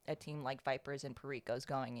beat a team like Vipers and Pericos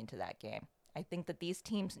going into that game. I think that these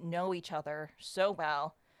teams know each other so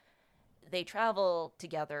well. They travel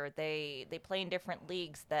together. They play in different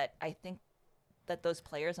leagues that I think that those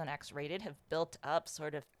players on X-Rated have built up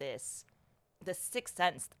sort of the sixth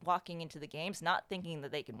sense walking into the games, not thinking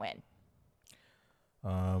that they can win.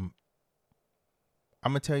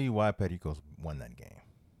 I'm going to tell you why Pericos won that game.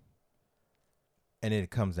 And it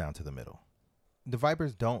comes down to the middle. The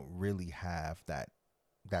Vipers don't really have that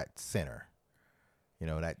center. You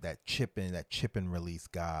know, that chip and release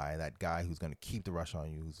guy, that guy who's going to keep the rush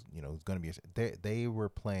on you, who's going to be. They were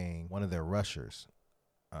playing one of their rushers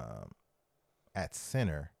at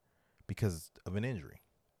center because of an injury,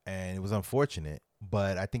 and it was unfortunate.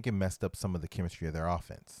 But I think it messed up some of the chemistry of their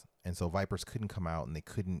offense, and so Vipers couldn't come out and they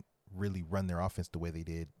couldn't really run their offense the way they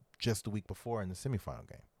did just the week before in the semifinal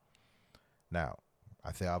game. Now,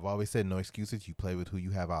 I've always said no excuses. You play with who you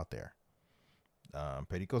have out there.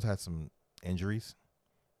 Pericos had some injuries.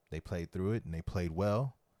 They played through it, and they played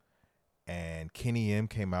well. And Kenny M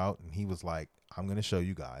came out, and he was like, I'm going to show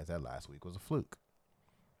you guys that last week was a fluke.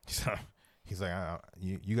 So he's like,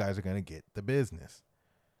 you guys are going to get the business.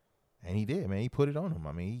 And he did, man. He put it on him.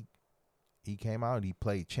 I mean, he came out, he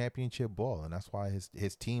played championship ball, and that's why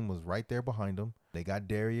his team was right there behind him. They got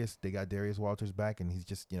Darius Walters back, and he's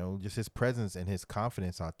just, just his presence and his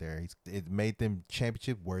confidence out there. It made them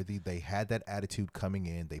championship worthy. They had that attitude coming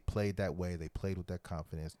in. They played that way. They played with that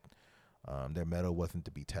confidence. Their mettle wasn't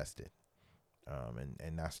to be tested.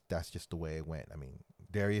 And that's just the way it went. I mean,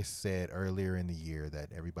 Darius said earlier in the year that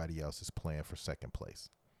everybody else is playing for second place.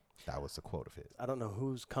 That was the quote of his. I don't know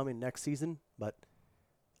who's coming next season, but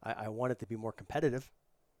I want it to be more competitive.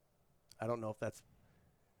 I don't know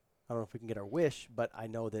if we can get our wish, but I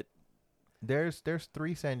know that there's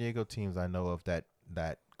 3 San Diego teams I know of that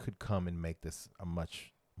could come and make this a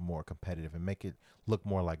much more competitive and make it look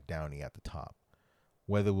more like Downey at the top.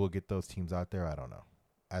 Whether we'll get those teams out there, I don't know.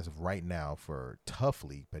 As of right now, for tough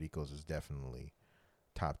league, Pericos is definitely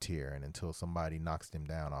top tier, and until somebody knocks them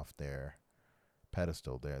down off their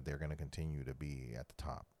pedestal, they're going to continue to be at the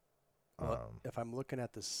top. Well, if I'm looking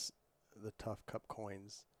at the Tough Cup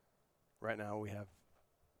coins, right now we have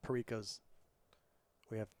Pericos.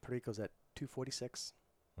 We have Pericos at 246.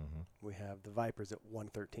 Mm-hmm. We have the Vipers at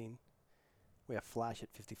 113. We have Flash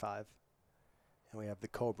at 55. And we have the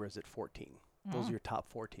Cobras at 14. Those are your top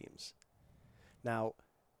 4 teams. Now,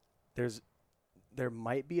 there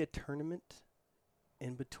might be a tournament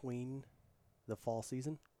in between the fall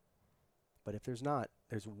season. But if there's not,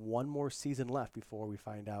 there's one more season left before we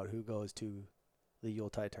find out who goes to the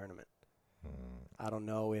Yuletide tournament. I don't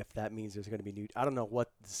know if that means there's going to be I don't know what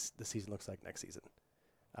the season looks like next season.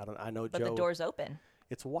 I know, but Joe. But the door's open.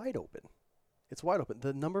 It's wide open. It's wide open.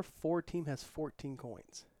 The number 4 team has 14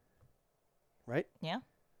 coins. Right? Yeah.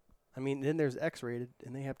 I mean, then there's X-rated,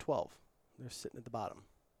 and they have 12. They're sitting at the bottom.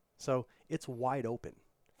 So it's wide open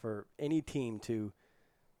for any team to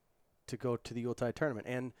go to the Yuletide tournament.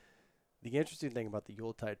 And the interesting thing about the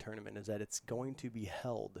Yuletide tournament is that it's going to be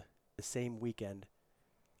held the same weekend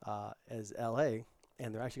as LA,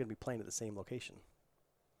 and they're actually going to be playing at the same location.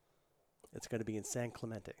 It's going to be in San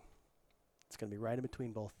Clemente. It's going to be right in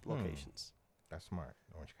between both locations. That's smart.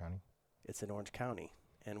 Orange County? It's in Orange County.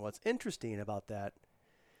 And what's interesting about that,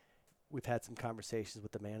 we've had some conversations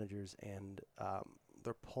with the managers, and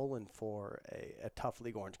they're pulling for a tough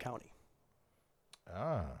league Orange County.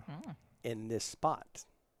 In this spot.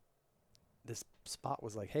 This spot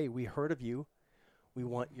was like, hey, we heard of you. We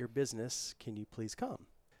want your business. Can you please come?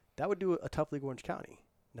 That would do a tough league Orange County.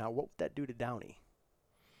 Now, what would that do to Downey?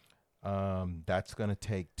 That's going to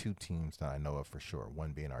take 2 teams that I know of for sure,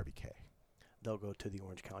 one being RBK. They'll go to the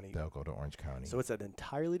Orange County. They'll go to Orange County. So it's an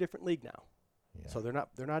entirely different league now. Yeah. So they're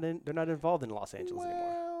not involved in Los Angeles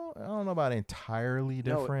anymore. Well, I don't know about entirely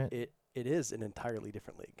different. No, it is an entirely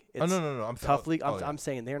different league. It's no. I'm tough league. I'm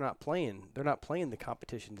saying they're not playing the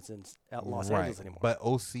competition that's in Los Angeles anymore. But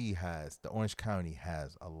the Orange County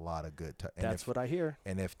has a lot of good. That's what I hear.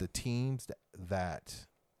 And if the teams that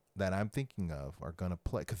I'm thinking of are gonna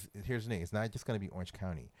play, because here's the thing, it's not just gonna be Orange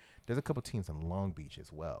County. There's a couple teams in Long Beach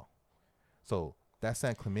as well. So that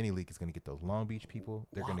San Clemente League is gonna get those Long Beach people.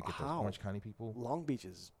 They're gonna get those Orange County people. Long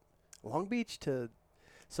Beach to.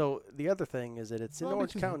 So the other thing is that it's in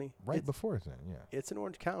Orange County. Right before it's in, yeah. It's in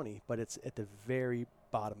Orange County, but it's at the very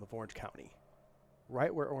bottom of Orange County.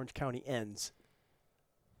 Right where Orange County ends,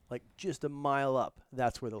 like just a mile up,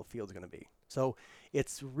 that's where the field's going to be. So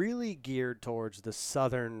it's really geared towards the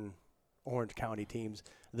southern Orange County teams,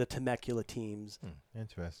 the Temecula teams.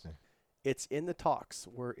 Interesting. It's in the talks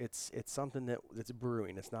where it's something that's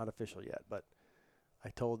brewing. It's not official yet, but I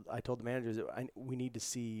told the managers that we need to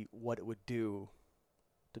see what it would do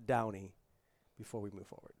to Downey before we move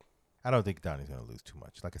forward. I don't think Downey's going to lose too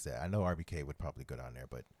much. Like I said, I know RBK would probably go down there,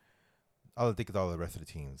 but all I think is all the rest of the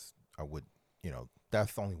teams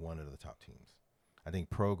that's only one of the top teams. I think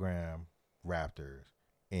Program, Raptors,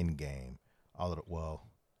 In-Game, although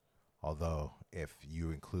if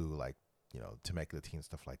you include like Temecula teams,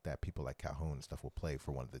 stuff like that. People like Calhoun and stuff will play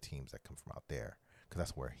for one of the teams that come from out there because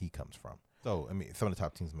that's where he comes from. So, I mean, some of the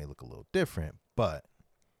top teams may look a little different, but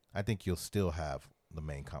I think you'll still have the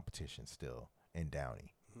main competition still in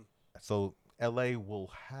Downey. Mm-hmm. So, LA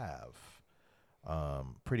will have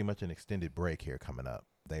pretty much an extended break here coming up.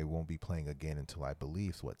 They won't be playing again until, I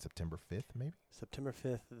believe, September 5th, maybe? September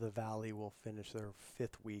 5th, the Valley will finish their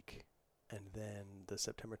 5th week, and then the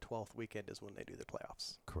September 12th weekend is when they do their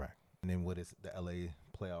playoffs. Correct. And then what is the LA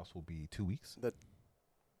playoffs will be 2 weeks? The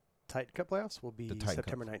Titan Cup playoffs will be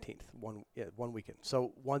September 19th, one weekend.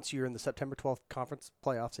 So once you're in the September 12th conference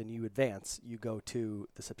playoffs and you advance, you go to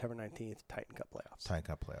the September 19th Titan Cup playoffs. Titan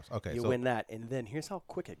Cup playoffs. Okay. You win that, and then here's how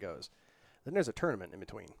quick it goes. Then there's a tournament in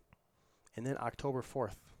between. And then October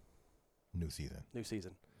 4th. New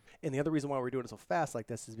season. And the other reason why we're doing it so fast like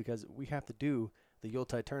this is because we have to do the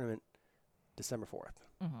Yuletide tournament December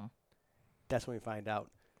 4th. Mm-hmm. That's when we find out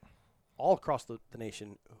all across the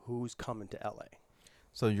nation who's coming to LA.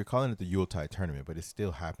 So you're calling it the Yuletide tournament, but it's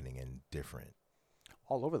still happening in different.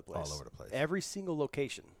 All over the place. Every single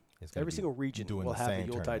location, every single region will have a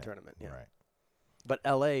Yuletide tournament. Yeah. Right. But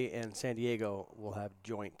LA and San Diego will have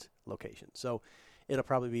joint locations. So it'll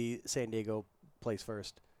probably be San Diego plays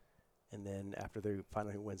first, and then after they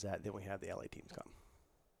finally wins that, then we have the LA teams come.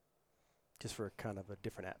 Just for kind of a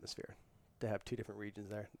different atmosphere to have two different regions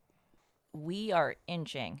there. We are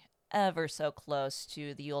inching ever so close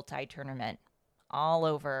to the Yuletide tournament all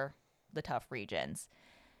over the tough regions.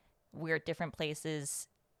 We're at different places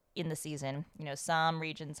in the season. Some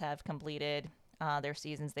regions have completed their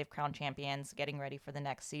seasons. They've crowned champions, getting ready for the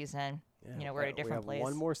next season. Yeah, we're at a different place. We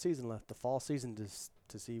have one more season left, the fall season,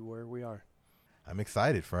 to see where we are. I'm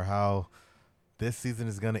excited for how this season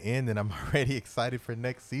is going to end, and I'm already excited for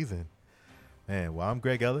next season. Man, well, I'm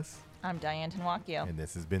Greg Ellis. I'm Diane Tenwakio. And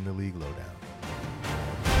this has been the League Lowdown.